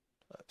said?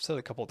 I've said it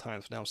a couple of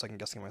times, but now I'm second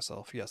guessing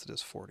myself. Yes, it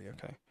is 40.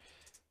 Okay.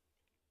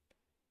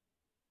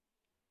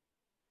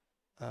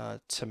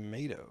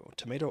 Tomato.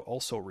 Tomato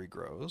also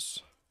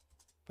regrows,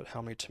 but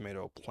how many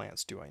tomato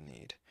plants do I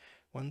need?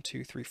 1,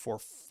 2, 3, 4,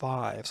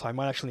 5. So I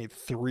might actually need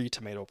 3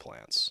 tomato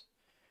plants,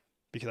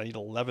 because I need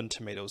 11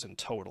 tomatoes in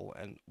total,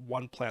 and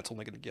 1 plant's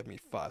only going to give me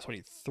 5. So I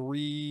need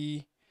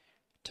 3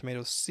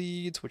 tomato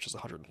seeds, which is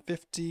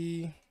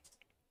 150.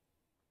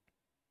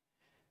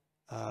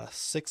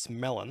 6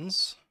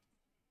 melons.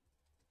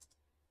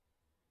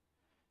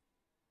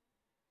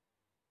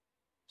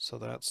 So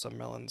that's a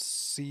melon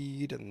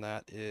seed, and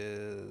that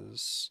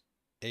is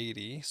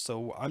 80.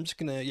 So I'm just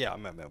gonna, yeah,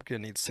 I'm gonna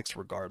need 6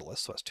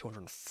 regardless. So that's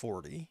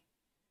 240.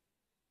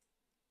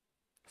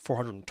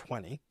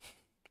 420.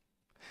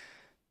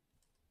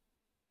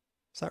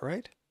 Is that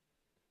right?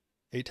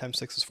 8 times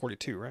 6 is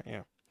 42, right?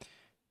 Yeah.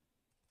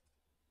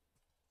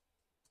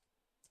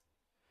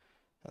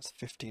 That's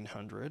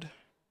 1,500.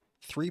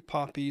 3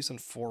 poppies and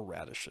 4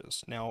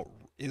 radishes. Now,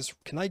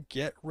 can I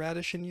get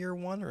radish in year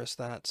 1, or is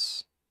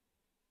that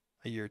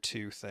a year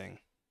 2 thing?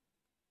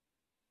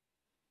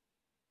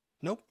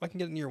 Nope, I can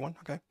get it in year 1.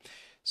 Okay.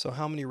 So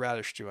how many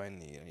radish do I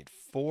need? I need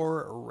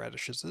 4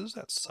 radishes.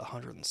 That's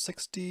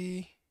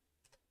 160.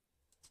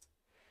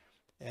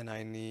 And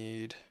I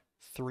need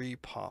 3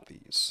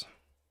 poppies.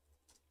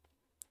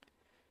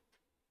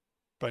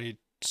 But I need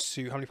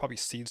 2. How many poppy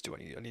seeds do I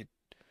need? I need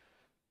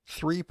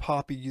 3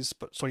 poppies,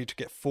 but so I need to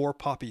get 4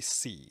 poppy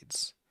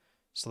seeds.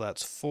 So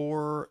that's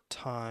 4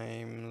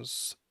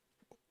 times.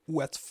 Ooh,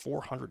 that's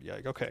 400. Yeah,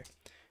 okay.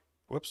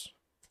 Whoops.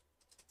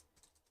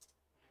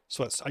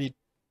 So I need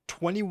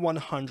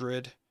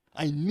 2,100.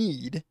 I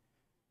need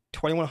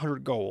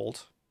 2,100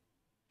 gold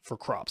for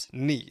crops.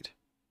 Need.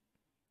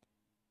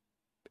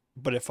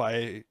 But if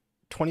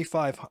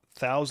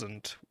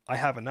 25,000, I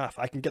have enough.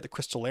 I can get the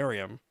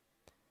crystallarium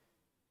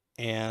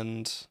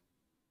and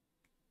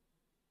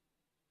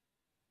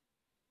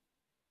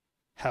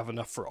have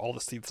enough for all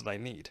the seeds that I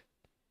need.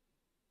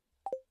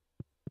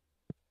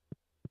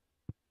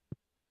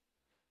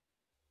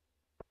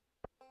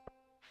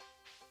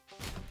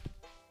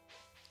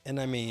 And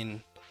I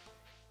mean,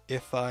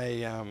 if I,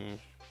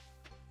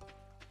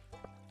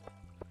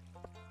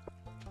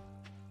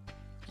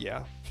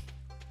 yeah.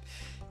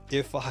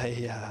 If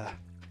I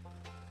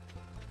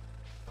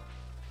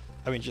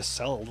mean, just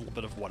sell a little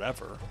bit of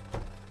whatever.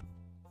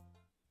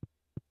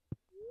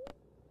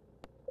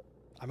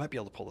 I might be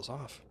able to pull this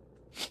off.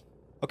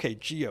 Okay,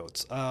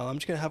 geodes. I'm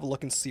just gonna have a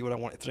look and see what I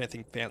want, if there's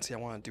anything fancy I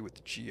want to do with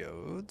the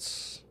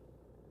geodes.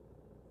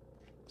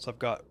 So I've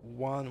got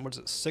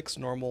 6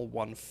 normal,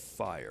 1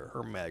 fire,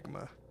 or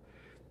magma.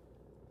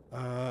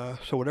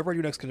 So whatever I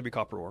do next is gonna be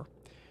copper ore.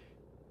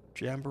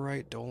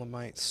 Jamborite,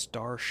 dolomite,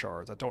 star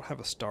shards. I don't have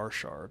a star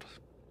shard.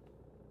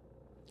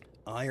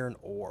 Iron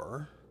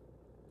ore.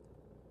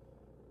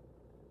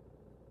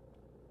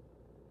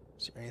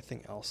 Is there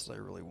anything else that I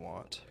really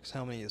want? Because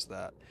how many is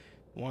that?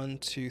 1,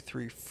 2,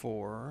 3,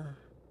 4,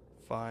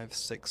 5,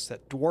 6,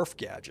 set. Dwarf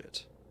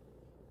gadget.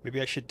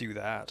 Maybe I should do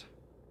that.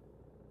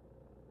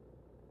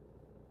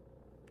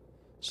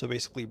 So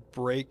basically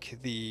break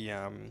the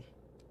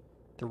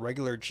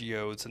regular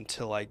geodes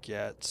until I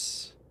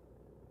get...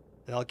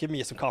 And it'll give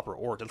me some copper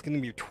ore. It's going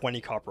to be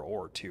 20 copper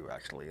ore too,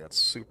 actually. That's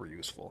super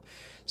useful.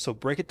 So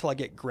break it till I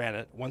get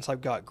granite. Once I've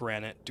got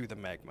granite, do the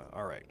magma.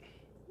 Alright.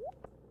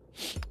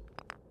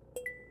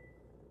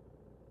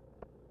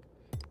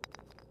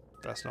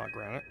 That's not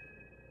granite.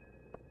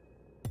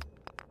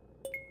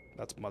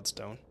 That's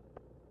mudstone.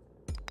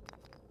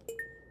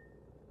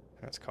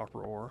 That's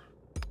copper ore.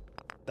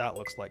 That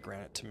looks like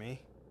granite to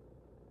me.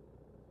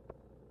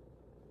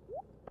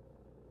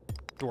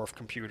 Dwarf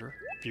computer.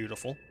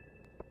 Beautiful.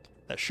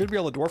 That should be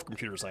all the dwarf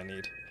computers I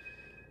need.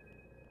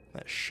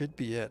 That should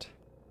be it.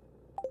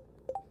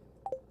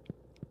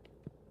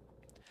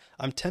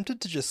 I'm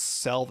tempted to just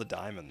sell the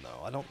diamond,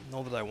 though. I don't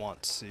know that I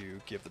want to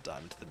give the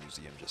diamond to the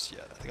museum just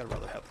yet. I think I'd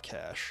rather have the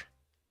cash.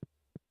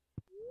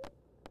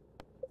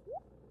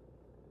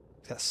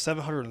 got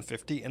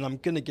 750, and I'm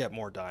gonna get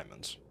more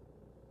diamonds.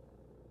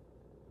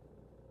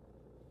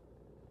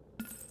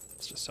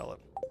 Let's just sell it.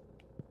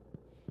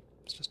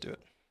 Let's just do it.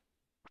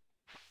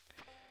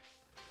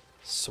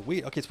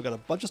 Sweet. Okay, so we got a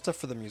bunch of stuff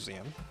for the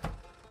museum.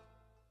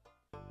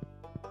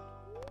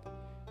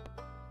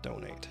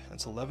 Donate.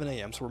 It's 11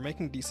 a.m., so we're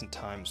making decent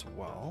time as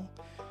well.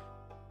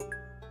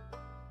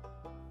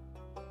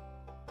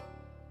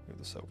 Move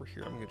this over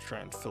here. I'm going to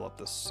try and fill up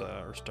this,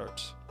 or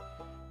start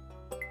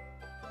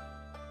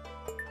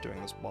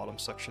doing this bottom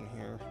section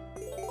here.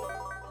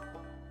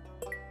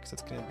 Because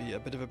it's going to be a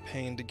bit of a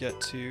pain to get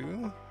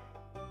to.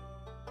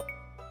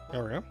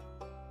 There we go.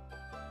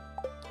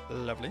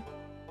 Lovely.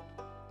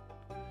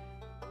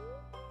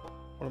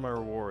 What are my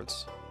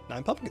rewards?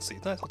 9 pumpkin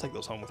seeds. Nice, I'll take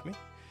those home with me.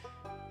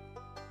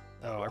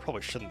 Oh, I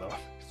probably shouldn't though.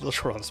 It's a little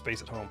short on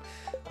space at home.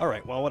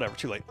 Alright, well whatever,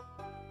 too late.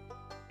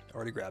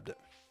 Already grabbed it.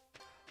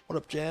 What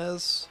up,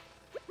 Jazz?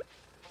 Did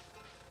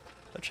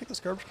I check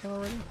this garbage can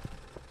already?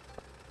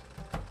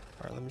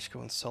 Alright, let me just go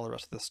and sell the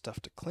rest of this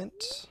stuff to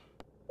Clint.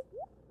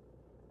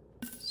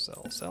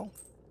 Sell, sell.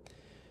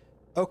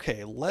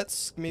 Okay,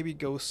 let's maybe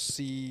go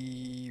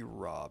see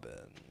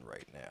Robin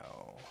right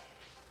now.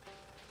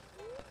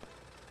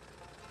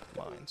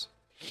 Mines.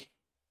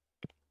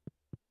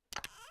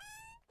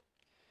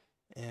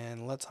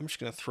 And I'm just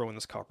going to throw in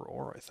this copper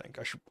ore, I think.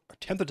 I should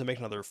attempt to make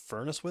another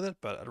furnace with it,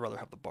 but I'd rather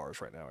have the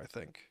bars right now, I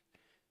think.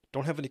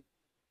 Don't have any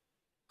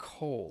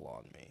coal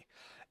on me.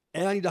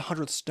 And I need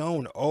 100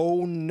 stone.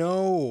 Oh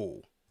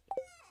no!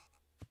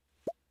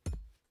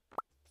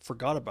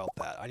 Forgot about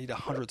that. I need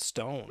 100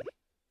 stone.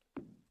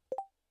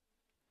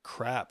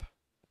 Crap.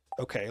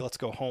 Okay, let's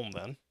go home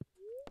then.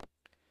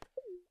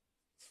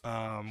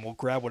 We'll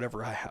grab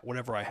whatever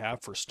I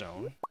have for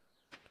stone,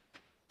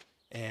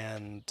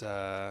 and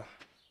I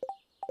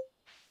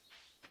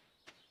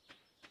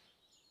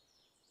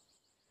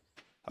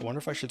wonder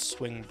if I should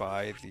swing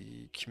by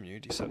the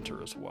community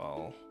center as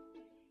well.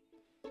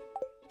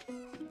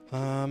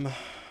 I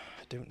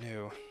don't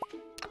know.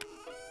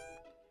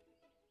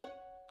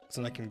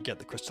 So then I can get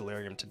the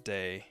crystallarium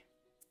today.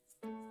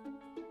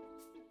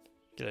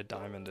 Get a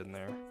diamond in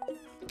there.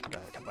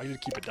 I need to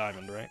keep a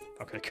diamond, right?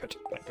 Okay, good.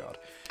 Thank God.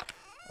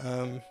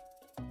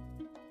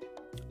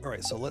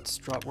 Alright, so let's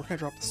drop... Where can I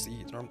drop the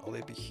seeds? Oh,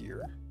 they'd be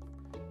here.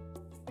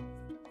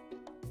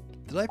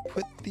 Did I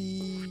put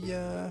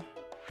the...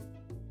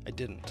 I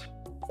didn't.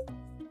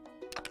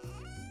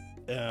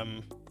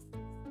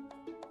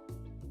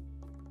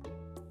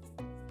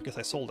 Because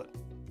I sold it.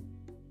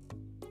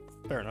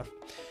 Fair enough.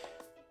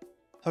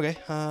 Okay,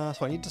 so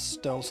I need to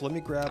stone, so let me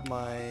grab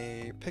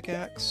my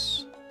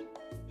pickaxe.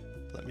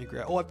 Let me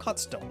grab... Oh, I've caught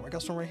stone. I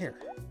got stone right here.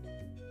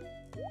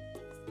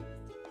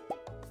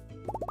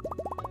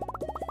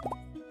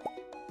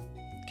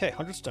 Okay,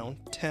 100 stone,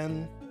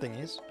 10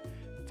 thingies,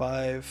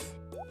 5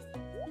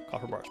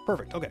 copper bars.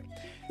 Perfect, okay.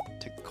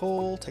 Take the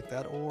coal, take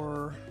that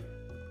ore.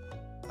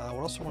 What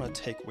else do I want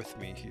to take with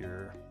me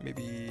here?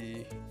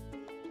 Maybe...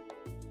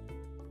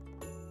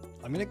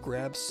 I'm going to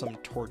grab some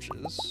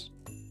torches.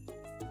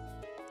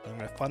 I'm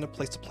going to find a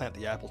place to plant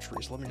the apple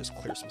tree, so let me just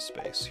clear some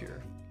space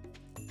here.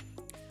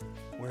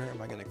 Where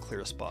am I going to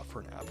clear a spot for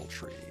an apple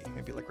tree?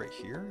 Maybe like right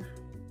here?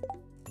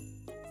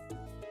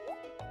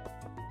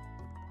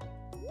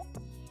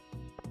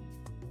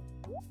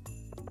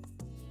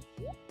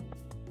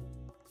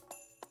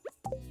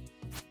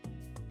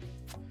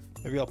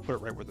 Maybe I'll put it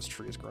right where this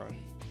tree is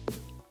growing.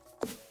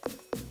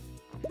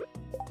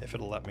 If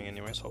it'll let me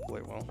anyways,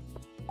 hopefully it will.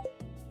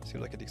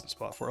 Seems like a decent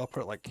spot for it. I'll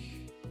put it like...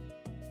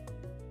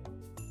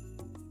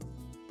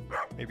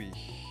 maybe...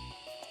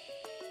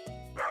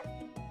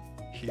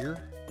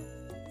 here?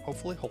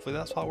 Hopefully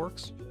that's how it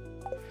works.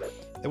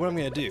 Then what I'm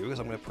going to do is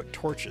I'm going to put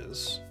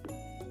torches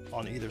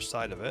on either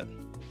side of it.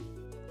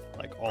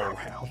 Like all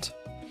around.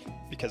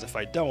 Because if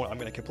I don't, I'm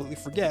going to completely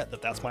forget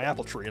that that's my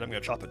apple tree and I'm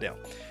going to chop it down.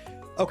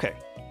 Okay.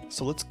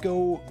 So let's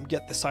go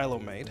get the silo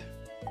made.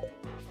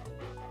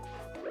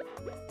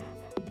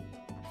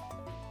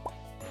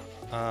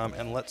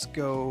 And let's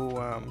go,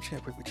 I'm just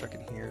gonna quickly check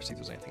in here, see if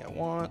there's anything I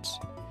want.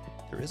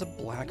 There is a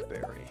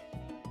blackberry.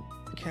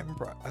 I can't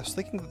remember, I was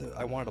thinking that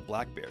I wanted a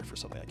blackberry for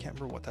something. I can't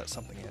remember what that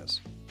something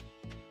is.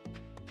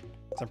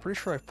 I'm pretty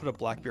sure I've put a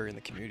blackberry in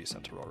the community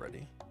center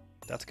already.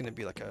 That's gonna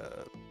be like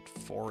a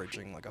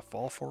foraging, like a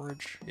fall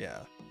forage? Yeah.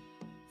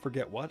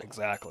 Forget what?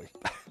 Exactly.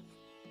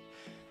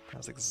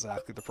 That's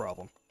exactly the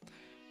problem.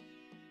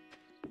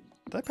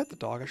 Did I pet the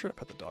dog? I should have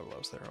pet the dog while I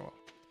was there. Oh well.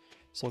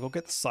 So I'll go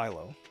get the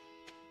silo.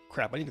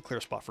 Crap, I need to clear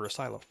a spot for a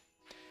silo.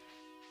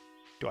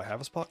 Do I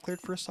have a spot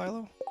cleared for a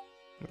silo?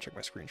 Let me check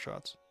my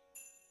screenshots.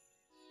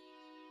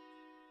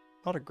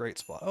 Not a great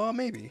spot. Oh,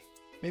 maybe.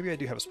 Maybe I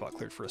do have a spot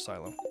cleared for a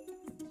silo.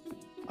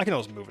 I can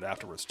always move it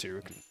afterwards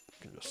too. I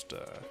can just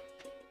go.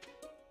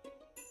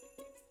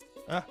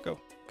 There we go.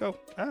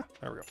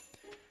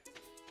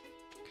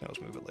 Can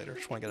always move it later.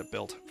 Just want to get it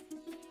built.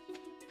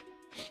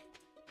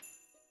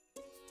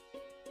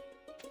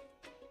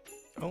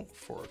 Oh,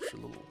 forge a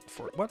little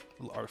what?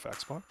 A little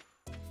artifact spawn.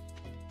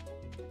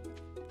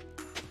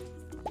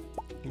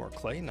 More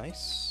clay,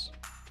 nice.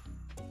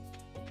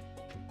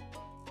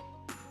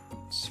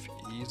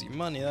 Easy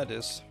money, that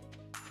is.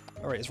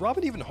 Alright, is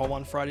Robin even home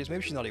on Fridays?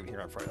 Maybe she's not even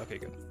here on Friday. Okay,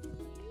 good.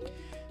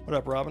 What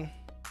up, Robin?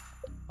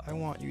 I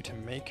want you to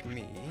make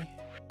me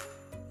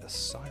a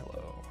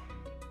silo.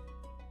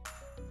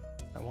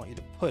 I want you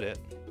to put it...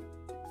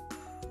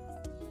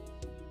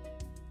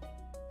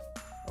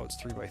 Oh,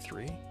 it's 3 by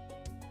 3?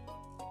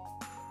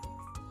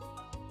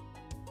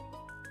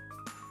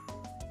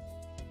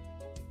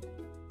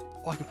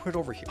 Oh, I can put it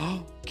over here.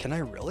 Oh, can I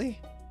really?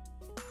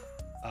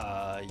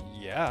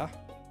 Yeah.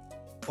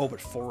 Oh,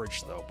 but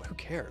forage though. But who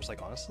cares?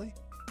 Like, honestly?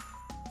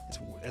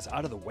 It's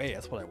out of the way.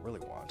 That's what I really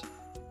want.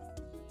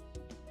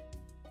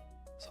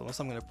 So unless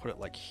I'm going to put it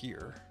like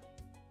here.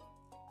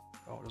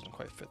 Oh, it doesn't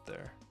quite fit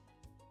there.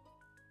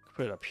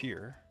 Put it up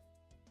here.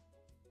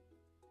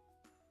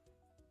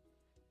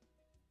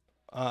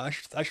 I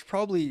should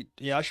probably...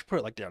 Yeah, I should put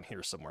it like down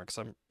here somewhere. Because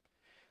I'm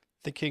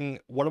thinking,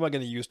 what am I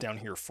going to use down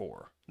here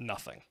for?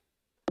 Nothing.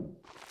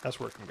 That's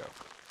where it can go.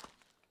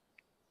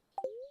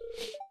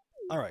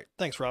 Alright,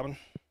 thanks, Robin.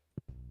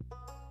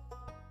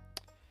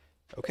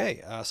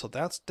 Okay, so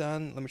that's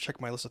done. Let me check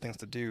my list of things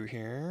to do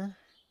here.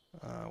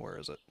 Where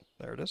is it?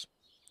 There it is.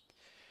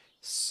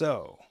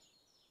 So,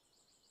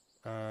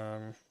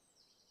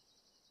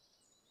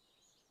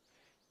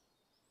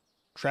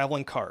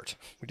 traveling cart.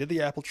 We did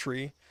the apple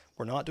tree.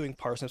 We're not doing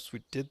parsnips.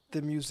 We did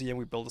the museum.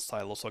 We built a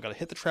silo. So I got to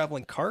hit the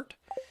traveling cart,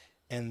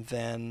 and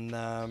then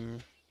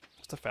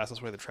what's the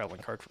fastest way to the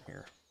traveling cart from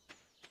here?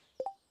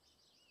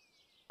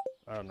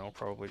 I don't know.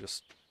 Probably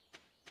just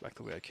back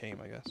the way I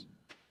came, I guess.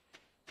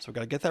 So we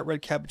got to get that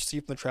red cabbage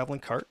seed from the traveling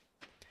cart,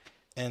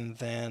 and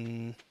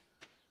then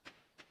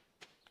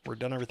we're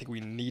done everything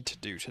we need to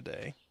do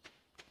today.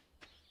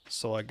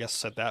 So I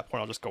guess at that point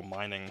I'll just go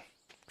mining,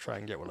 try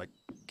and get what I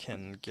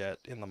can get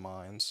in the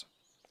mines.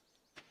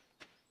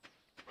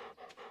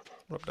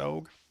 What up,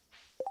 dog?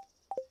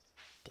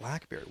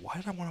 Blackberry.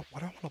 Why do I want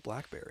a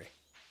blackberry?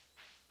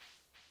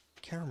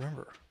 Can't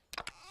remember.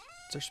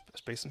 Is there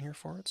space in here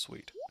for it?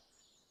 Sweet.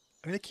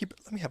 I'm gonna keep it.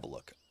 Let me have a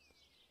look.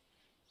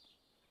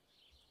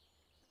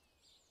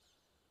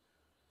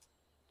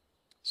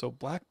 So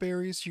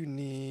blackberries, you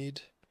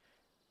need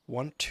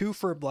 2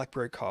 for a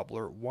blackberry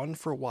cobbler, 1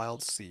 for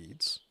wild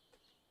seeds,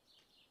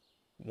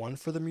 1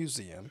 for the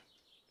museum,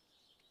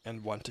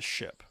 and 1 to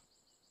ship.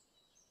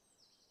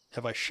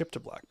 Have I shipped a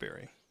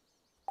blackberry?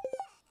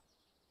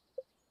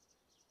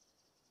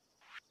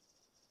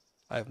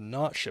 I have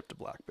not shipped a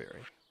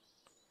blackberry.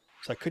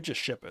 So I could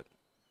just ship it.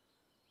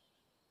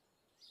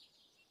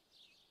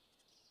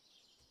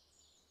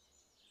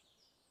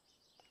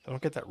 I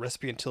don't get that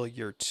recipe until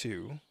year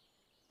 2.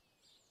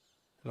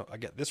 No, I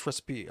get this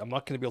recipe. I'm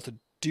not going to be able to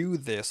do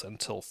this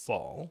until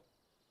fall,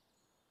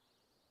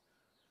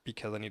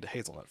 because I need a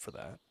hazelnut for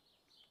that.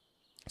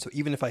 So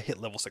even if I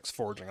hit level 6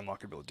 foraging, I'm not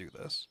going to be able to do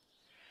this.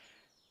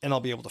 And I'll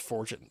be able to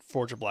forge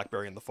a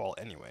blackberry in the fall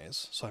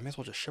anyways, so I may as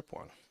well just ship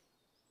one.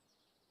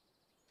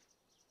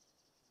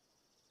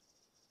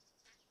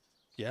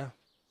 Yeah.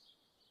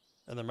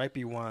 And there might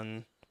be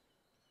one...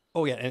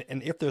 Oh yeah,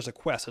 and if there's a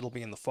quest, it'll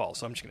be in the fall,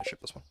 so I'm just going to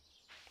ship this one.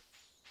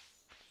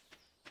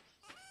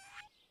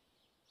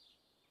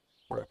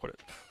 Where did I put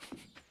it?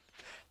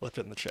 Left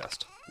it in the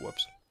chest.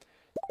 Whoops.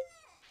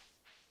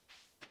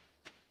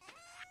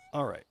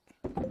 Alright.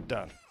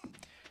 Done.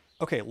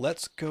 Okay,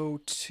 let's go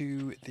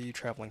to the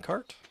traveling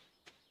cart.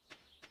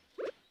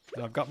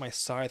 And I've got my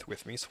scythe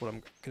with me, so what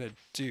I'm going to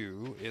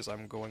do is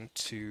I'm going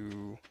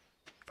to...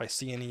 If I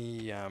see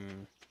any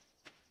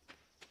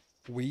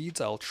weeds,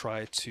 I'll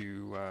try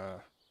to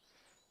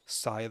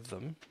scythe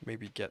them.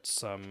 Maybe get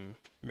some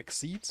mixed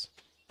seeds.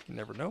 You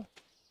never know.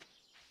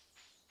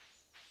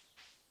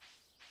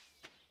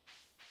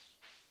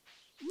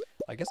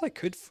 I guess I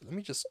could... Let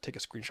me just take a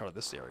screenshot of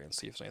this area and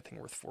see if there's anything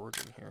worth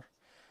foraging here.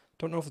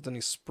 Don't know if there's any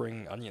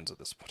spring onions at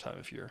this time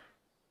of year.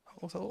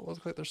 Oh, it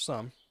looks like there's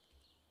some.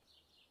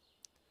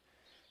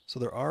 So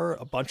there are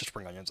a bunch of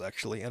spring onions,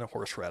 actually, and a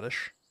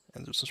horseradish.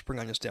 And there's some spring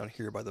onions down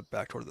here by the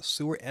back door to the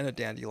sewer, and a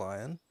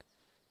dandelion.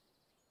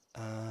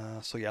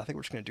 So yeah, I think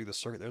we're just going to do the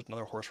circuit. There's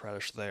another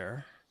horseradish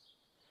there.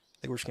 I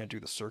think we're just going to do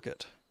the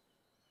circuit.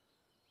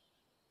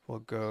 We'll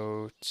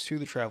go to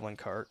the traveling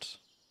cart.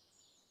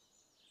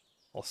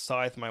 I'll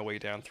scythe my way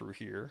down through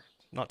here.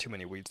 Not too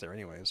many weeds there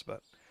anyways,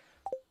 but...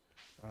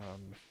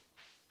 and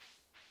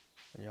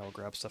yeah, I'll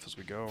grab stuff as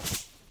we go.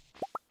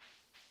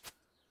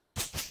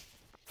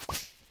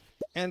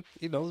 And,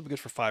 you know, it'll be good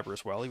for fiber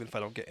as well, even if I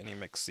don't get any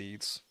mixed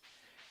seeds.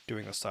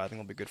 Doing the scything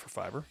will be good for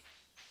fiber.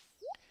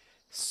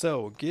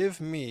 So, give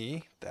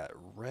me that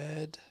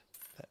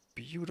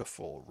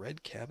beautiful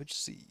red cabbage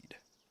seed.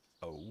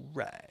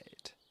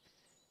 Alright.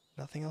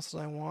 Nothing else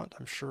I want,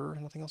 I'm sure.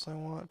 Nothing else I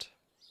want.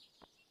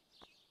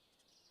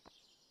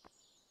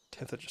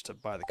 Tempted just to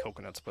buy the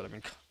coconuts, but I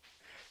mean,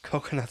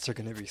 coconuts are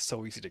going to be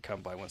so easy to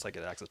come by once I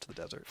get access to the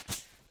desert.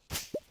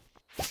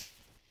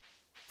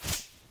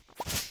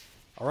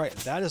 Alright,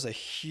 that is a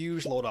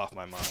huge load off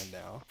my mind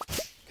now,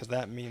 because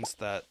that means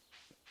that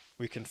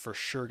we can for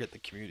sure get the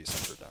community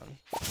center done.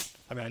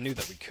 I mean, I knew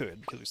that we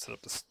could, because we set up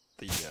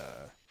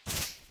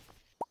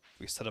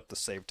we set up the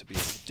save to be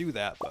able to do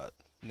that, but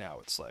now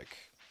it's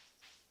like,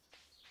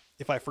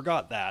 if I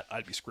forgot that,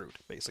 I'd be screwed,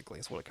 basically,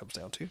 is what it comes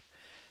down to.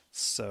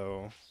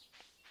 So,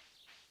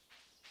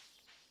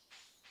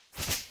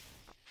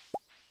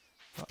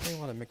 not really a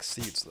lot of mixed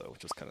seeds, though,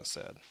 which is kind of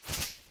sad.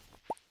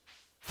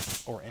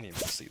 Or any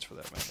mixed seeds, for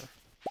that matter.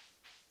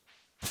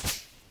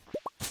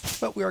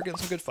 But we are getting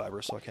some good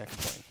fiber, so I can't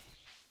complain.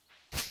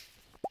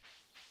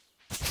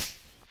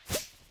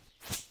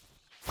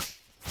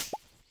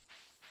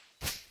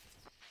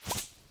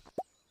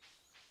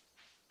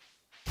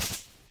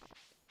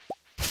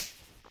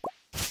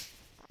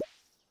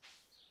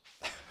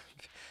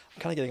 I'm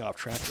kind of getting off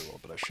track a little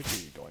bit. I should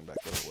be going back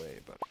the other way,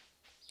 but...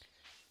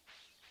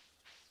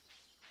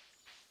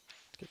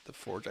 Get the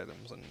forge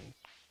items and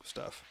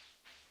stuff.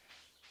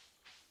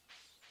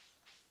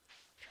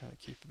 Trying to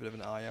keep a bit of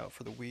an eye out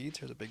for the weeds.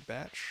 Here's a big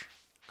batch.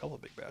 A couple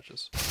of big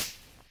batches.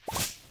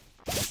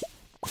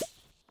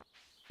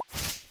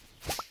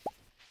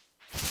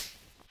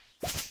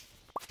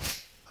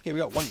 Okay, we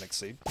got one mixed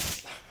seed.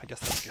 I guess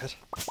that's good.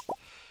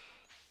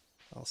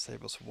 I'll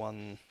save us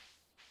one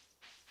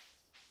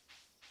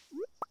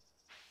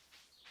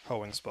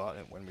hoeing spot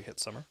when we hit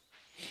summer.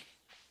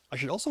 I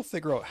should also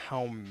figure out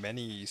how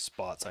many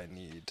spots I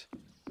need.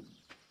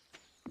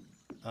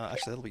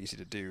 Actually, that'll be easy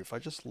to do. If I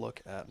just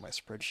look at my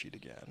spreadsheet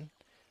again,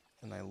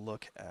 and I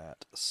look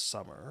at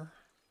summer,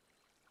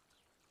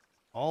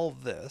 all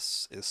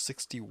this is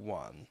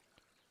 61,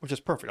 which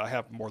is perfect. I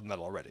have more than that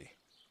already.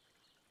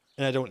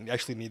 And I don't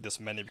actually need this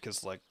many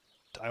because, like,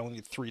 I only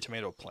need 3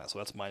 tomato plants, so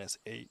that's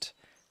 -8.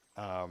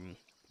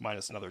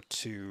 Minus another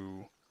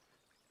 2.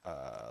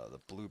 The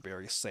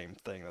blueberry, same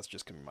thing. That's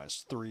just gonna be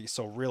 -3.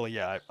 So really,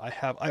 yeah,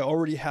 I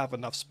already have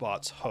enough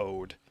spots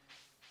hoed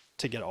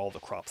to get all the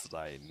crops that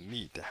I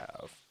need to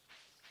have.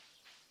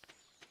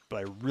 But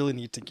I really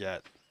need to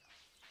get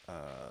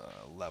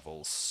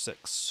level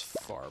 6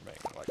 farming,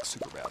 like,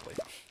 super badly.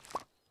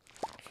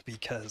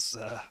 Because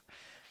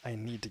I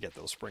need to get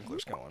those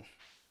sprinklers going.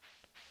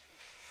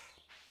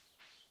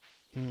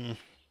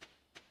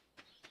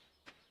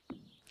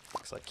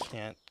 Because I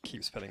can't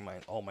keep spending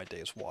all my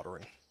days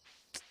watering.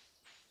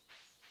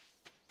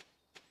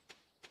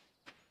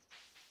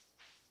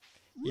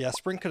 Yeah,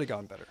 spring could have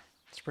gone better.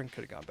 Spring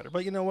could have gone better.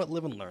 But you know what?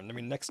 Live and learn. I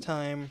mean, next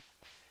time...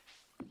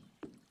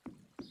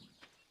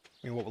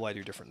 I mean, what will I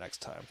do different next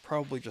time?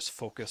 Probably just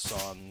focus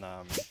on...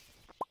 oh,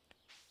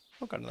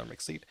 got another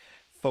mixed seed.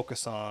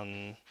 Focus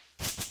on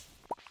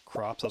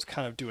crops. I was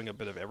kind of doing a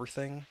bit of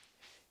everything.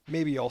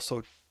 Maybe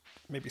also...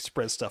 maybe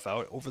spread stuff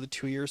out over the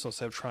 2 years, so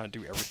instead of trying to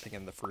do everything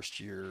in the first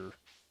year...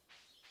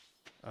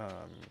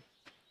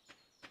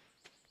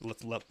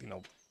 let you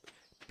know...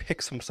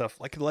 pick some stuff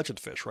like the legend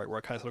fish, right? Where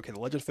I kind of said, okay, the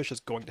legend fish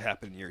is going to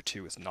happen in year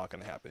 2, it's not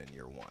going to happen in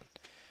year 1.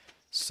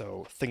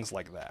 So things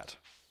like that,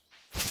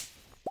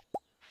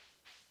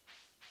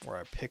 where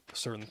I pick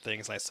certain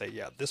things and I say,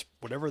 yeah, this,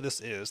 whatever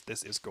this is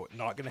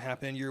not going to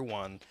happen in year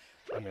 1.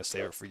 I'm going to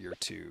save it for year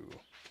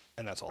 2,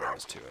 and that's all there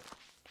is to it.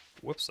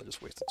 Whoops, I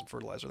just wasted some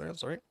fertilizer there.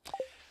 Sorry.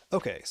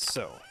 Okay,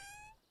 so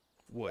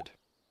wood,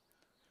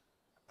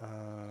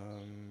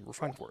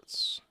 refined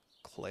quartz,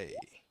 clay.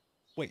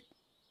 Wait.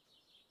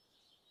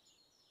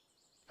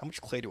 How much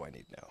clay do I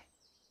need now?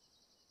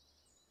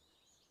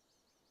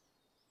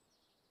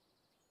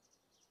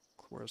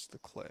 Where's the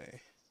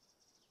clay?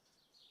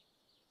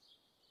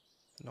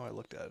 No, I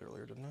looked at it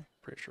earlier, didn't I?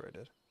 Pretty sure I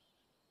did.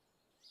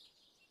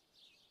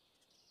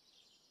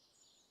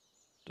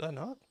 Did I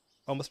not?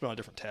 Oh, must be on a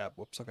different tab.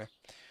 Whoops, okay.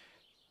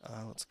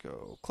 Let's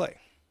go clay.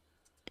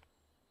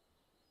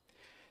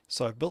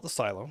 So I've built the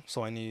silo,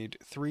 so I need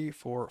 3,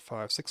 4,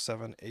 5, 6,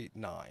 7, 8,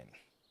 9.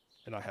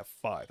 And I have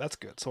 5. That's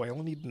good. So I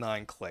only need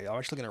 9 clay. I'm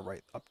actually going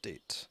to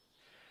update.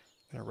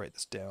 I'm going to write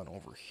this down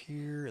over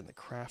here in the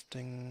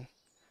crafting.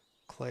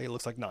 Clay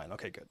looks like 9.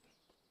 Okay, good.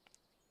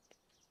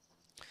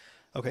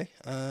 Okay,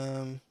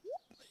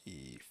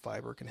 the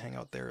fiber can hang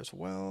out there as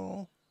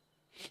well.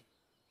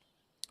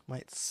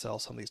 Might sell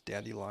some of these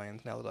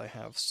dandelions now that I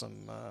have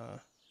some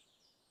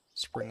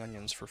spring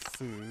onions for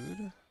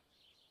food.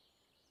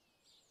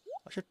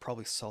 I should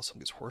probably sell some of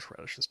these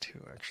horseradishes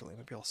too, actually.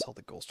 Maybe I'll sell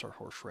the Gold Star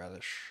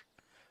horseradish.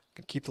 I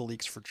can keep the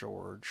leeks for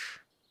George.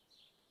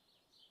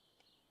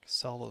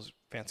 Sell those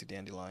fancy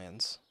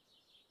dandelions.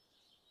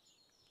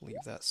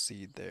 Leave that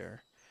seed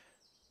there.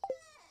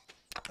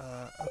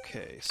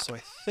 Okay, so I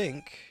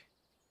think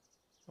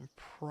I'm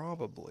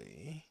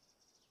probably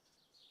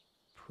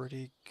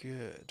pretty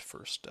good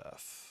for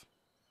stuff.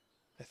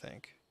 I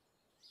think.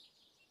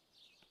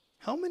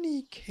 How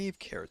many cave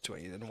carrots do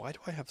I need, and why do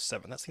I have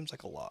 7? That seems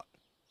like a lot.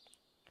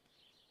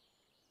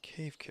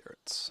 Cave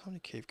carrots. How many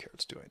cave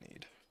carrots do I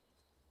need?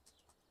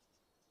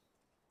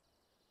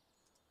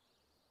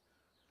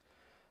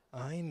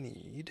 I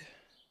need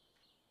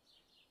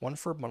 1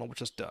 for a bundle,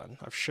 which is done.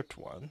 I've shipped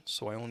 1,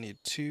 so I only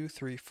need 2,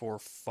 3, 4,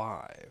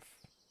 5.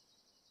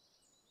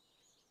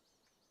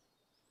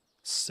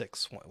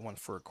 6, 1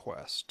 for a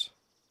quest.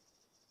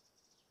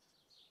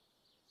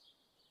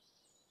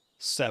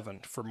 7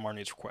 for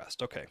Marnie's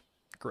request. Okay,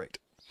 great.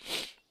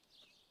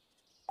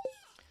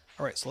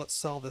 Alright, so let's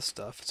sell this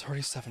stuff. It's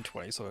already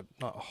 7:20, so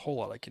not a whole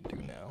lot I can do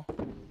now.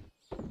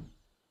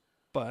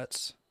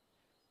 But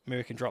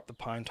maybe I can drop the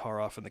pine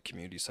tar off in the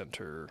community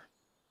center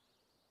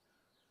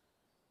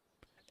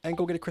and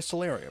go get a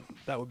crystallarium.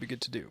 That would be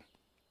good to do.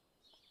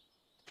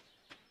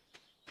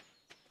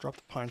 Drop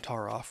the pine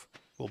tar off.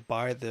 We'll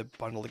buy the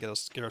bundle to get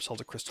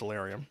ourselves a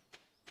crystallarium.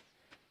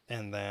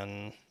 And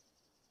then,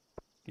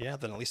 yeah,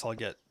 then at least I'll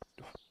get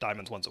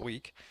diamonds once a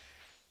week,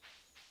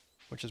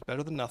 which is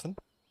better than nothing.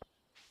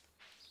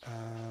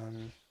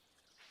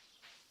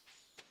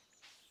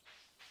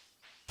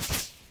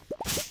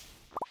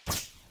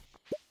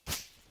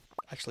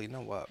 Actually, you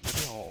know what?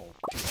 Maybe I'll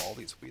do all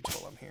these weeds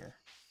while I'm here.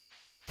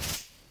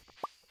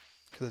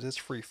 Because it is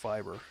free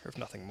fiber, if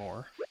nothing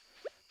more.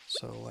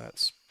 So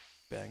let's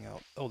bang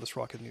out... Oh, this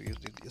rock isn't even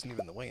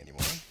in the way anymore.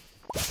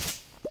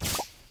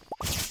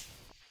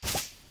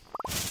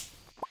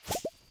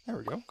 There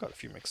we go. Got a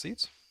few mixed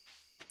seeds.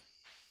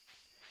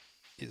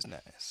 Is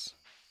nice.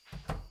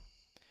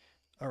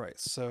 Alright,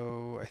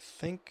 so I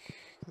think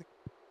the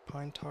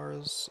pine tar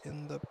is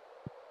in the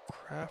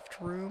craft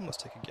room. Let's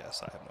take a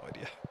guess. I have no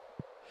idea.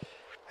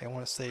 I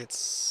want to say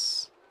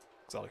it's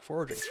exotic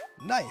foraging.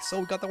 Nice! Oh,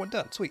 we got that one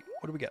done. Sweet.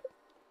 What do we get?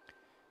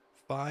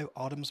 5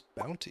 Autumn's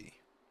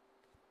Bounty.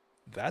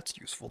 That's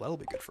useful. That'll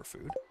be good for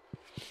food.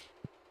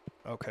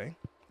 Okay.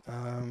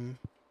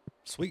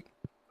 Sweet.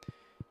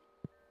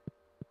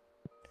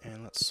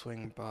 And let's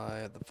swing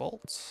by the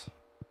vault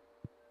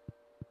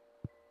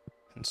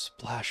and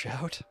splash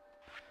out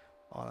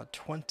on a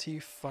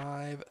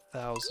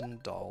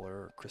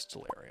 $25,000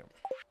 crystallarium.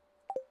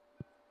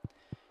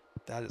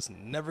 That is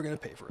never going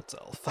to pay for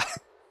itself.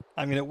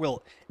 I mean, it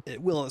will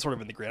sort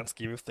of in the grand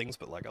scheme of things,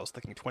 but like I was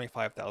thinking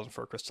 25,000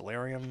 for a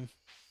crystallarium,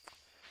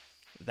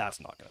 that's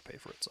not going to pay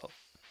for itself.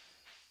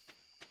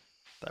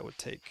 That would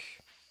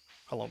take,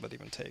 how long would that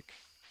even take?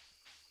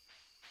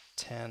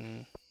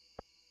 10,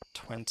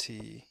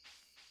 20,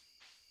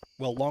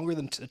 well, longer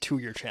than a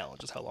 2-year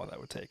challenge is how long that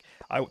would take.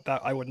 I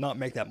would not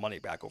make that money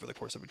back over the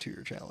course of a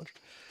 2-year challenge.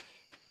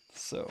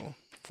 So,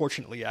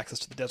 fortunately, access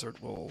to the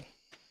desert will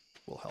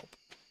help.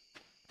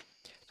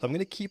 So I'm going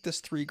to keep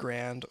this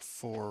 $3,000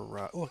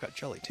 for... oh, I got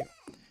jelly too.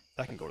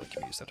 That can go to the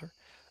community center.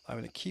 I'm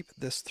going to keep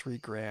this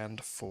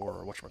 $3,000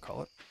 for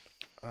whatchamacallit.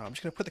 I'm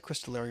just going to put the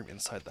crystallarium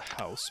inside the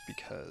house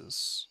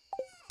because...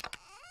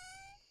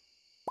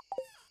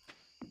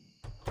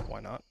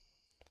 why not?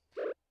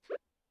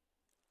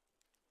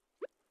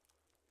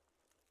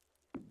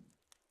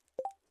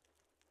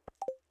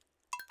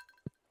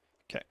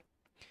 Okay.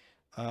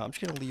 I'm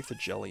just going to leave the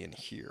jelly in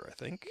here, I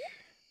think.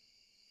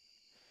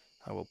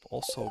 I will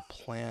also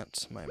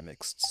plant my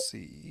mixed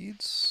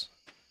seeds.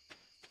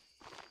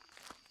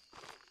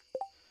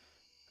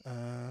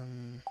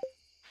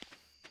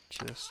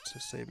 Just to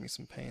save me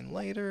some pain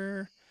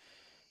later.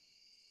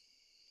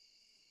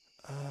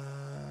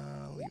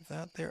 Leave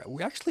that there.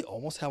 We actually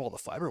almost have all the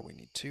fiber we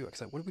need too.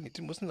 What did we need?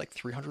 Wasn't it like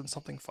 300 and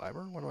something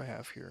fiber? What do I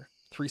have here?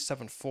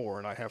 374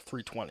 and I have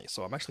 320,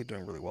 so I'm actually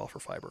doing really well for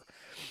fiber.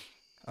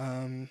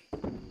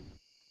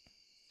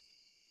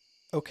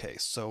 Okay,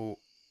 so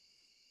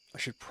I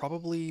should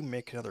probably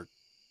make another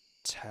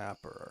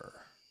tapper,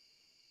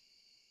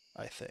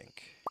 I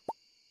think.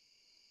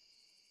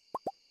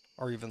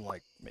 Or even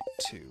like make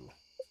 2.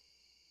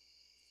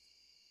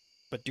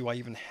 But do I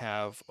even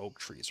have oak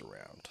trees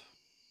around?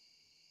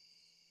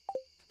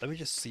 Let me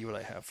just see what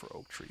I have for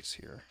oak trees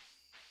here.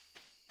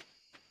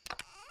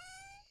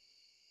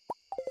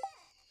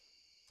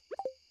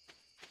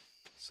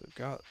 So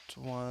got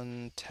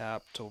one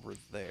tapped over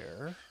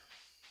there.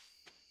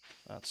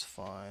 That's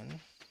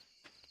fine.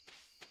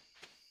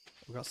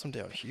 We got some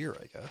down here,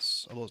 I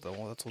guess. Oh,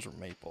 those are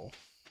maple.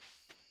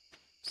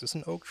 Is this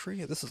an oak tree?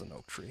 Yeah, this is an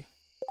oak tree.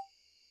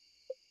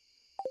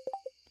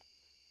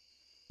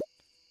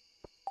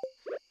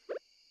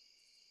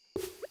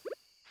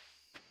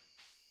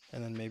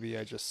 And then maybe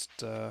I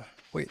just,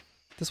 wait,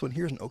 this one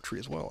here is an oak tree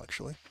as well,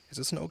 actually. Is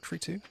this an oak tree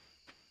too?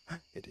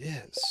 It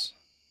is.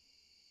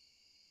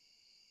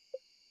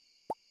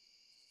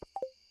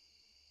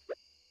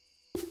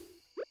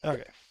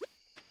 Okay.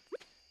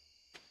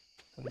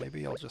 Then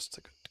maybe I'll just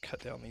cut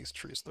down these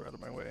trees so they're out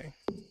of my way.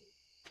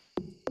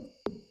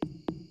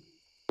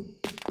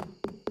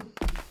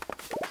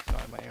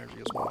 Not my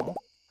energy as well.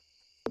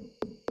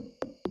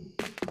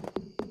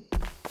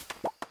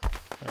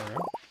 There we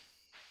go.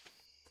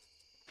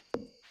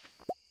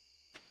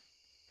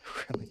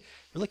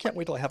 Really can't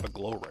wait till I have a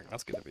glow ring.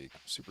 That's going to be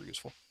super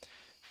useful.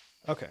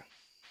 Okay.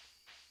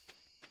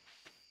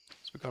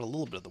 So we got a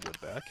little bit of the wood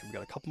back, and we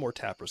got a couple more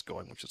tappers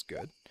going, which is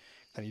good.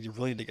 I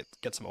really need to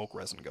get some oak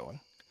resin going.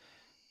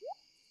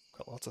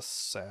 Got lots of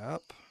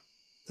sap.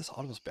 This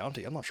Autumn's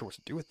Bounty, I'm not sure what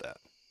to do with that.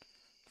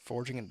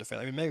 Foraging and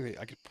defense. I mean, maybe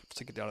I could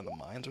stick it down in the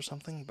mines or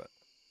something, but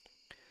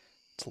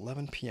it's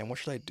 11 p.m. What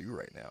should I do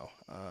right now?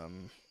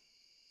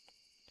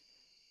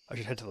 I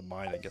should head to the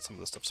mine and get some of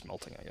this stuff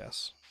smelting, I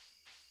guess.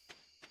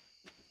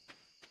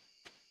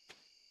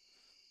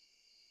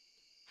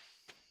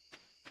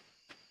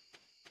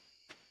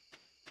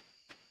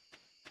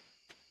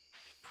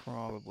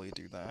 Probably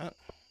do that.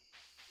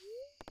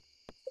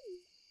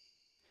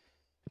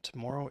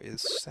 Tomorrow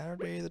is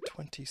Saturday the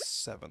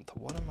 27th.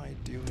 What am I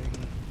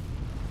doing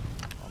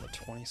on the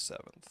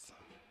 27th?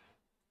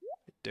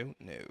 I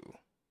don't know.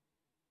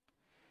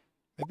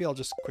 Maybe I'll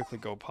just quickly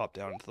go pop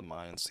down into the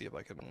mine and see if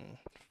I can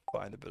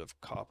find a bit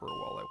of copper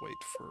while I wait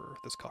for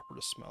this copper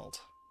to smelt.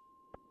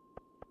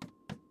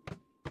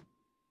 I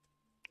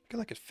feel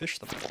like I could fish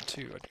them all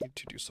too. I need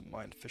to do some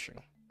mine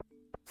fishing.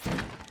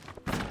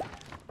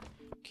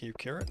 Cave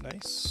carrot,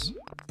 nice.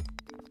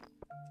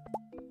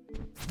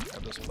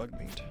 Grab this bug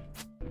meat.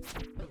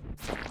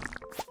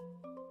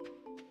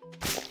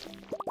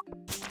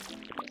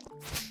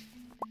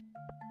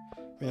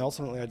 I mean,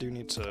 ultimately I do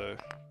need to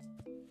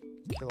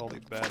kill all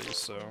these baddies,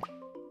 so...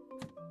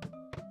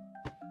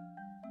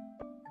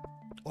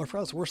 Oh, I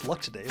forgot it's worse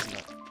luck today, isn't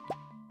it?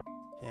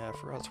 Yeah, I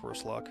forgot it's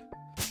worse luck.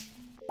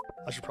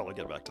 I should probably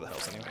get back to the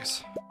house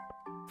anyways.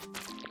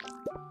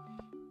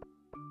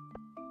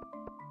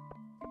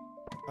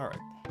 Alright.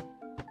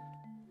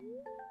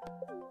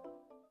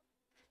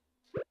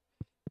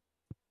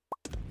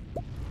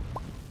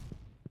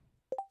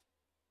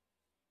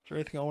 Is there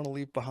anything I want to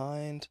leave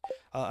behind?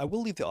 I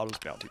will leave the Autumn's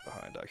Bounty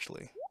behind,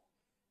 actually.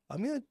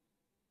 I'm gonna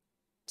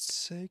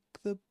take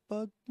the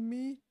bug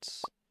meat.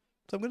 So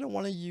I'm gonna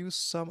want to use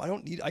some.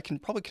 I can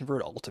probably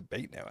convert it all to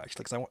bait now,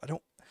 actually, because I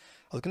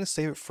was gonna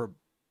save it for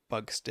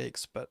bug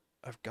steaks, but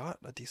I've got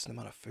a decent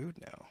amount of food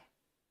now.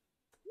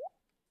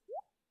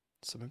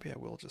 So maybe I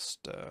will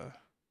just I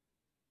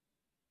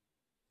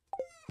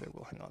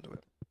will hang on to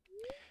it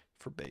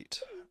for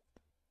bait.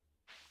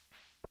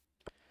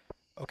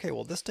 Okay,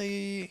 well this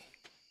day,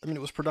 I mean,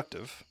 it was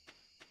productive.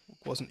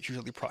 It wasn't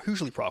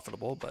hugely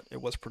profitable, but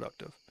it was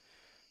productive.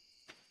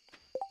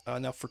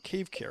 Now for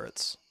cave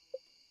carrots,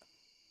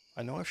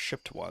 I know I've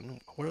shipped one.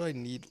 What did I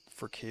need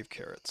for cave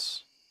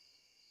carrots?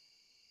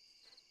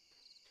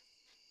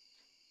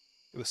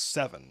 It was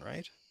 7,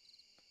 right?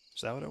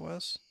 Is that what it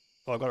was?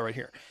 Oh, I got it right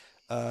here.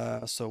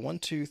 So 1,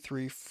 2,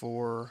 3,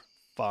 4,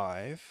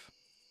 5,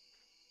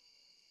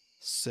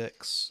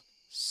 6,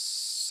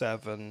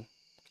 7.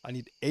 I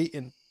need 8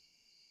 in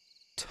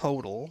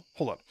total.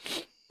 Hold on.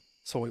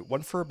 So wait,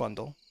 1 for a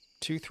bundle.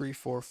 2, 3,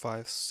 4,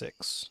 5,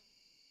 6.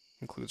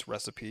 Includes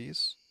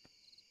recipes.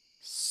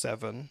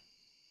 7,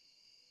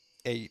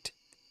 8.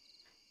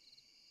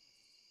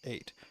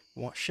 8.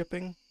 Want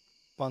shipping?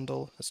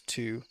 Bundle is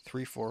 2,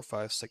 3, 4,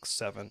 5, 6,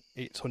 7,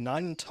 8. So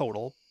 9 in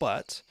total,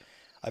 but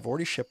I've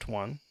already shipped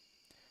one.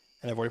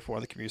 And I've already put one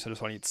in the community center,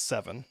 so I need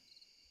 7.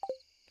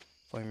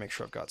 So let me make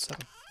sure I've got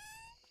 7.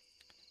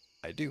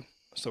 I do.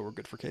 So we're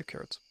good for cave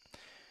carrots.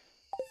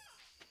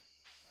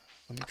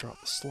 Let me drop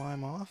the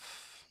slime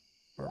off,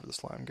 wherever the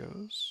slime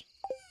goes.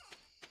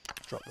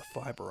 Drop the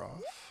fiber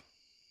off.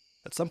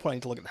 At some point I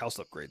need to look at house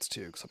upgrades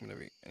too, because I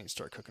need to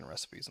start cooking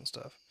recipes and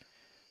stuff.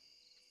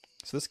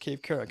 So this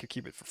cave carrot, I could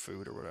keep it for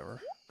food or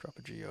whatever. Drop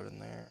a geode in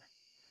there.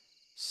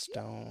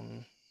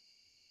 Stone.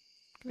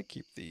 I'm gonna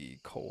keep the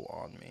coal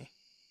on me.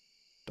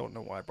 Don't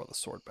know why I brought the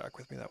sword back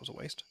with me, that was a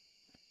waste.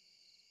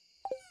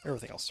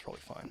 Everything else is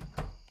probably fine.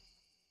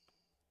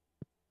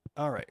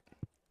 Alright.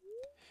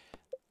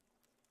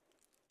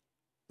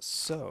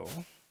 So,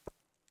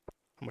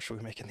 how much should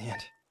we make in the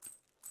end?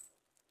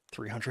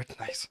 300?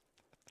 Nice.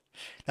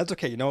 That's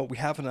okay, you know what? We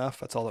have enough.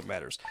 That's all that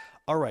matters.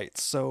 Alright,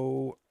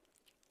 so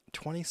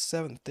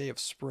 27th day of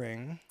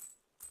spring.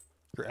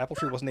 Your apple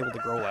tree wasn't able to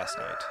grow last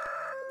night.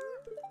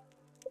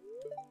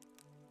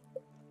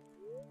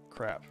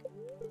 Crap.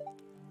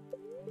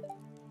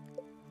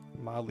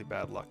 Mildly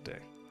bad luck day.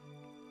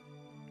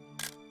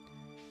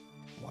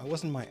 Why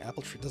wasn't my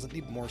apple tree? Does it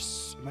need more?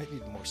 It might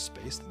need more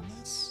space than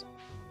this.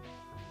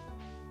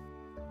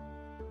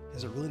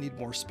 Does it really need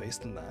more space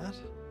than that?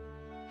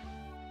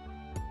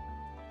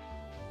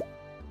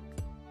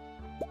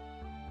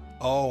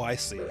 Oh, I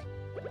see.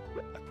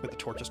 I put the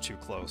torches too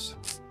close.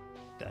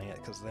 Dang it,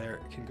 because there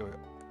it can go.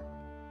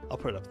 I'll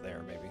put it up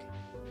there, maybe.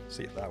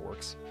 See if that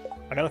works.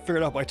 I gotta figure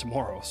it out by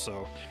tomorrow,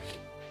 so.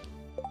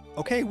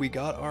 Okay, we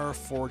got our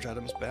forge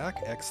items back.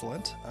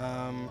 Excellent.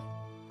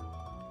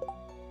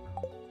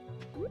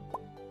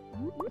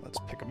 Let's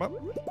pick them up.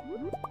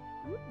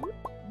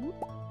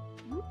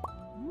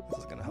 This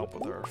is gonna help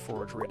with our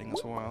forge rating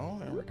as well.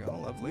 There we go,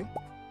 lovely.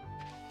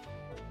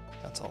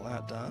 That's all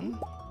that done.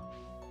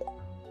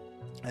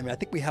 I mean, I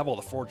think we have all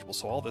the forgeables,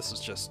 so all this is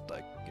just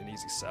like an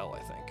easy sell, I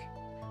think.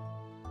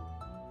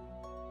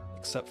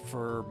 Except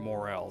for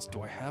morels.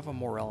 Do I have a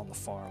morel on the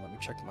farm? Let me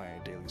check my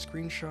daily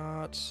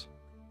screenshots.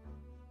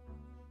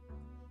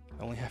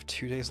 I only have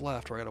 2 days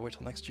left, or I gotta wait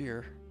till next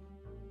year.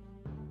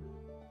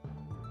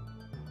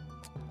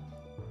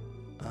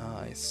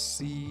 I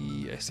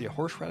see a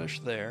horseradish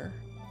there.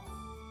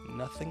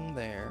 Nothing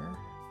there.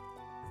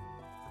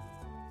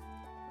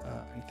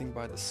 Anything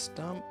by the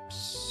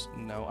stumps?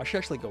 No, I should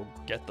actually go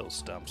get those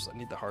stumps. I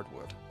need the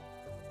hardwood.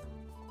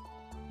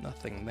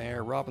 Nothing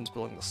there. Robin's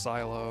building the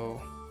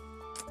silo.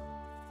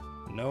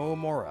 No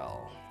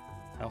morale.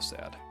 How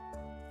sad.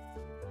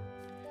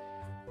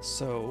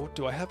 So,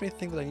 do I have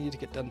anything that I need to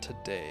get done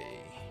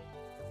today?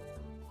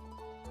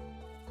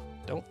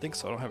 don't think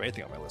so. I don't have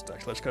anything on my list,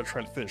 actually. I just gotta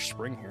try and finish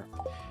spring here.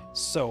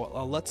 So,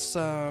 let's,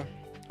 I'm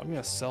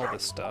gonna sell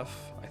this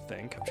stuff, I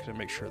think. I'm just gonna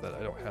make sure that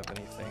I don't have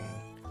anything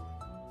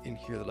in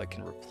here that I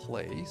can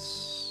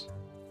replace.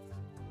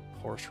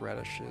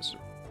 Horseradishes,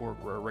 or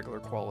regular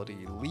quality.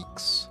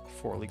 Leeks,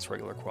 4 leeks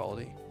regular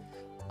quality.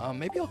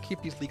 Maybe I'll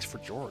keep these leeks for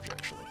George,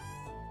 actually.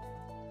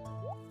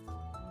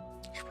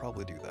 I should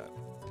probably do that.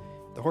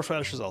 The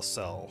horseradishes I'll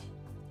sell.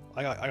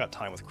 I got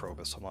time with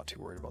Krobus, so I'm not too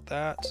worried about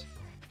that.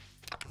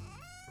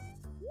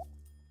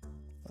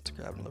 Let's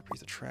grab another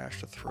piece of trash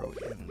to throw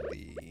in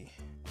the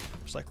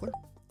recycler.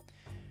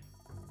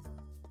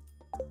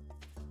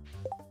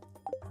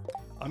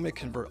 I'm gonna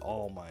convert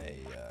all my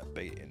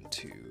bait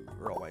into,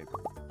 or all my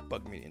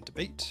bug meat into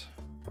bait.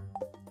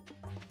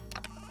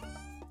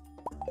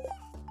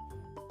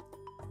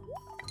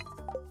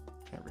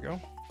 There we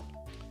go.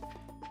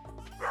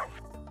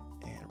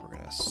 And we're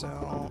gonna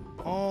sell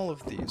all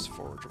of these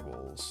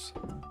forageables.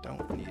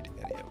 Don't need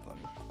any of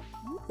them.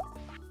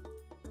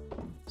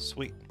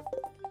 Sweet.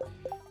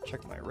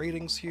 Check my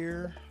ratings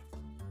here.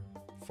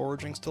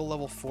 Foraging still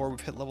level 4. We've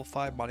hit level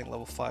 5 mining,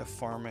 level 5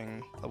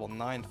 farming, level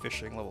 9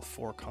 fishing, level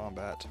 4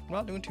 combat. We're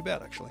not doing too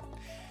bad, actually.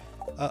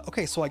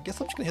 Okay, so I guess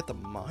I'm just gonna hit the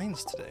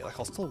mines today. Like,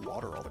 I'll still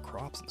water all the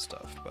crops and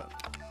stuff, but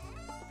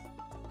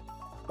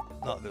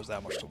not that there's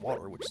that much to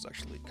water, which is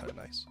actually kind of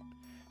nice.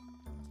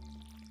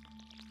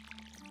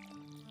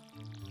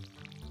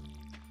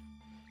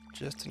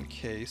 Just in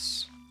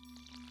case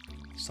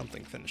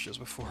something finishes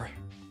before.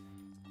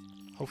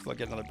 Hopefully I'll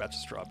get another batch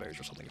of strawberries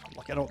or something if I'm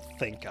lucky. I don't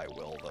think I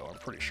will, though. I'm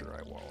pretty sure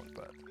I won't,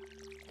 but...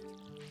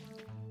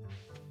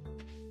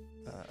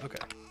 okay.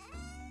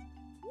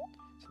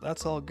 So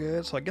that's all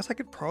good. So I guess I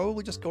could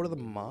probably just go to the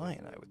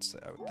mine, I would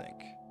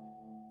think.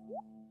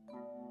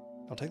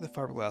 I'll take the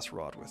fiberglass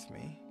rod with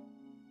me.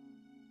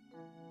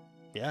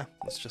 Yeah,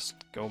 let's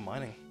just go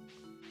mining.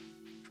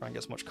 Try and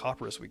get as much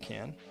copper as we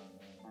can.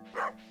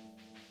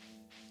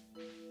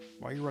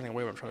 Why are you running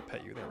away when I'm trying to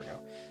pet you? There we go.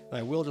 And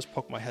I will just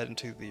poke my head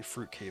into the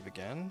fruit cave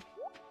again.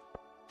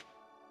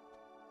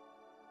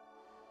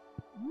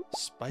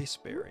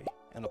 Spiceberry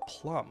and a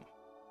plum.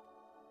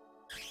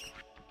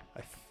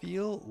 I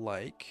feel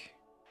like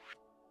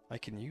I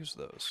can use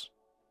those.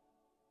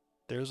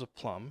 There's a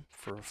plum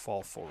for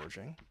fall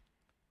foraging.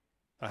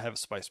 I have a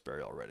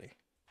spiceberry already.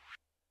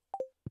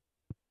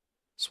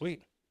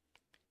 Sweet.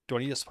 Do I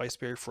need a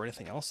spiceberry for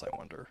anything else, I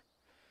wonder?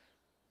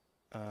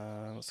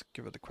 Let's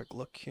give it a quick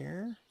look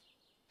here.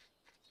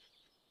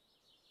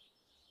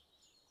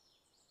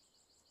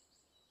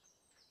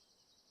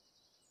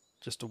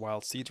 Just a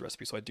wild seeds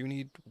recipe, so I do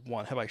need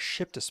one. Have I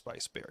shipped a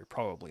spiceberry?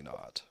 Probably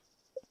not.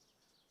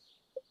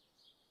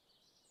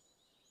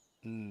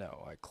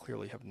 No, I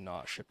clearly have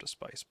not shipped a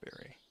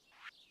spiceberry.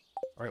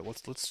 All right,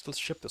 let's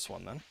ship this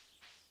one then.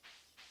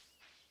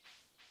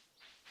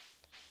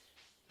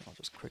 I'll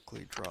just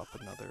quickly drop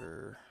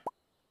another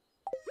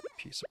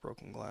piece of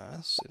broken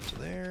glass into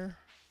there.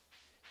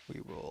 We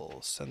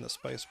will send the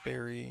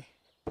spiceberry.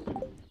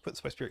 Put the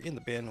spiceberry in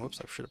the bin. Whoops,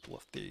 I should have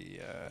left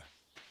the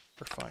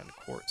refined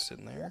quartz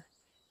in there.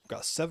 I've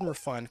got 7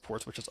 refined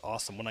quartz, which is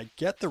awesome. When I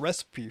get the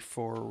recipe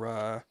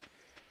for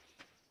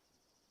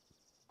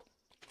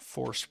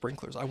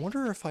sprinklers, I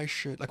wonder if I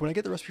should, like when I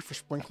get the recipe for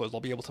sprinklers, I'll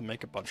be able to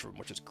make a bunch of them,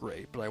 which is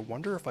great, but I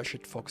wonder if I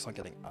should focus on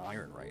getting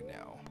iron right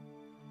now.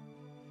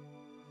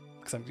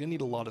 Because I'm going to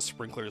need a lot of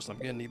sprinklers, and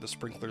I'm going to need the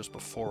sprinklers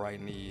before I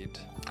need...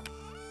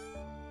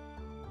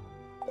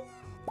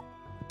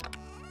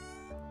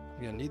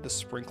 I'm going to need the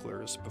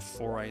sprinklers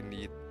before I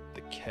need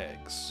the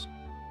kegs.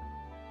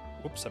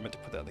 Whoops, I meant to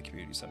put that in the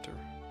community center.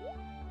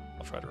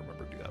 I'll try to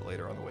remember to do that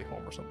later on the way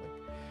home or something.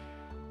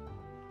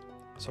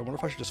 So I wonder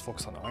if I should just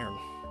focus on iron.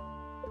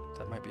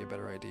 That might be a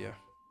better idea.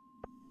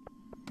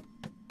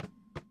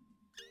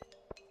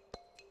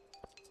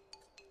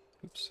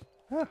 Oops.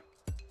 Ah!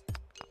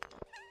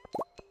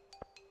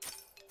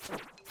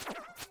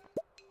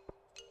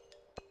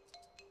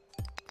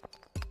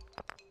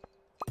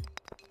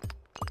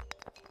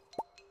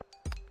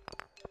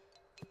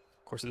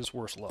 Of course, it is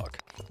worse luck.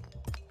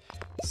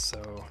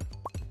 So...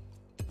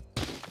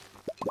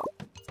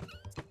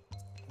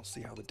 we'll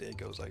see how the day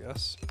goes, I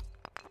guess.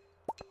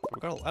 But we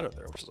got a ladder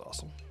there, which is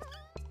awesome.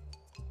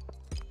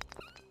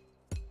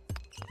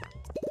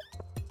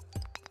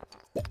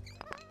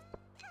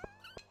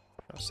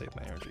 I'll save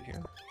my energy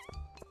here.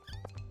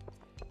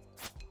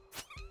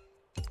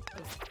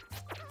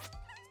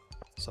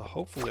 So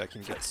hopefully I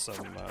can get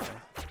some iron.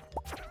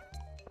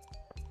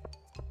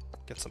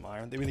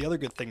 I mean, the other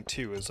good thing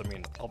too is, I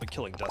mean, I'll be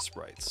killing death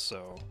sprites,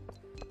 so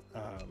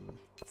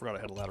forgot I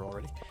had a ladder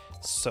already.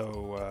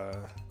 So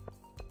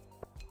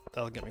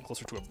that'll get me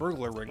closer to a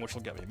burglar ring, which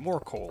will get me more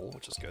coal,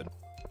 which is good.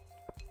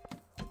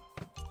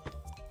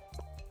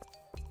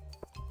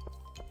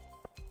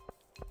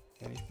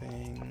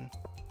 Anything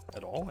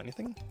at all?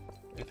 Anything?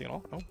 Anything at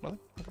all? No? Nothing?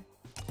 Okay.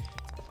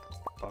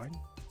 Fine.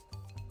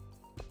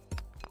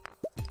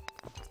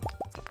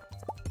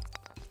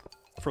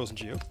 Frozen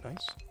geode,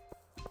 nice.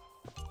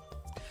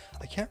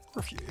 I can't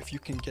remember if you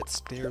can get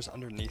stairs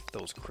underneath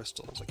those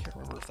crystals. I can't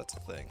remember if that's a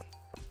thing.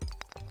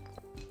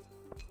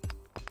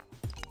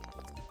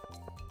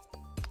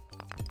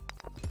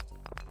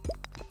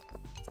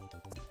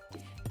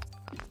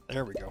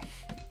 There we go.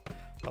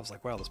 I was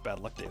like, wow, this bad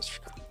luck day is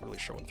really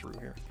showing through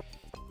here.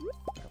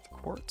 Got the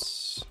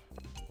quartz.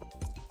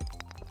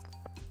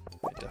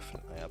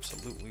 I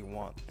absolutely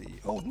want the...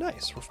 Oh,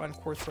 nice! We're finding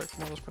quartz right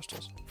from all those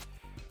crystals.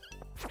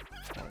 I'm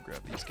gonna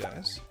grab these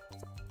guys.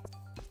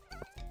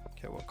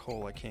 Get what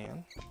coal I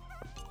can.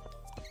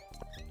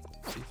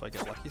 See if I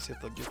get lucky, see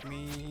if they'll give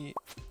me...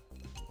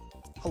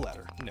 a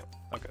ladder. No.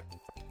 Okay.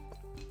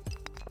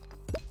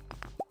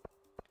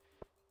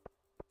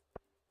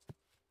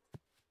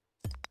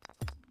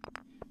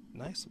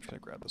 Nice, I'm just gonna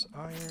grab this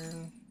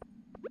iron.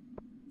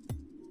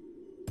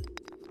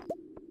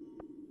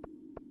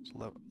 It's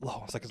 11,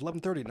 oh, it's like it's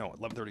 11:30. No,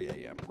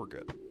 11:30 a.m. We're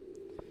good.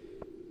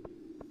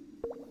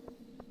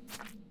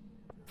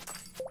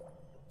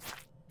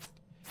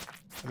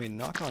 I mean,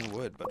 knock on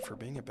wood, but for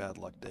being a bad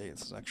luck day,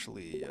 this is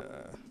actually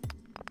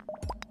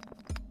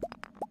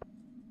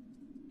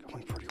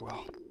going pretty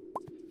well.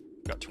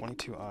 Got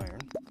 22 iron.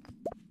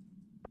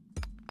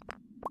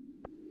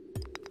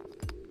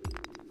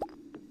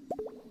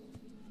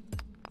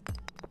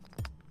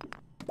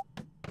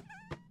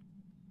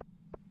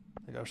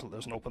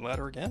 There's an open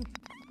ladder again.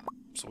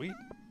 Sweet.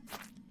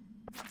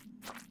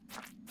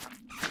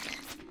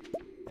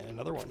 And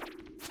another one.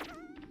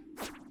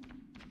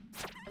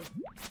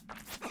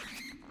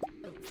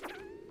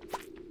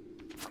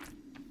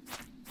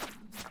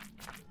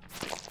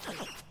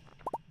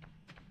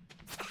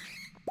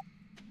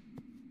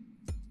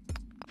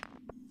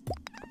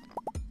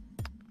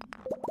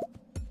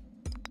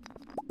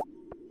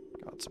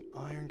 Got some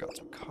iron, got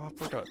some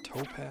copper, got a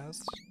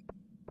topaz.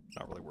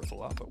 Not really worth a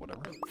lot, but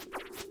whatever.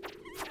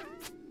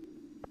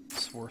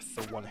 Worth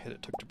the one hit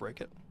it took to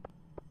break it.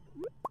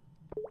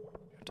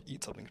 Have to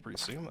eat something pretty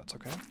soon, that's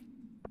okay.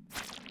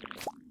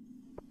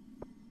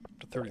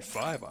 To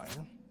 35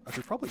 iron. I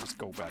should probably just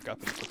go back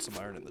up and put some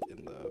iron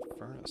in the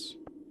furnace.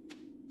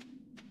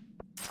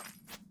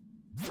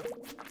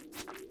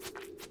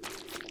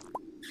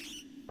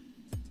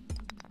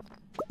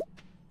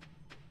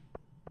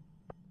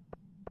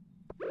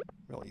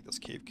 I'll eat this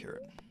cave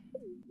carrot.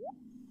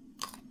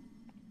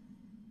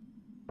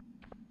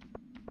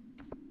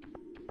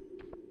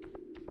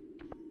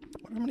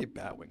 How many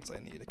bat wings I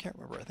need? I can't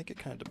remember. I think it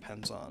kind of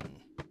depends on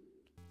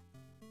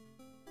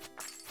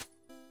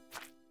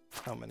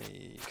how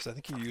many, because I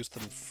think you use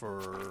them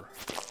for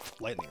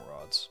lightning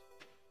rods.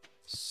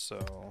 So,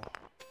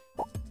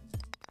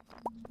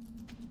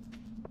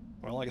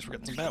 well, I guess we're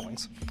getting some bat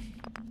wings.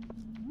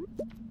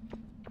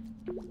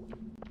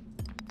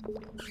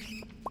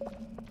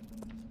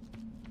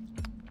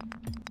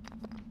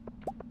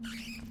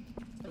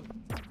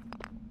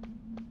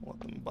 I'll let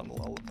them bundle.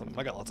 I'll let them.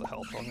 I got lots of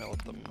health. I'm gonna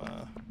let them.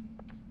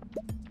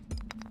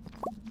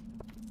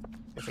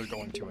 If they're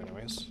going to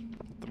anyways.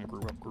 Let them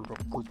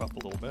group up a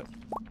little bit.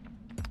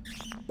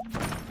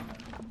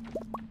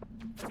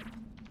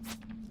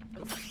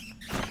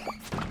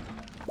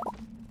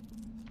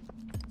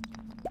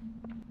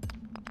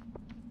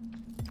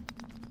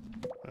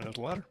 And there's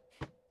a ladder.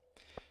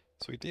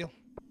 Sweet deal.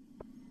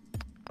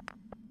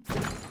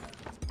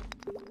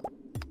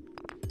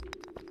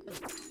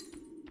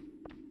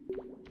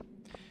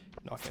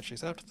 Not gonna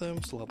chase after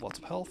them, still have lots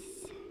of health.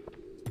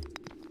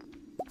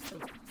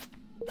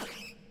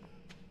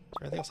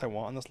 Anything else I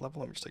want on this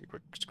level? Let me just take a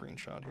quick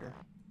screenshot here.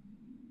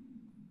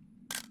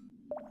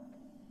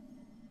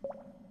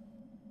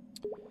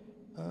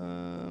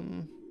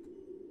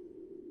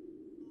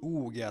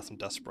 Ooh, yeah, some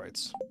death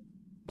sprites.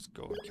 Let's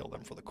go and kill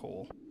them for the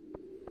coal.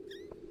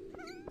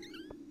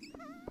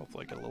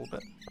 Hopefully I get a little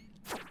bit.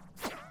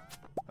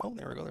 Oh,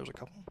 there we go, there's a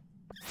couple.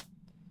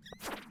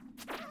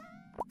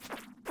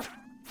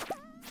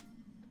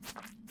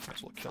 Might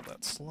as well kill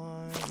that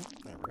slime.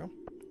 There we go.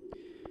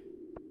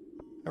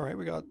 Alright,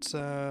 we got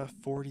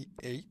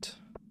 48.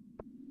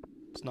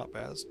 It's not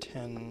bad, it's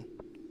 10.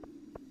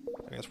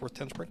 I think it's worth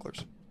 10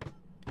 sprinklers.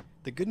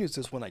 The good news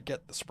is when I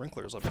get the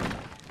sprinklers, I'm gonna...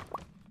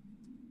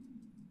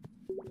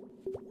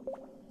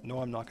 No,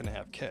 I'm not going to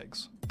have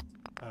kegs.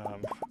 Well,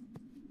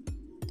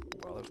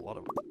 there's a lot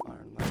of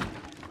iron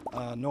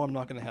there. No, I'm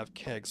not going to have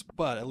kegs,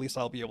 but at least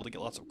I'll be able to get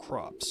lots of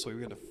crops, so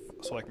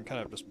I can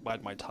kind of just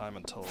bide my time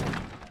until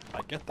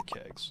I get the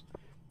kegs.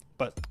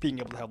 But being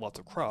able to have lots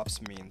of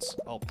crops means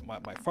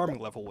my farming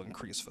level will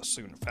increase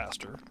soon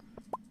faster.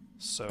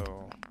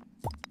 So,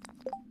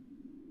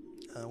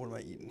 what am I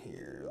eating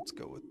here? Let's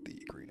go with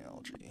the green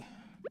algae.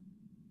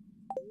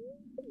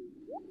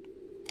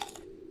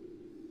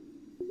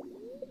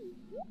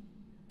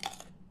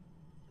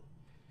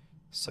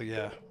 So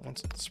yeah,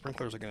 once the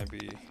sprinklers are going to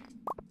be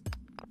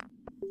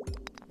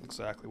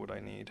exactly what I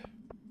need.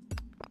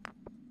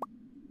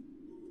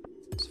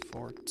 It's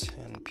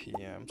 4:10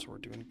 p.m., so we're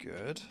doing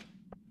good.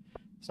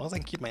 As long as I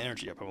can keep my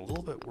energy up, I'm a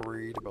little bit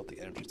worried about the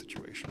energy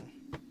situation.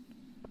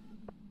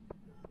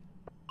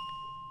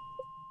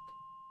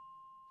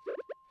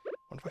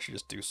 What if I should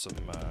just do some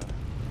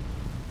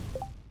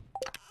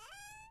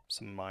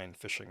mine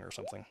fishing or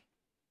something?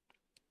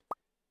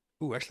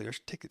 Ooh, actually, I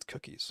should take these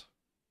cookies.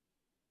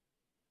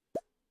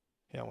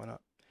 Yeah, why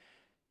not?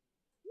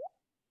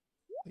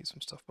 Leave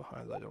some stuff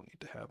behind that I don't need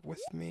to have with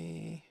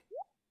me.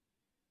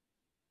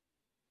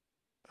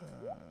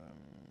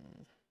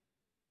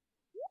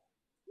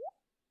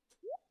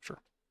 Sure.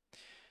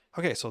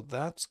 Okay, so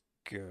that's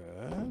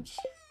good.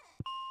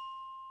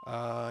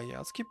 Yeah,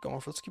 let's keep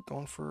going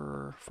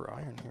for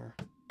iron here.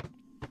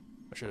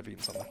 I should have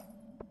eaten something.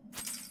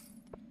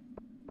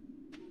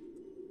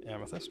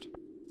 Amethyst.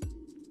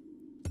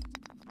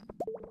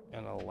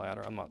 And a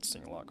ladder. I'm not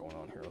seeing a lot going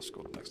on here. Let's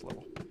go to the next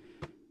level.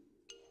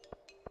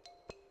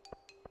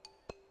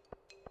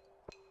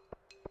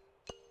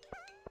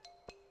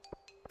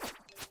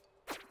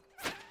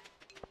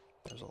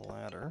 There's a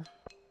ladder.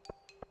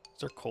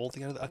 Is there coal at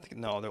the end of that? I think,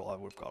 no,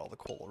 we've got all the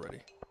coal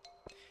already.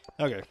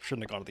 Okay,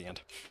 shouldn't have gone to the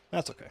end.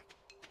 That's okay.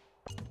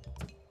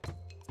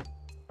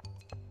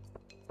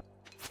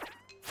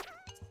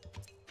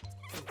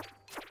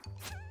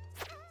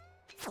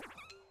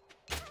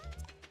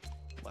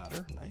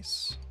 Ladder,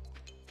 nice.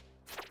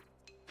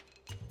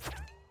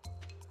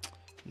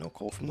 No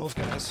coal from those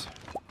guys.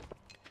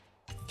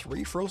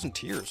 3 frozen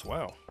tears,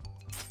 wow.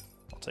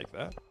 I'll take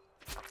that.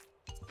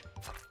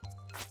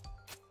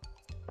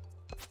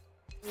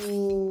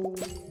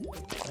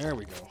 There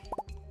we go.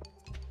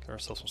 Get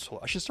ourselves some soul.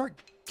 I should start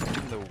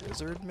getting the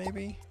wizard,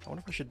 maybe? I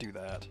wonder if I should do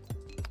that.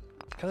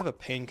 It's kind of a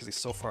pain because he's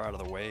so far out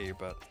of the way,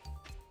 but...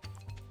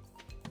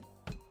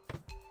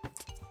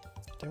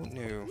 don't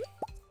know.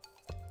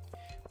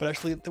 But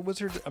actually, the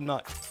wizard I'm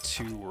not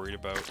too worried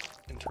about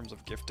in terms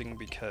of gifting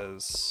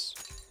because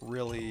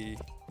really...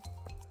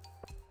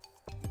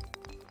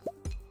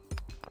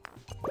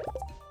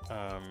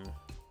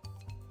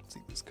 let's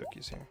eat these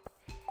cookies here.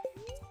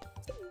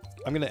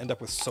 I'm gonna end up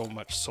with so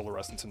much solar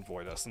essence and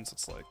void essence,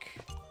 it's like...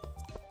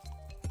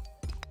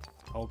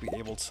 I'll be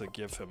able to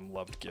give him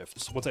loved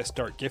gifts. Once I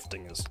start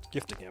gifting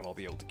him, I'll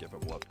be able to give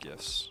him loved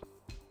gifts.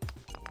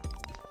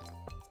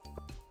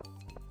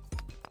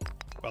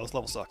 Wow, this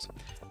level sucks.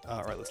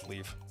 Alright, let's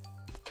leave.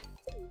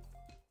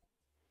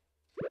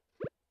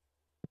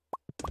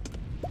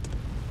 Let's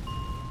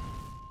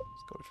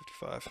go to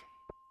 55.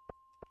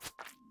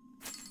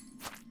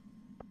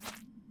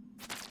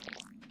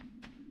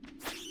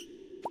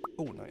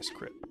 Oh, nice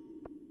crit.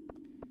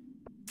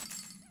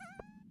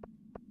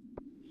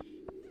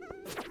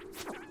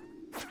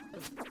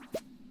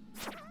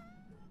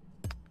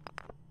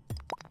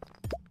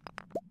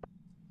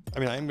 I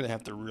mean, I'm going to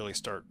have to really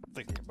start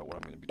thinking about what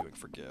I'm going to be doing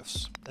for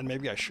gifts. And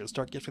maybe I should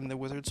start gifting the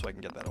wizard so I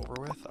can get that over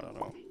with. I don't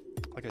know.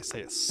 Like I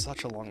say, it's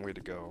such a long way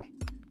to go.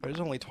 But it's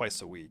only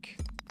twice a week.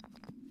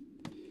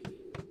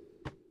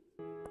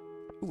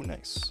 Ooh,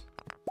 nice.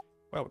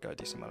 Wow, we got a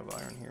decent amount of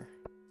iron here.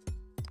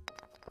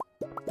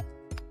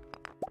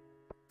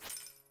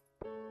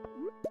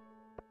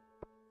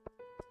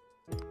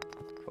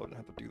 Probably didn't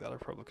have to do that. I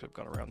probably could have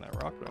gone around that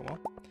rock, but I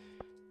won't.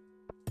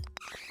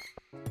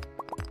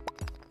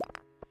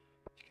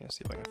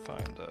 See if I can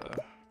find a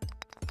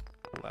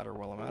ladder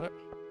while I'm at it.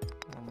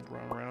 I'm gonna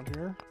run around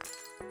here.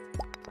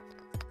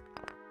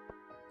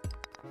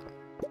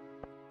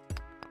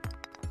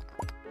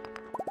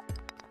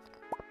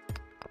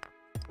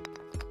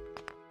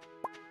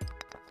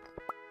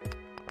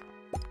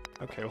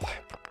 Okay, well,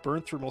 I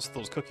burned through most of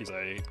those cookies I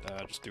ate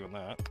just doing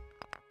that.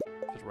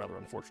 Which is rather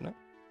unfortunate.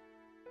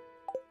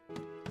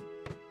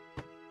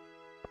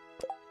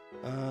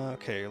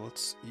 Okay,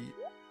 let's eat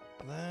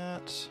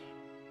that.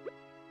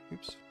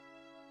 Oops.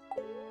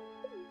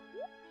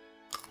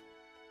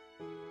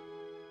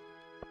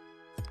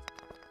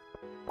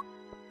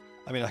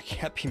 I mean, I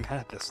can't be mad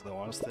at this, though.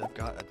 Honestly, I've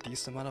got a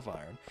decent amount of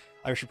iron.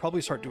 I should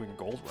probably start doing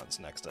gold runs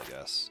next, I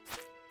guess.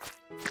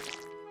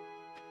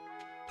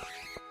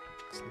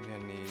 So I'm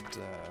gonna need,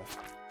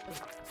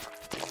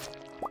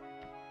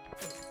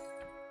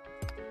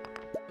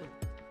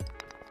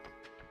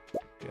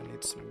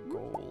 some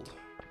gold.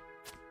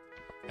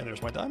 And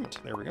there's my diamond.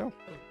 There we go.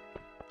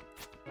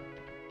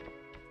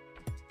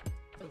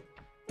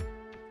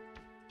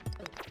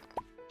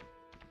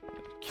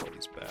 Kill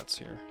these bats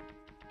here.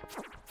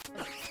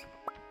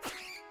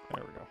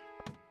 There we go.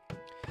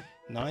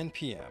 9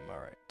 p.m.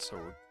 Alright, so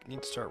we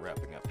need to start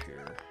wrapping up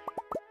here.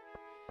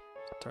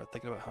 Start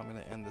thinking about how I'm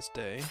going to end this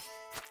day.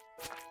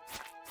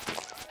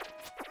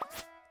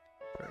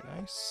 Very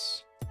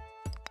nice.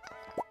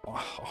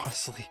 Oh,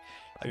 honestly,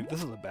 I mean,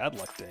 this is a bad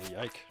luck day,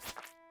 yike.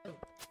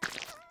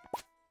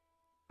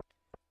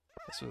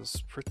 This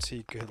was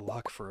pretty good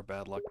luck for a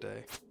bad luck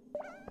day.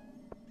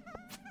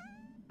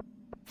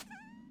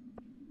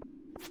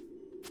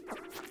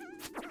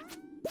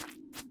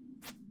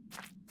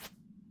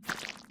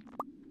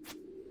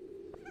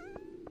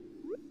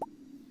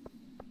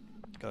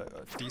 Got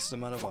a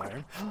decent amount of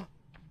iron.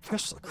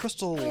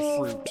 Crystal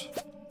fruit!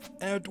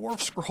 And a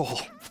dwarf scroll!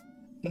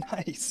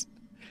 Nice!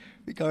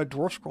 We got a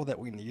dwarf scroll that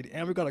we need,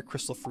 and we got a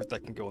crystal fruit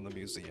that can go in the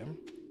museum.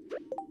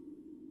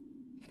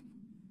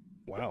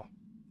 Wow.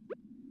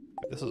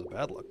 This is a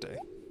bad luck day.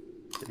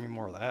 Give me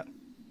more of that.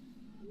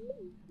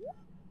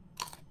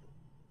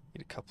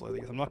 Eat a couple of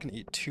these. I'm not going to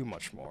eat too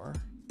much more.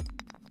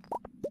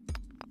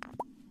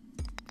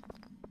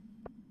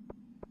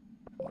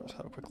 Let's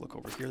have a quick look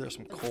over here. There's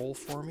some coal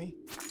for me.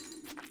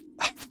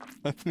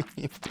 I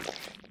mean,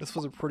 this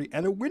was a pretty...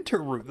 And a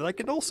winter route that I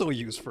could also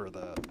use for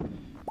the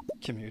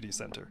community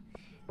center.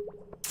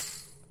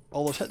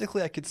 Although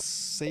technically I could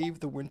save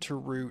the winter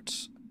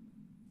route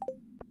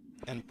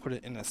and put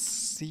it in a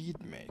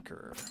seed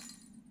maker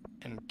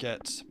and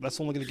get... That's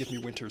only going to give me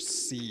winter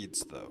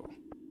seeds, though.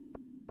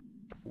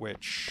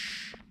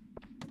 Which...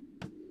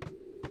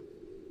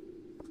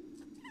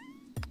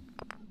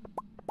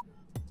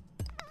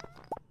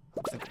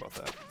 Think about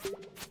that.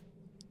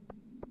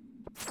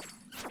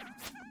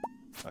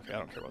 Okay, I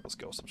don't care about this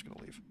ghost. I'm just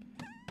gonna leave.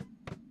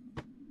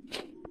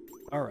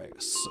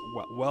 Alright, so,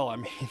 well, I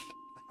mean,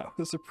 that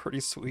was a pretty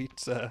sweet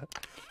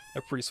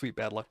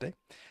bad luck day.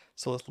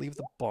 So let's leave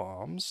the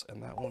bombs,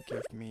 and that will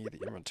give me the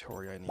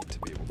inventory I need to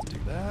be able to do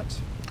that.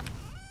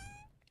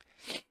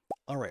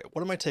 Alright,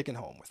 what am I taking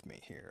home with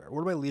me here?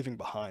 What am I leaving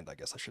behind, I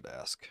guess I should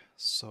ask.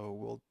 So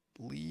we'll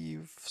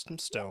leave some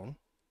stone.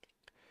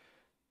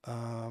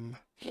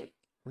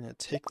 We're gonna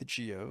take the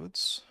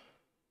geodes.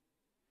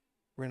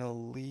 We're gonna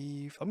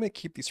leave... I'm gonna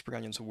keep these spring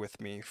onions with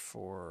me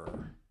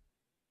for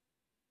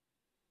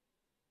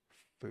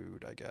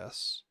food, I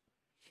guess.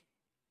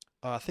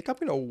 I think I'm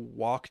gonna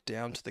walk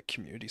down to the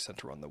community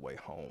center on the way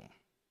home.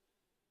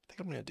 I think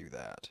I'm gonna do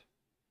that.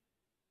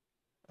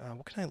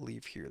 What can I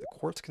leave here? The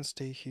quartz can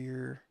stay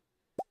here.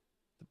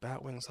 The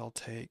bat wings I'll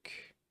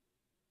take.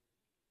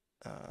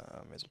 May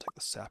as well take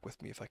the sap with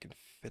me if I can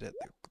fit it.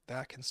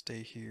 That can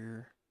stay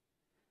here.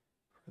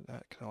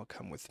 That can all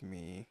come with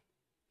me.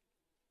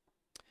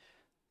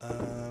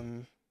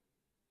 Anything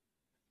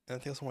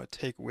else I want to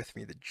take with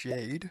me? The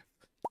jade,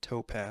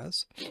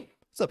 topaz.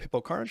 What's up, Hippo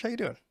Carnage? How you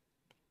doing?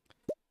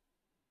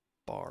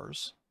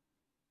 Bars,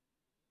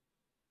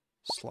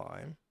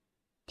 slime,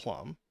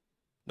 plum.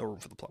 No room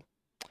for the plum.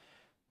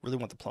 Really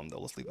want the plum though.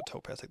 Let's leave the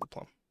topaz. Take the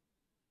plum.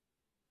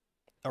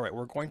 All right,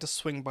 we're going to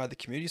swing by the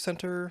community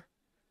center,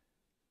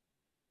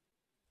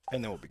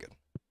 and then we'll be good.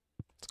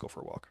 Let's go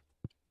for a walk.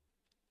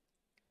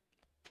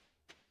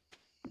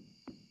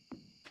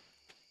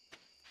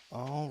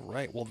 All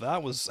right. Well,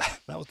 that was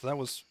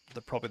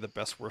probably the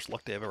best worst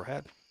luck day I've ever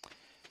had.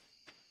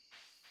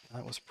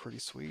 That was pretty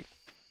sweet.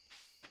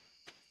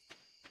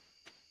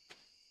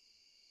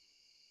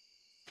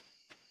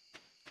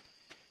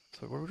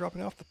 So where are we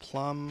dropping off? The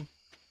plum.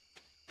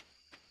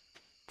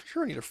 Pretty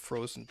sure I need a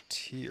frozen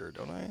tear,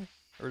 don't I?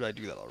 Or did I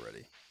do that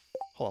already?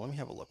 Hold on, let me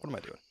have a look. What am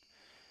I doing?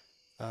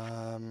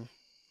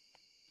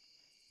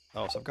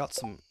 Oh, so I've got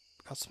some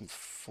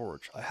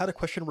forage. I had a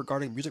question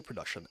regarding music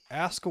production.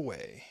 Ask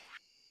away.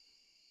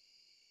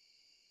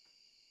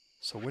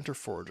 So winter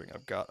foraging.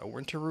 I've got a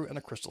winter root and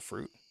a crystal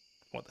fruit.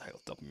 What the heck?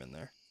 Let's dump them in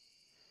there.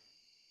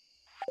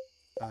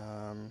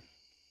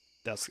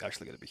 That's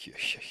actually going to be a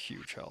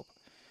huge help.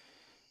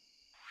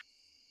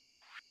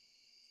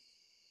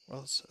 What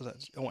else is that?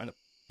 Oh, and a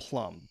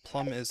plum.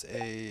 Plum is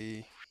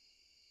a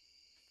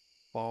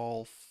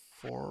fall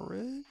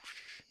forage?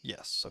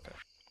 Yes, okay.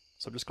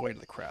 So I'm just going to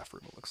the craft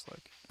room, it looks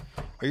like.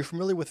 Are you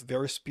familiar with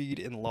Verispeed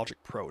in Logic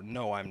Pro?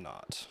 No, I'm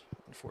not.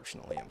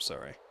 Unfortunately, I'm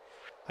sorry.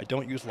 I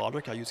don't use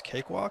Logic, I use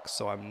Cakewalk,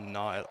 so I'm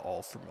not at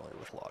all familiar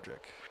with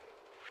Logic.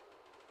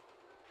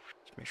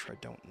 Just make sure I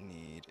don't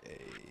need a...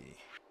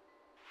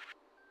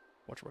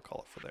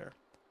 whatchamacallit for there.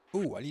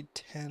 Ooh, I need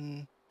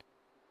 10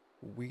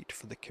 wheat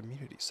for the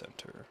community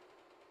center.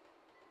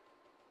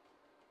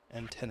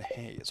 And 10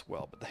 hay as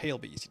well, but the hay will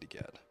be easy to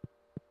get.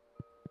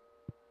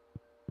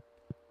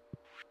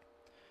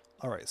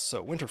 Alright,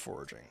 so winter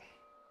foraging.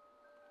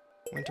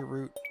 Winter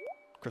root,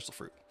 crystal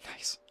fruit.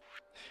 Nice.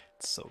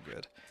 It's so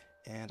good.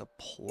 And a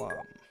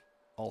plum.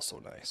 Also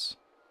nice.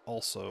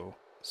 Also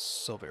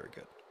so very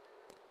good.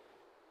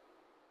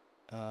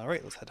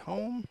 Alright, let's head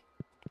home.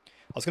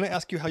 I was going to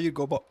ask you how you'd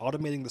go about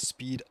automating the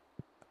speed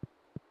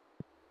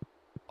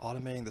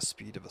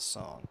of a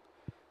song.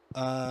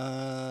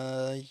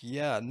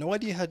 Yeah, no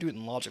idea how to do it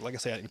in Logic. Like I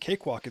say, in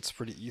Cakewalk it's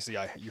pretty easy.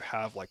 You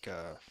have like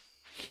a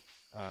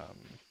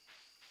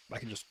I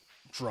can just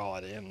draw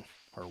it in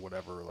or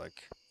whatever,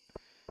 like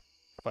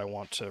if I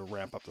want to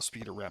ramp up the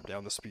speed or ramp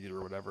down the speed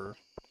or whatever,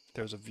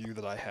 there's a view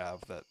that I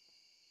have that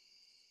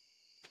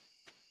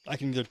I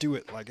can either do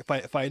it like if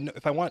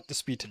I want the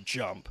speed to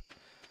jump,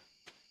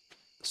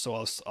 so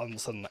all of a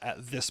sudden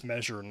at this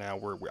measure now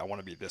where I want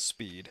to be this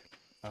speed,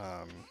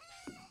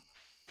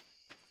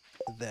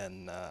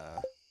 then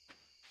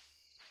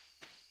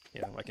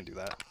yeah, I can do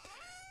that.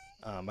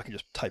 I can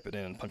just type it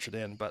in and punch it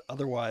in, but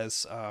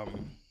otherwise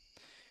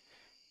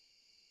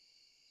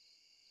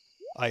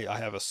I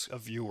have a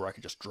view where I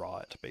can just draw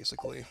it,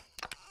 basically.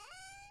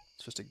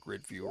 It's just a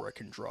grid view where I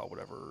can draw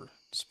whatever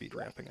speed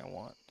ramping I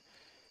want.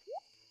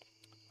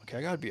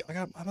 Okay, I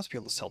must be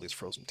able to sell these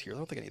frozen tears. I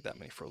don't think I need that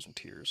many frozen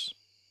tears.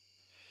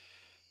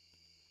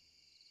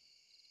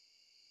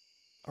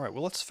 Alright,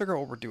 well let's figure out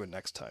what we're doing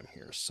next time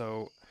here.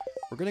 So,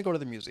 we're gonna go to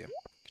the museum.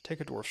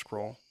 Take a dwarf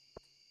scroll.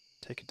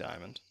 Take a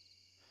diamond.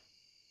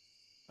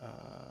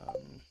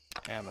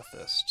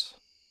 Amethyst.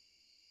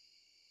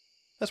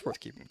 That's worth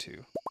keeping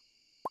too.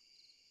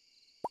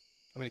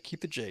 I'm going to keep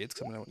the jades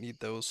because I'm going to need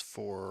those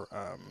for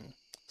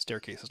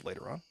staircases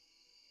later on.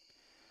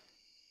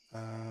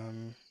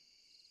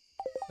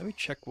 Let me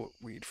check what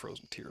we need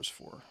frozen tears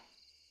for.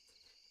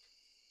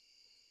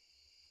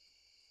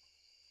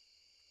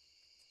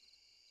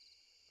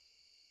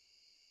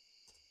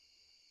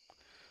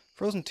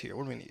 Frozen tear,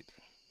 what do we need?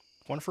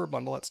 1 for a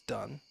bundle, that's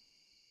done.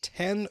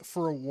 10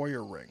 for a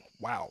warrior ring.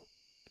 Wow.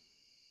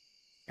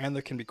 And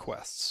there can be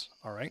quests.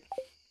 All right.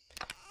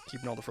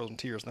 Keeping all the frozen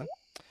tears then.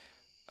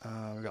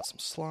 We got some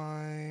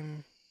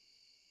slime.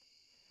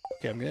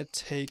 Okay, I'm gonna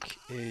take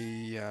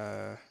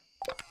a.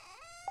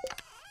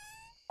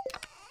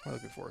 What am I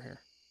looking for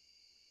here?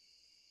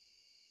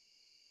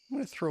 I'm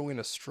gonna throw in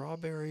a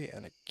strawberry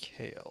and a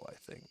kale, I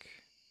think,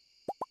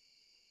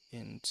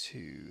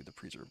 into the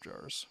preserve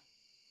jars.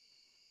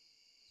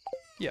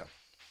 Yeah.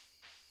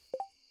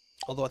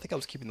 Although I think I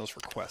was keeping those for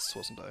quests,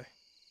 wasn't I?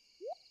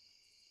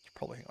 Should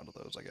probably hang on to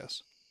those, I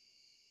guess.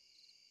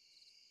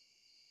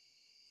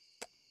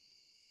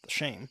 The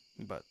shame,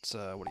 but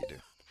what do you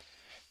do?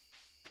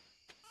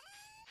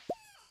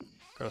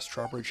 Got a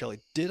strawberry jelly.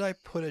 Did I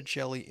put a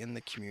jelly in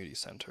the community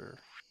center?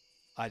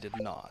 I did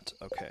not.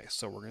 Okay,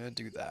 so we're going to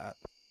do that.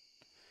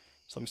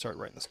 So let me start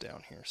writing this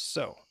down here.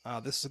 So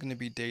this is going to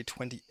be day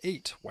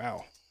 28.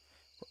 Wow.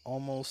 We're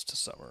almost to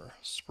summer.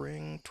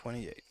 Spring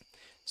 28.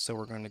 So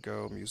we're going to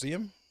go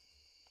museum.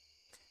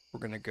 We're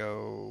going to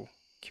go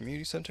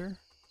community center.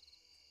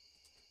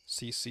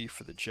 CC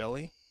for the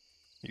jelly.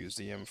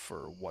 Museum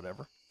for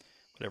whatever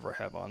I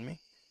have on me.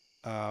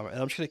 And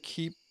I'm just going to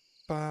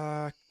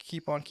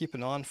keep on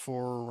keeping on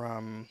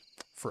for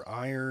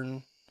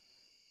iron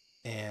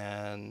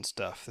and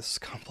stuff. This is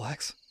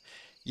complex.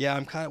 Yeah,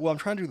 I'm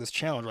trying to do this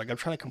challenge. Like, I'm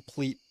trying to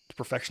complete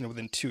perfection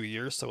within 2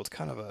 years, so it's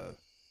kind of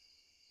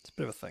it's a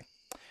bit of a thing.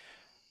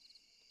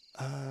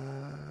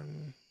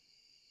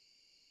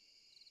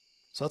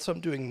 So that's what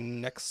I'm doing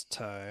next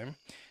time.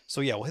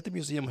 So yeah, we'll hit the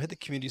museum, we'll hit the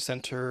community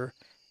center,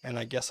 and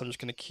I guess I'm just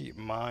gonna keep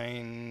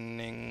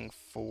mining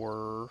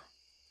for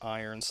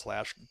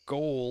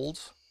iron/gold,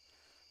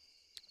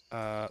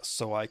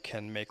 so I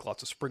can make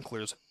lots of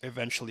sprinklers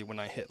eventually when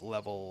I hit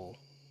level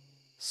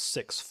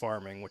 6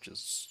 farming, which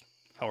is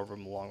however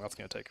long that's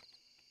gonna take.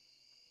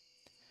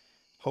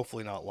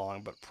 Hopefully not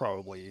long, but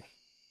probably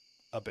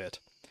a bit.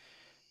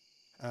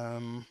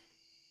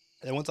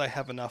 And once I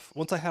have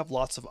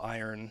lots of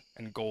iron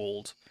and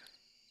gold,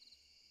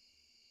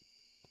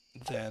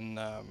 then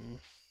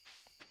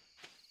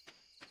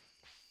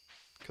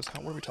because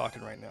what are we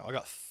talking right now? I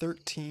got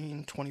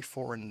 13,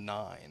 24, and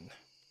 9.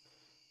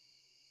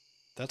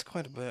 That's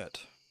quite a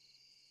bit.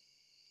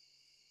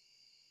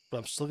 But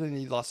I'm still going to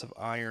need lots of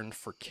iron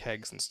for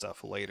kegs and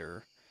stuff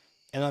later.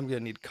 And I'm going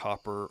to need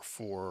copper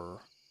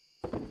for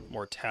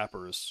more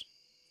tappers.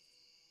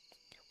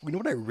 You know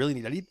what I really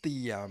need? I need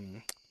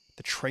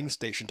the train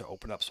station to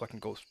open up so I can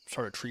go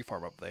start a tree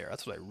farm up there.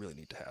 That's what I really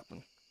need to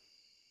happen.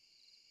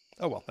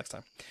 Oh well, next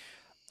time.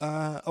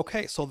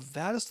 Okay, so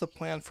that is the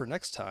plan for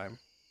next time.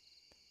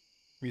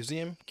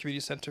 Museum,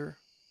 community center,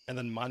 and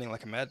then mining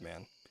like a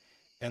madman.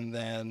 And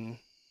then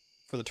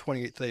for the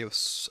 28th day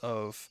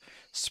of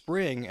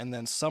spring, and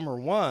then summer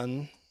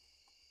 1,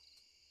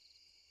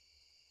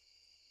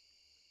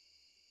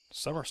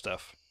 summer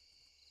stuff.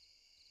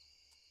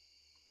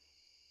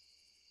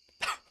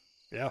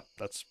 Yeah,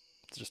 that's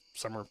just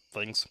summer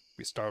things.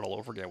 We start all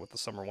over again with the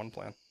summer 1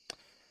 plan.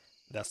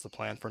 That's the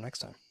plan for next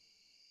time.